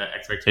with the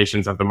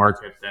expectations of the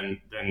market than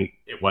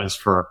it was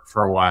for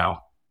a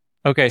while.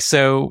 Okay.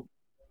 So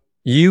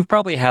you've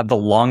probably had the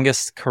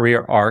longest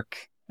career arc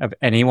of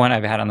anyone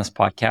I've had on this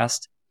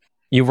podcast.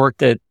 You've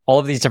worked at all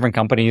of these different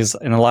companies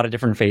in a lot of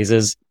different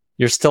phases.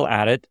 You're still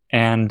at it.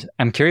 And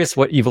I'm curious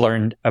what you've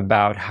learned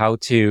about how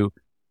to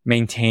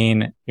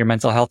maintain your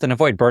mental health and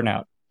avoid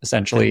burnout,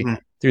 essentially,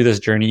 through this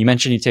journey. You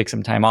mentioned you take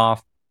some time off.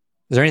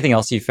 Is there anything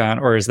else you found,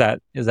 or is that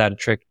a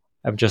trick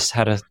of just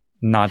how to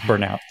not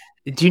burn out?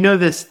 Do you know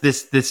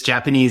this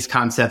Japanese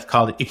concept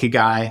called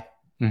ikigai?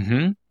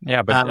 Mm-hmm.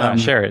 Yeah, but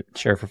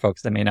share for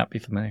folks that may not be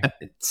familiar.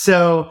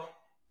 So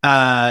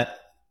the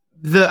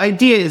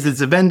idea is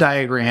it's a Venn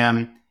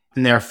diagram,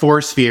 and there are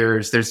 4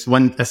 spheres. There's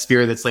a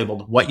sphere that's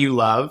labeled what you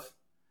love.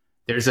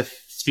 There's a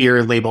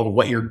sphere labeled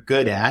what you're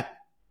good at.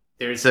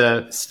 There's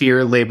a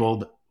sphere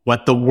labeled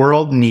what the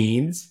world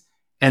needs.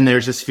 And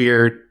there's a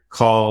sphere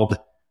called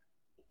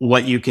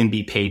what you can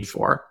be paid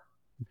for.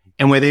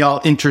 And where they all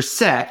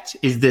intersect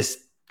is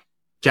this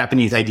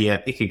Japanese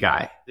idea,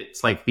 ikigai.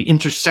 It's like the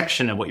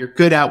intersection of what you're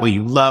good at, what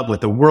you love,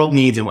 what the world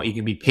needs, and what you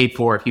can be paid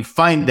for. If you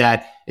find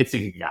that, it's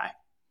ikigai.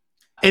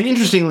 And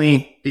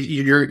interestingly,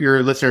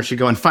 your listeners should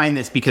go and find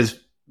this, because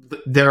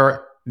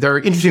there are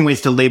interesting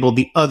ways to label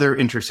the other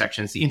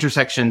intersections, the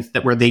intersections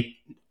that where they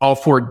all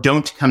four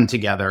don't come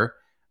together.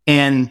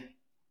 And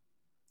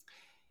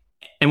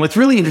what's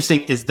really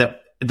interesting is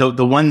that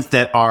the ones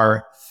that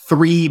are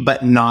 3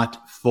 but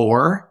not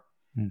 4,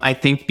 I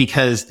think,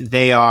 because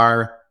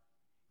they're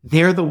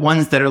the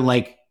ones that are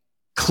like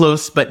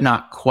close but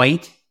not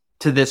quite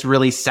to this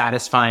really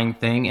satisfying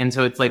thing. And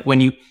so it's like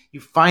when you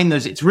find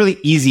those, it's really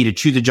easy to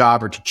choose a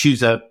job or to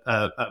choose a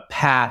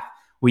path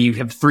where you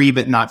have 3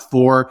 but not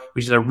 4,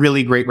 which is a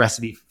really great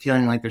recipe for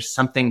feeling like there's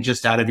something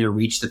just out of your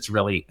reach that's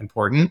really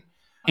important.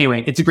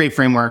 Anyway, it's a great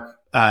framework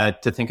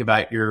to think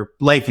about your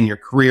life and your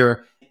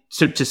career.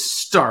 So to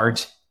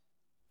start,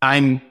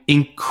 I'm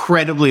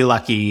incredibly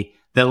lucky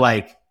that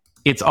like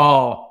it's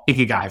all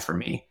ikigai for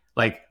me.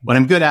 Like what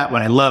I'm good at,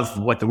 what I love,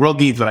 what the world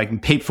needs, what I can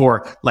pay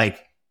for,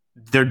 like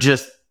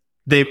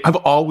I've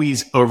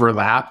always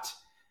overlapped.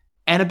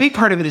 And a big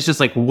part of it is just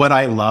like what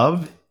I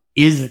love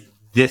is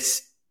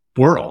this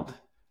world.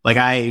 Like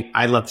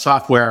I love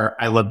software.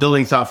 I love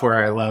building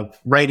software. I love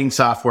writing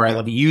software. I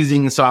love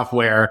using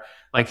software.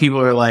 Like people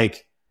are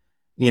like,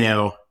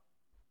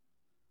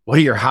 what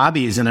are your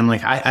hobbies? And I'm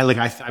like, I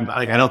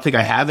don't think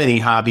I have any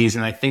hobbies.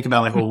 And I think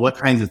about like, well, what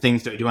kinds of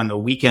things do I do on the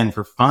weekend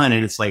for fun?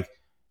 And it's like,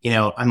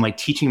 I'm like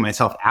teaching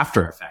myself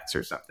After Effects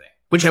or something,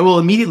 which I will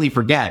immediately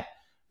forget.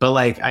 But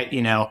like,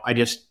 I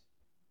just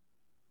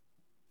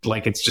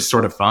like, it's just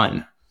sort of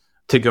fun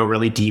to go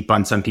really deep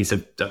on some piece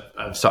of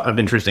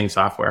interesting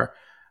software.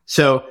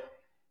 So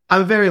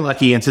I'm very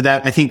lucky. And so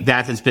that, I think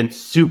that has been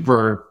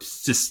super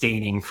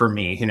sustaining for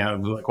me.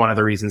 Like one of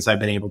the reasons I've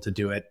been able to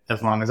do it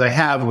as long as I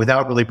have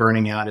without really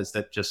burning out is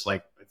that just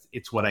like,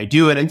 it's what I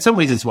do. And in some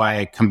ways, it's why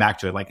I come back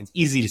to it. Like, it's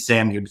easy to say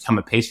I'm going to become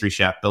a pastry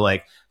chef, but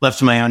like left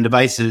to my own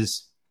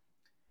devices,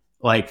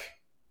 like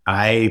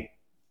I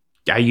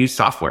use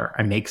software.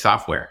 I make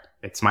software.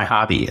 It's my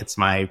hobby. It's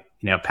my,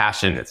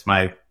 passion.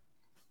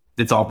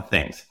 It's all the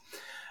things.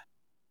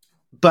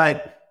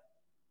 But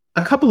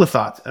a couple of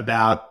thoughts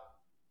about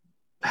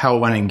how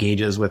one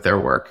engages with their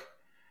work.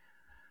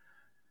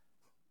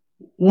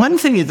 One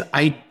thing is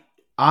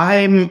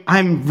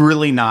I'm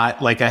really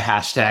not like a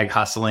hashtag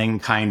hustling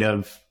kind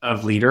of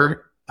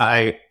leader.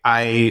 There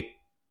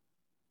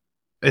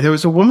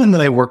was a woman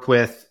that I worked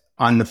with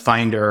on the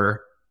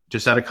Finder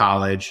just out of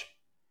college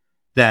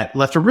that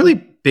left a really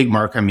big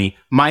mark on me.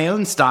 My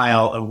own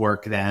style of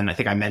work then, I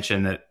think I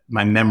mentioned that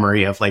my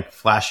memory of like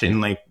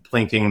flashing, like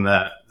blinking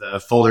the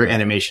folder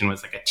animation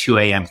was like a 2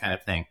 a.m. kind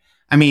of thing.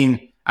 I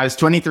mean, I was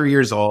 23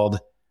 years old.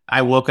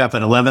 I woke up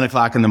at 11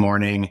 o'clock in the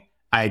morning.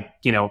 I,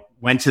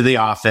 went to the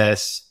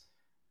office.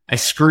 I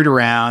screwed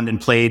around and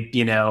played,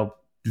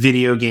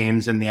 video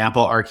games in the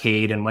Apple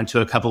Arcade and went to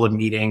a couple of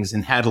meetings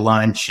and had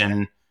lunch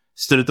and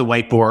stood at the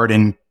whiteboard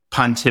and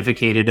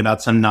pontificated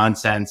about some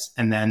nonsense.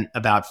 And then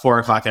about 4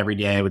 o'clock every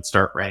day, I would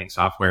start writing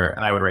software,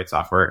 and I would write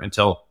software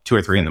until 2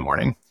 or 3 in the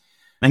morning.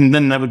 And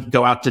then I would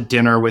go out to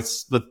dinner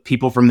with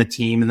people from the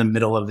team in the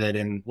middle of it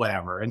and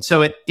whatever. And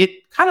so it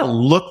kind of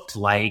looked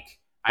like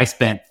I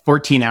spent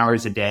 14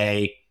 hours a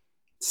day,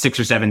 6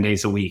 or 7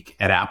 days a week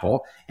at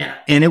Apple.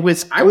 And I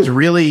was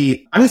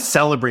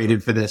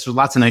celebrated for this. There was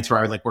lots of nights where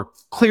I would like work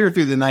clear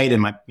through the night,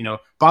 and my,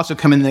 boss would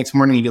come in the next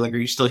morning and be like, "Are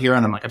you still here?"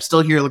 And I'm like, "I'm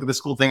still here. Look at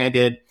this cool thing I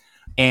did."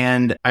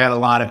 And I got a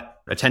lot of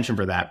attention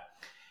for that.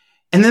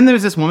 And then there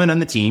was this woman on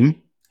the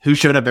team who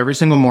showed up every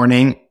single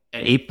morning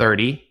at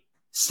 8:30,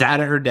 sat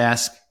at her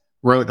desk,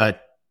 wrote a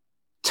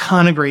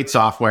ton of great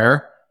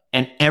software,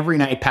 and every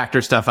night packed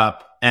her stuff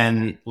up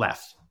and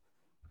left.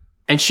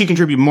 And she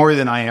contributed more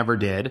than I ever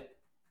did.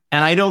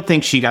 And I don't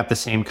think she got the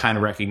same kind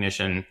of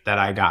recognition that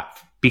I got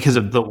because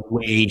of the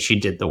way she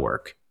did the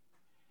work.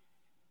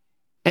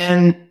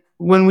 And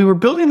when we were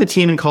building the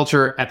team and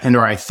culture at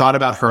Pandora, I thought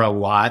about her a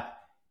lot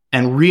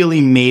and really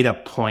made a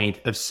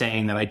point of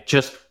saying that I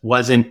just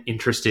wasn't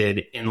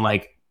interested in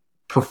like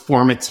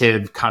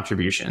performative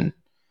contribution,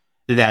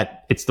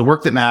 that it's the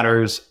work that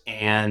matters.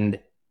 And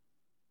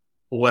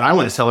what I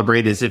want to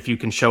celebrate is if you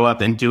can show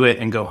up and do it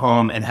and go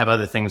home and have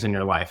other things in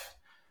your life.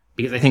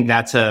 Because I think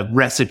that's a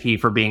recipe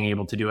for being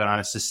able to do it on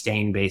a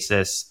sustained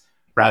basis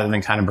rather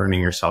than kind of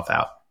burning yourself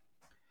out.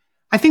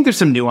 I think there's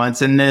some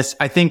nuance in this.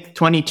 I think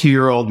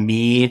 22-year-old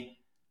me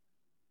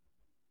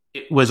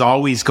was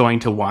always going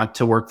to want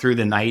to work through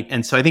the night.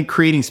 And so I think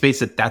creating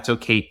space that's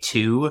okay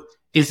too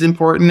is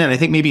important. And I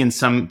think maybe in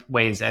some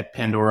ways at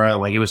Pandora,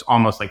 like it was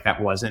almost like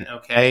that wasn't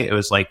okay. It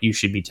was like, you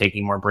should be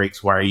taking more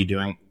breaks. Why are you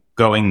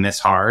going this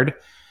hard?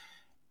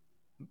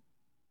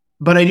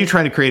 But I do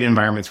try to create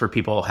environments where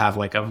people have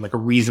like a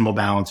reasonable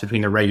balance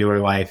between their regular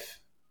life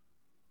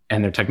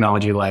and their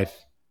technology life,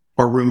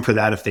 or room for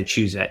that if they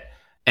choose it.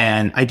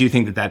 And I do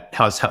think that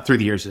has helped through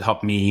the years to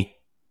help me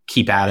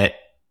keep at it.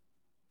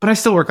 But I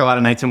still work a lot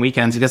of nights and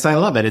weekends because I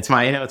love it. It's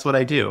it's what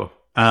I do.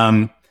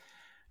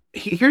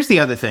 Here's the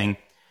other thing.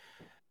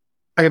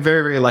 I got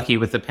very, very lucky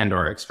with the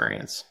Pandora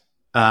experience.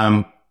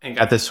 and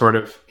got this sort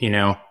of,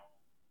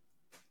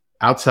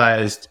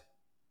 outsized,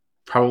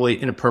 probably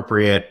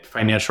inappropriate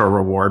financial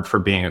reward for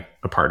being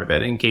a part of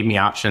it, and gave me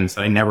options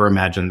that I never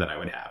imagined that I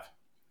would have.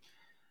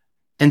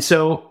 And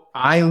so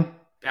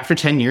after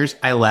 10 years,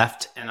 I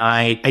left, and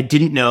I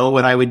didn't know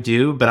what I would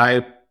do, but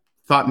I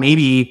thought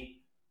maybe,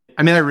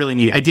 I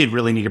did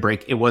really need a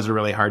break. It was a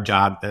really hard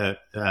job.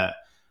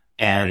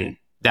 And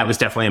that was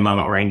definitely a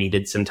moment where I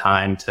needed some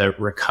time to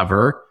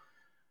recover.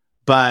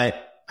 But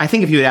I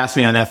think if you had asked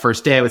me on that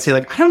first day, I would say,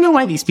 like, I don't know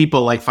why these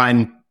people like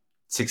find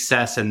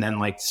success and then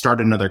like start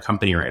another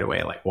company right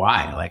away. Like,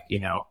 why? Like,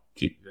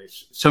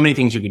 there's so many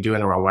things you could do in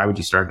the world. Why would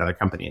you start another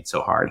company? It's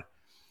so hard.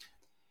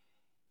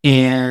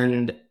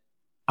 And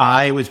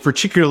I was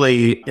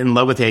particularly in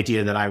love with the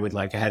idea that I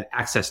had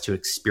access to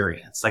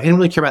experience. Like, I didn't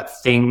really care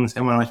about things.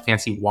 I wanted a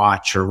fancy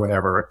watch or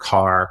whatever, a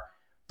car,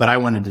 but I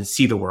wanted to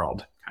see the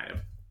world, kind of.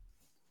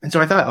 And so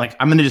I thought, like,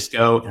 I'm going to just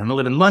go and I'm going to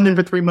live in London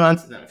for 3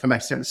 months, and then come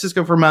back to San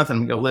Francisco for a month, and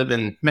I'm going to go live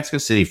in Mexico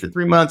City for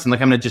 3 months. And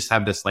like, I'm going to just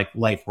have this like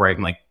life where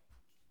I'm like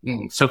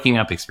soaking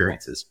up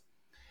experiences.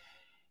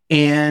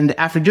 And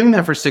after doing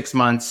that for 6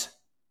 months,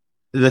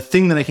 the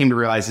thing that I came to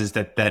realize is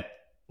that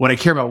what I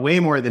care about way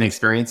more than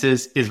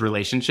experiences is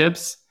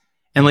relationships.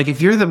 And like,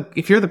 if you're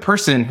the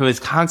person who is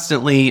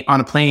constantly on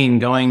a plane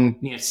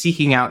going,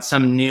 seeking out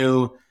some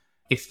new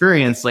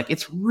experience, like,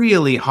 it's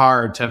really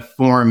hard to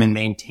form and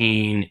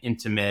maintain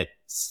intimate,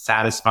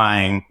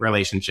 satisfying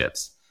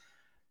relationships.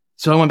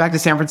 So I went back to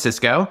San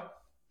Francisco.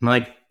 I'm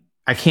like,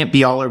 I can't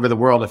be all over the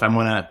world if I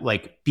want to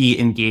like be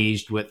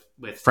engaged with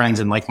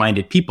friends and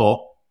like-minded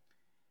people.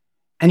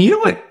 And you know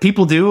what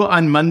people do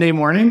on Monday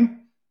morning?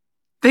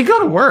 They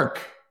go to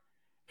work.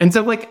 And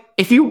so like,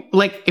 if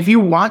you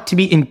want to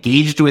be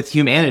engaged with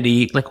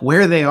humanity, like,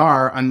 where they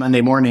are on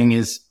Monday morning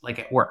is like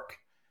at work.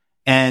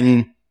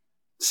 And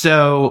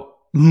so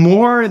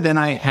more than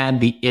I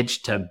had the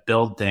itch to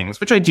build things,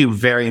 which I do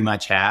very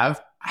much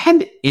have, I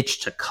had the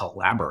itch to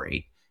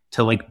collaborate,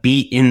 to like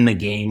be in the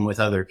game with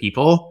other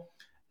people.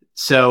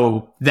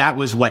 So that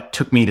was what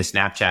took me to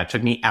Snapchat,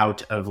 took me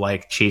out of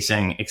like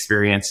chasing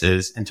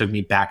experiences and took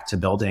me back to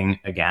building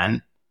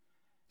again.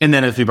 And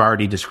then, as we've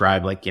already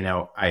described, like,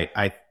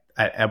 I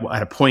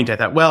at a point I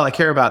thought, well, I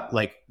care about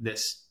like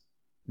this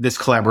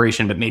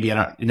collaboration, but maybe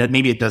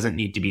it doesn't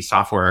need to be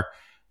software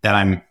that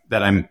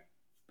I'm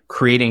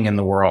creating in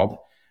the world.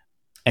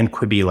 And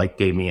Quibi like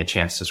gave me a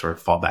chance to sort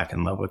of fall back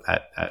in love with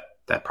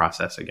that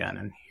process again.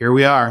 And here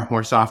we are,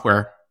 more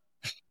software.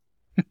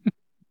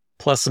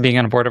 Plus being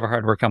on board of a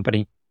hardware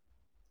company.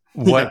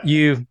 What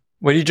you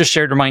just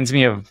shared reminds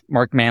me of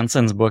Mark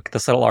Manson's book, The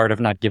Subtle Art of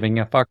Not Giving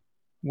a Fuck,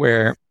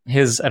 where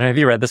have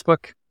you read this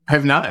book? I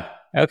have not.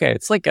 Okay.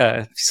 It's like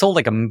sold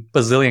like a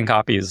bazillion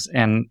copies.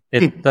 And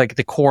it like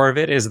the core of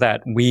it is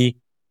that we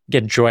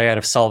get joy out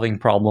of solving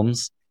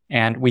problems,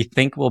 and we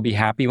think we'll be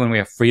happy when we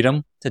have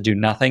freedom to do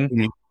nothing.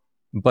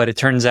 Mm-hmm. But it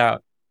turns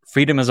out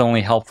freedom is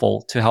only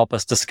helpful to help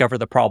us discover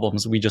the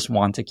problems we just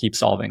want to keep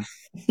solving.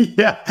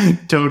 Yeah,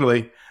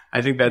 totally.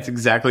 I think that's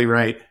exactly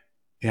right.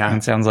 Yeah. And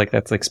it sounds like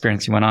that's the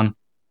experience you went on.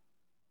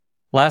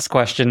 Last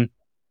question.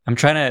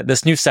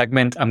 This new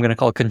segment I'm going to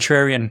call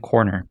Contrarian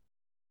Corner.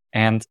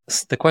 And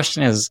the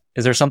question is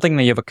there something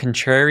that you have a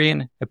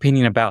contrarian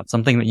opinion about,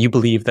 something that you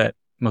believe that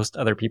most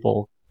other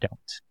people don't?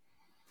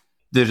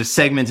 There's a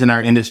segment in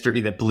our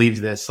industry that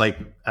believes this like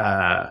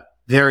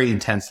very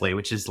intensely,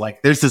 which is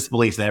like, there's this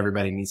belief that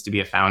everybody needs to be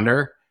a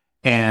founder.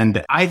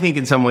 And I think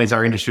in some ways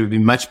our industry would be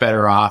much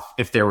better off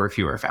if there were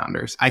fewer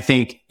founders. I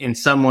think in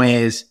some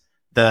ways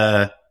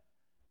there's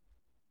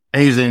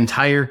an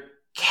entire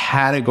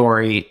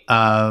category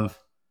of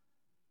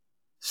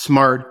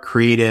smart,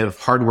 creative,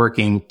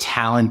 hardworking,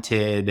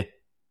 talented,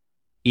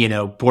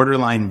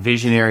 borderline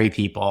visionary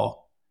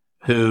people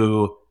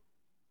who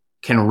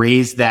can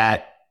raise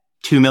that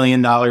 $2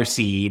 million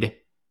seed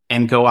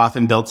and go off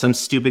and build some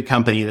stupid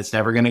company that's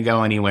never going to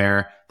go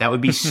anywhere. That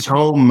would be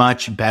so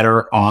much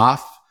better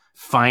off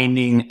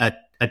finding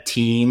a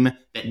team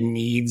that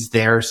needs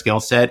their skill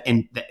set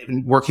and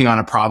working on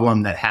a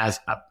problem that has,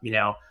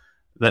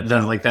 that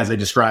like, as I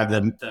described,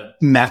 the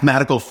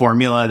mathematical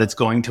formula that's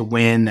going to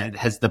win, that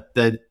has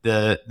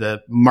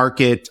the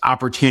market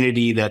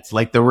opportunity that's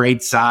like the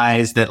right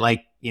size, that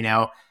like,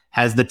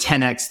 has the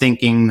 10x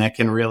thinking that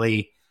can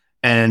really,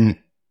 and,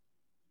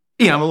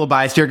 I'm a little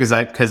biased here because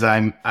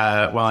I'm,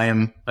 while I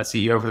am a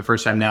CEO for the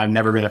first time now, I've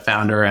never been a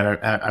founder, and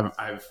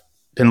I've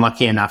been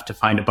lucky enough to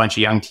find a bunch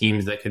of young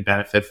teams that could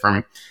benefit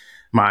from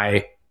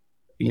my,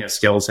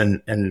 skills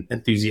and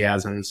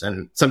enthusiasms,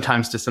 and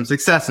sometimes to some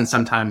success and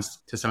sometimes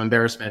to some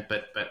embarrassment,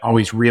 but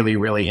always really,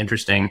 really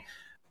interesting.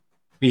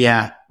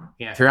 Yeah.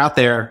 If you're out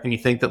there and you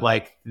think that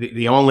like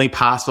the only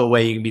possible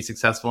way you can be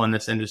successful in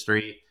this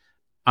industry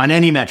on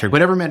any metric,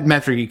 whatever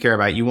metric you care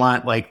about, you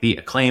want like the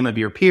acclaim of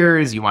your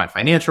peers, you want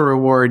financial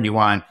reward, you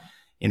want,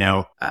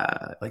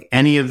 like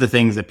any of the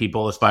things that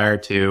people aspire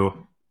to,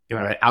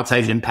 an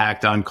outsized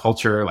impact on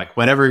culture, like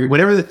whatever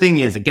the thing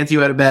is that gets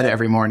you out of bed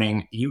every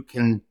morning, you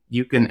can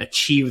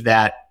achieve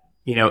that,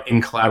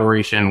 in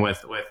collaboration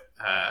with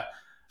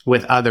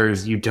with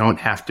others, you don't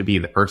have to be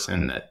the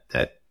person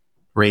that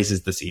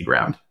raises the seed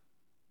round.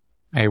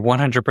 I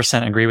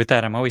 100% agree with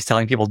that. I'm always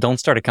telling people, don't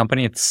start a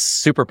company. It's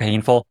super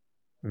painful.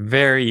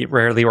 Very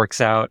rarely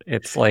works out.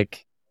 It's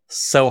like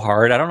so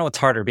hard. I don't know what's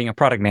harder, being a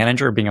product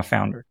manager or being a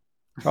founder.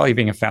 Probably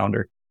being a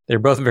founder. They're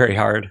both very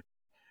hard.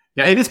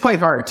 Yeah, it is quite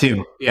hard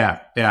too.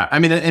 Yeah. I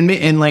mean,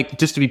 and like,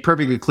 just to be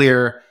perfectly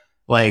clear,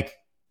 like,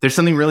 there's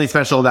something really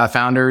special about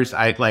founders.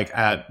 I like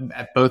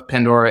at both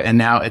Pandora and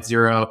now at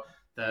Zero,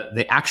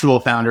 the actual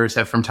founders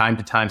have from time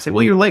to time say,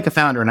 well, you're like a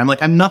founder. And I'm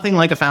like, I'm nothing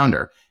like a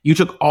founder. You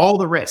took all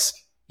the risk,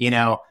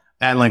 and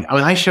like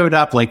when I showed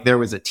up, like there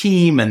was a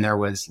team and there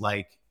was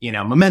like,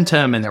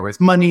 momentum and there was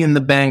money in the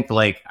bank.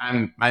 Like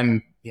I'm,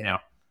 I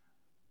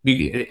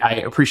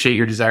appreciate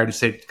your desire to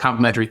say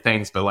complimentary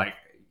things, but like,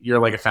 you're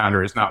like a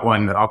founder is not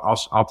one that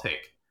I'll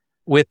take.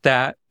 With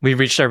that, we've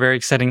reached our very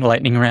exciting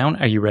lightning round.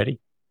 Are you ready?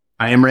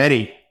 I am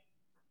ready.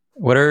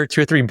 What are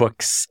 2 or 3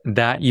 books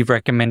that you've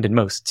recommended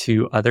most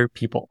to other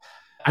people?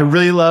 I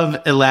really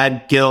love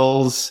Elad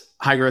Gil's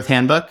High Growth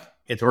Handbook.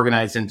 It's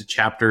organized into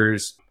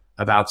chapters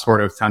about sort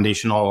of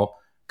foundational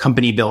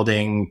company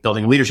building a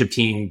leadership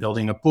team,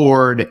 building a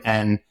board.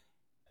 And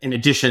in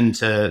addition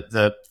to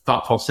the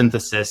thoughtful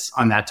synthesis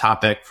on that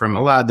topic from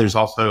Elad, there's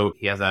also,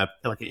 he has an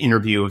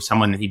interview of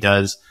someone that he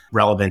does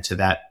relevant to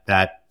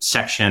that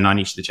section on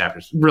each of the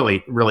chapters.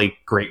 Really, really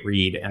great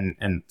read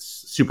and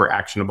super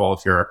actionable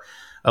if you're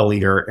a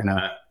leader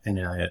in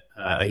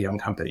a young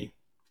company.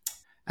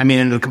 I mean,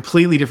 in a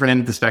completely different end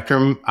of the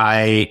spectrum,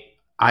 I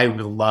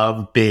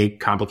love big,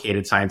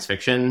 complicated science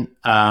fiction.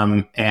 I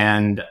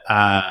mean,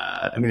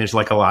 there's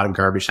like a lot of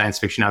garbage science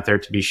fiction out there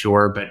to be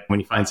sure, but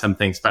when you find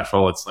something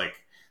special, it's like,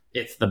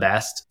 it's the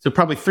best. So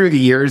probably through the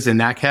years in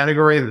that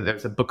category,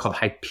 there's a book called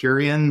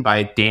Hyperion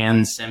by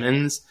Dan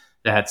Simmons.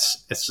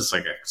 It's just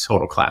like a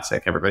total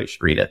classic. Everybody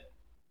should read it.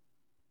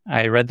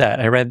 I read that.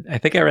 I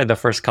think I read the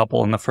first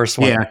couple and the first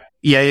one.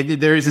 Yeah.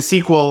 There is a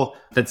sequel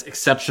that's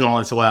exceptional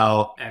as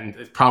well. And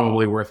it's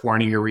probably worth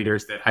warning your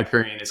readers that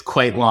Hyperion is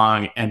quite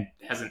long and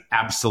has an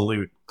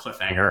absolute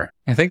cliffhanger.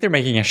 I think they're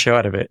making a show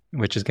out of it,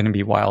 which is going to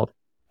be wild.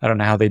 I don't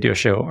know how they do a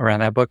show around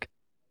that book.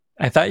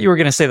 I thought you were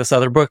going to say this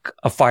other book,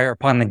 A Fire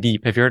Upon the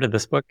Deep. Have you heard of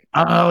this book?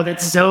 Oh,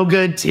 that's so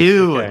good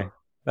too. Okay.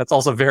 That's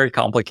also very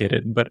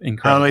complicated, but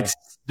incredible.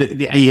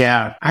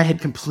 Yeah. I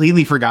had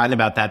completely forgotten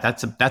about that.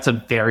 That's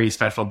a very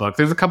special book.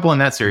 There's a couple in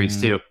that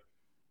series too.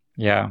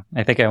 Yeah.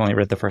 I think I only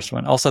read the first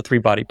one. Also, Three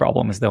Body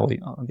Problem is the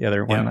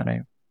other one that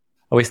I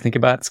always think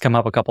about. It's come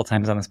up a couple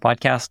times on this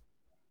podcast.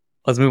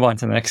 Let's move on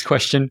to the next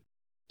question.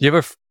 Do you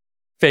have a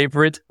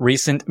favorite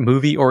recent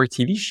movie or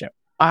TV show?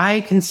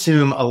 I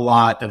consume a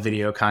lot of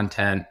video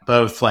content,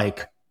 both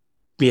like,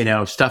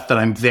 stuff that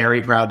I'm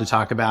very proud to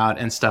talk about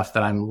and stuff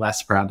that I'm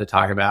less proud to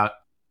talk about.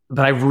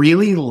 But I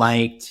really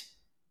liked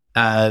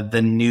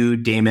the new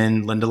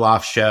Damon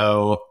Lindelof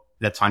show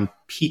that's on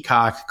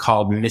Peacock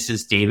called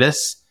Mrs.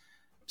 Davis.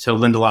 So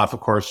Lindelof,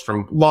 of course,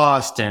 from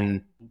Lost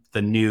and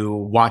the new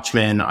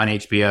Watchmen on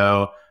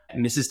HBO.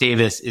 Mrs.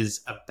 Davis is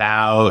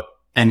about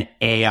an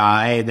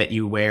AI that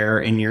you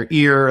wear in your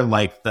ear,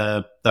 like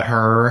the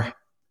Her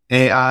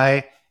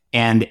AI,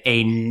 and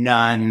a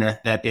nun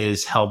that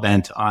is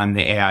hell-bent on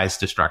the AI's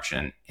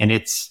destruction. And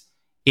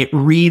it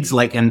reads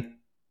like an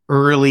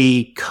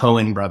early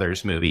Coen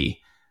Brothers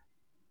movie.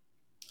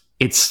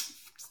 It's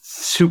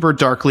super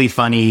darkly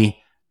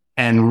funny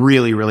and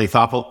really, really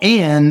thoughtful.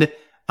 And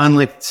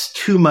unlike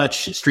too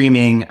much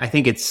streaming, I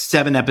think it's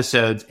 7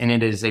 episodes, and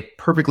it is a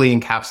perfectly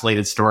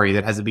encapsulated story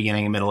that has a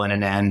beginning, a middle, and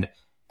an end,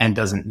 and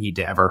doesn't need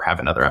to ever have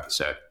another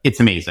episode. It's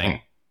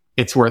amazing.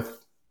 It's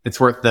worth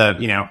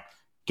the,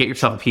 get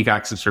yourself a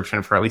Peacock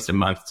subscription for at least a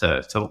month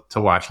to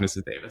watch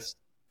Mrs. Davis.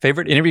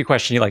 Favorite interview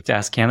question you like to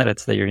ask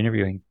candidates that you're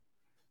interviewing?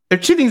 There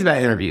are 2 things about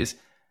interviews.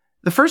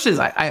 The first is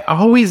I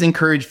always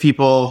encourage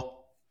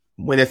people,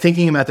 when they're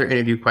thinking about their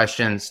interview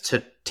questions,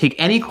 to take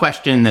any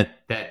question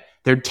that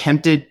they're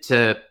tempted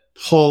to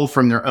pull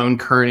from their own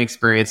current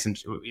experience, and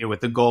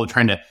with the goal of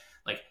trying to,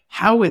 like,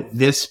 how would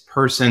this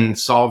person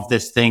solve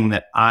this thing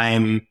that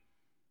I'm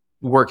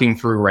working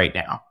through right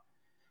now?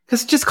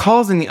 Because it just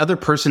calls in the other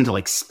person to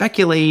like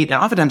speculate,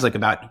 and oftentimes like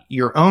about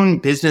your own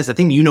business, a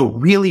thing you know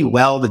really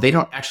well that they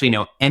don't actually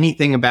know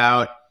anything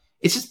about.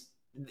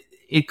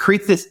 It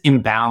creates this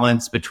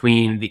imbalance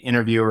between the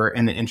interviewer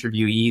and the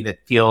interviewee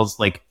that feels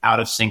like out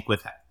of sync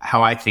with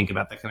how I think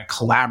about the kind of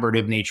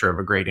collaborative nature of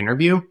a great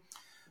interview.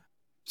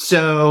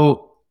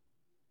 So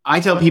I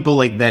tell people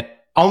like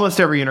that almost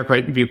every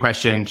interview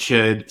question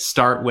should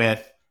start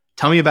with,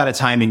 tell me about a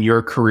time in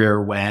your career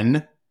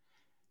when,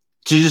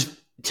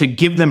 to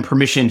give them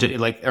permission to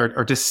like,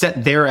 or to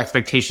set their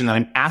expectation that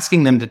I'm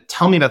asking them to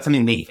tell me about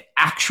something they've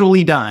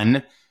actually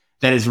done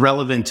that is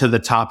relevant to the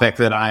topic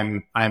that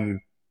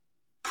I'm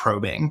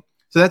probing.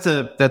 So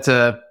that's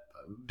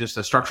just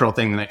a structural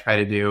thing that I try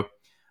to do.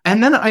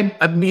 And then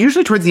I'm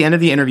usually towards the end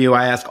of the interview,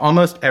 I ask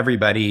almost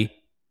everybody,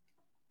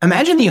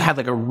 imagine that you had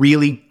like a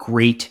really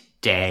great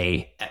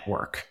day at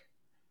work.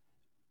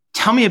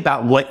 Tell me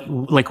about what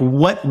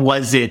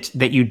was it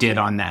that you did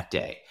on that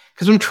day?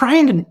 Because I'm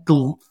trying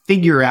to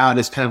figure out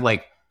is kind of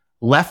like,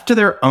 left to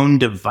their own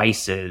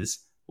devices,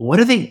 what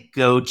do they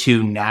go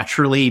to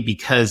naturally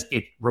because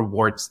it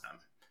rewards them?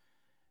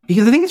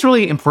 Because I think it's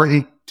really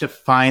important to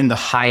find the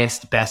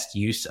highest, best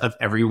use of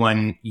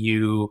everyone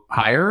you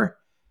hire.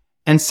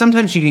 And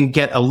sometimes you can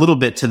get a little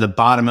bit to the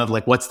bottom of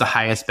like, what's the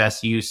highest,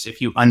 best use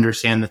if you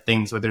understand the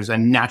things where there's a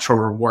natural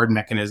reward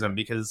mechanism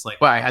because it's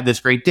like, well, I had this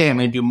great day. I'm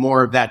going to do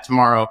more of that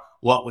tomorrow.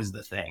 What was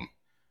the thing?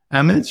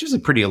 And it's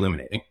usually pretty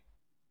illuminating.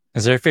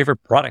 Is there a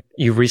favorite product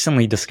you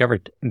recently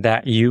discovered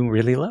that you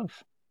really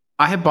love?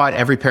 I have bought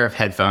every pair of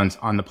headphones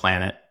on the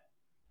planet,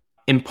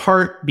 in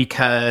part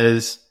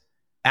because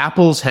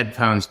Apple's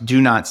headphones do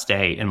not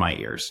stay in my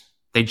ears.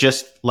 They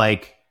just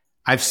like,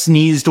 I've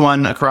sneezed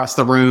one across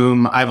the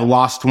room. I've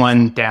lost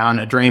one down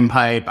a drain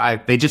pipe.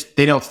 They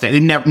don't stay.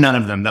 None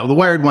of them. The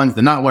wired ones,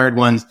 the not wired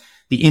ones,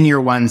 the in-ear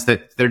ones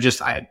that they're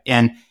just,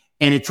 and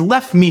it's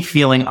left me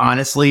feeling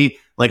honestly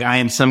like I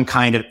am some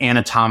kind of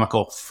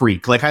anatomical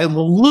freak. Like I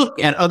will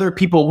look at other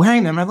people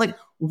wearing them. I'm like,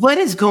 what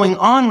is going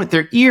on with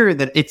their ear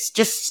that it's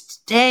just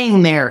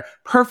staying there?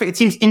 Perfect. It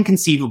seems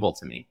inconceivable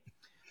to me.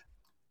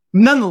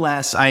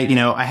 Nonetheless, I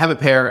have a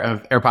pair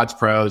of AirPods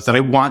Pros that I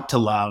want to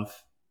love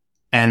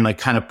and like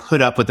kind of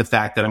put up with the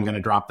fact that I'm going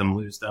to drop them,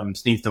 lose them,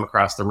 sneeze them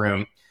across the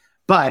room.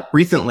 But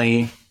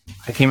recently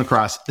I came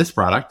across this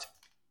product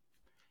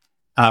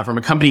from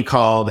a company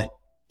called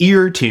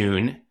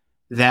EarTune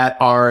that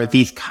are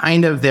these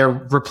kind of their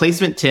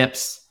replacement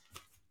tips.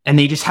 And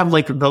they just have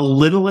like the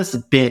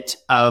littlest bit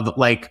of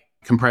like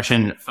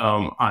compression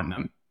foam on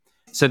them.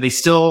 So they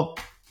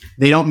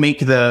don't make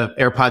the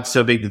AirPods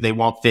so big that they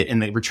won't fit in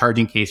the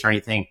recharging case or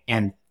anything.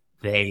 And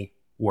they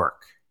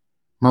work.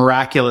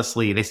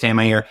 Miraculously, they stay in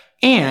my ear.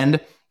 And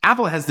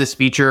Apple has this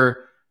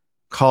feature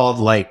called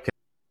like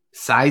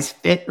size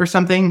fit or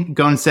something.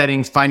 Go in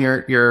settings, find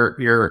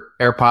your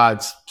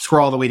AirPods,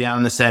 scroll all the way down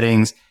in the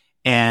settings,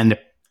 and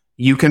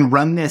you can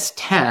run this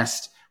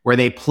test where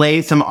they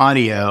play some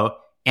audio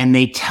and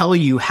they tell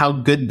you how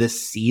good the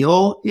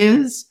seal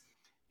is.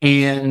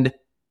 And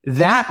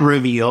that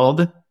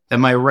revealed that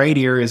my right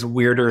ear is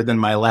weirder than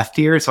my left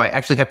ear. So I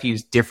actually have to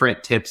use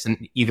different tips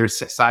in either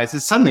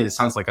sizes. Suddenly this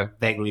sounds like a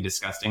vaguely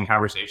disgusting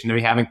conversation to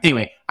be having.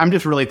 Anyway, I'm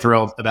just really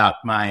thrilled about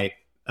my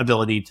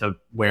ability to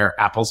wear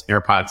Apple's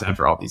AirPods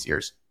after all these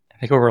years. I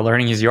think what we're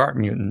learning is you are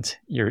mutant.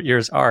 Your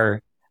ears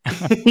are,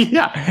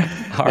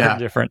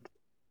 different.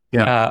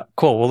 Yeah.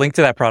 Cool. We'll link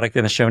to that product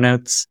in the show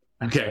notes.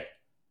 Okay.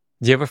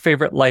 Do you have a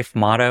favorite life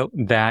motto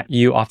that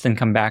you often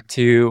come back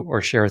to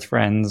or share with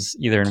friends,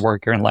 either in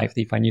work or in life,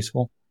 that you find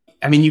useful?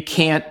 I mean, you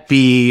can't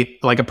be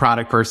like a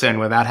product person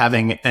without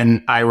having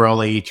an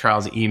eye-rolly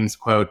Charles Eames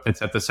quote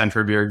that's at the center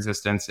of your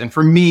existence. And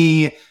for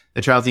me,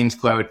 the Charles Eames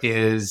quote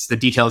is, the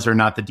details are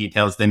not the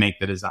details, they make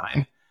the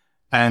design.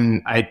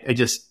 And I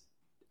just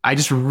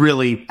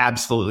really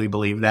absolutely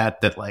believe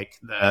that like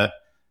the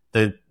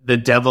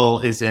devil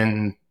is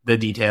in the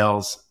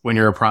details when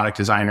you're a product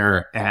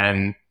designer,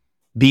 and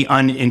be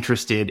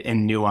uninterested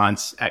in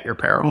nuance at your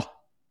peril.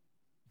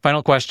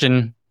 Final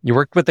question. You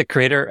worked with the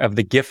creator of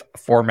the GIF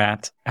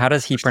format. How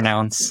does he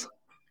pronounce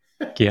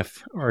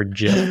GIF or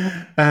GIF?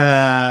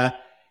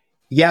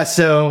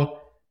 So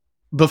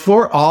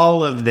before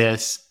all of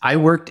this, I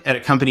worked at a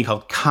company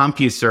called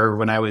CompuServe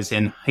when I was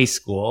in high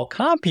school.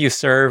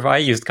 CompuServe? I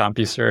used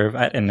CompuServe.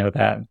 I didn't know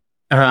that.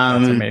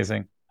 That's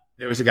amazing.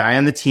 There was a guy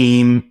on the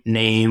team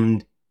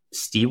named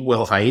Steve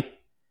Wilhite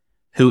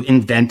who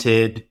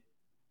invented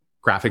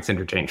graphics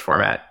interchange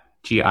format,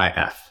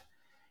 GIF.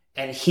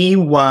 And he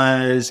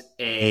was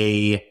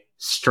a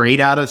straight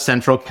out of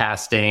central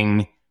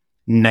casting,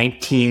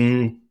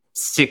 1960s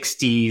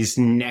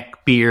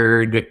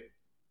neckbeard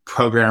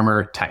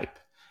programmer type.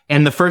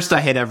 And the first I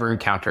had ever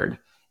encountered,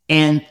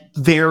 and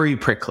very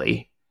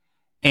prickly.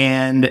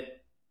 And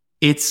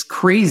it's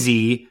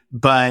crazy,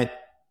 but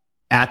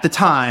at the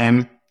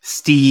time,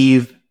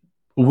 Steve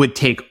would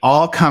take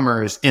all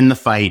comers in the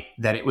fight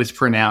that it was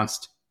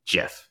pronounced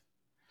GIF.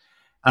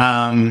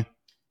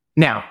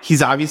 Now,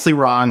 he's obviously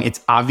wrong.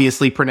 It's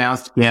obviously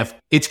pronounced GIF.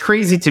 It's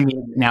crazy to me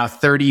now,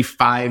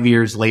 35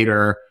 years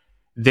later,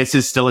 this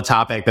is still a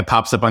topic that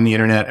pops up on the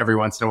internet every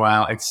once in a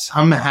while. It's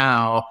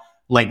somehow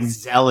like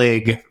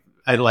Zelig.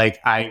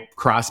 I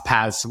cross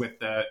paths with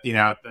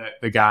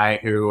the guy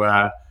who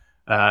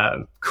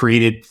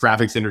created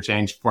graphics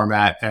interchange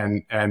format,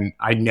 and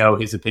I know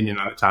his opinion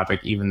on the topic,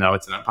 even though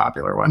it's an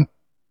unpopular one.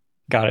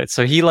 Got it.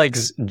 So he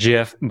likes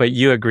GIF, but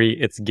you agree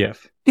it's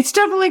GIF. It's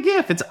definitely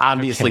GIF. It's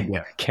obviously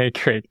GIF. Okay,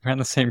 great. We're on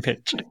the same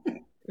page.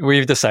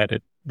 We've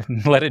decided.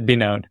 Let it be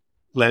known.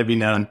 Let it be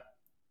known.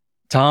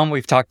 Tom,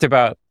 we've talked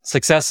about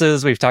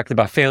successes. We've talked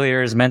about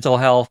failures, mental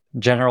health,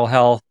 general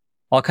health,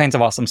 all kinds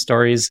of awesome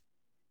stories.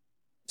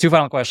 2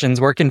 final questions.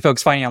 Where can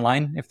folks find you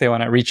online if they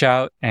want to reach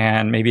out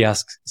and maybe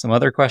ask some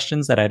other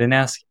questions that I didn't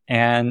ask?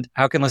 And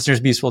how can listeners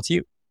be useful to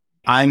you?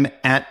 I'm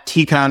at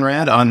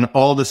Conrad on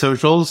all the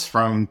socials,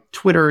 from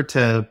Twitter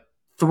to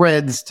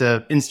Threads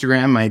to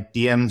Instagram. My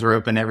DMs are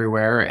open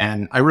everywhere.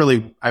 And I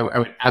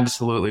would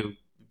absolutely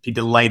be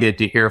delighted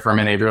to hear from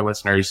any of your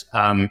listeners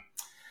on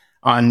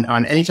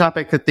any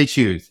topic that they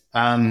choose.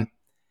 And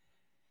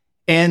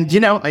And,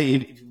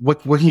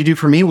 what can you do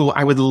for me? Well,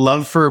 I would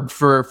love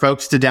for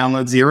folks to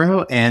download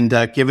Zero and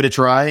give it a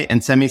try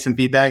and send me some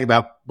feedback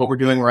about what we're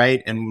doing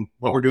right and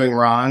what we're doing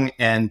wrong.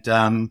 And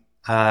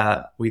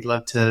we'd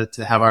love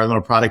to have our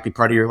little product be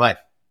part of your life.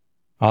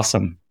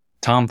 Awesome.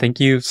 Tom,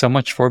 thank you so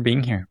much for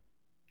being here.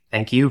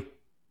 Thank you.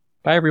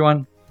 Bye,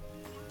 everyone.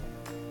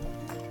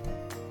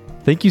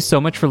 Thank you so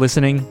much for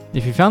listening.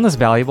 If you found this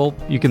valuable,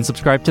 you can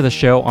subscribe to the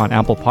show on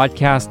Apple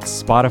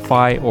Podcasts,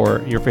 Spotify,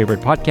 or your favorite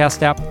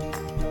podcast app.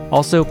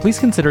 Also, please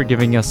consider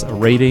giving us a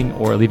rating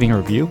or leaving a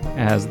review,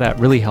 as that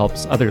really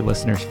helps other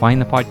listeners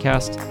find the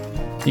podcast.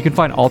 You can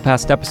find all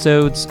past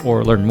episodes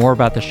or learn more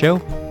about the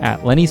show at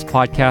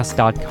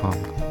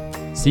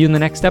lennyspodcast.com. See you in the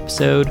next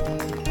episode.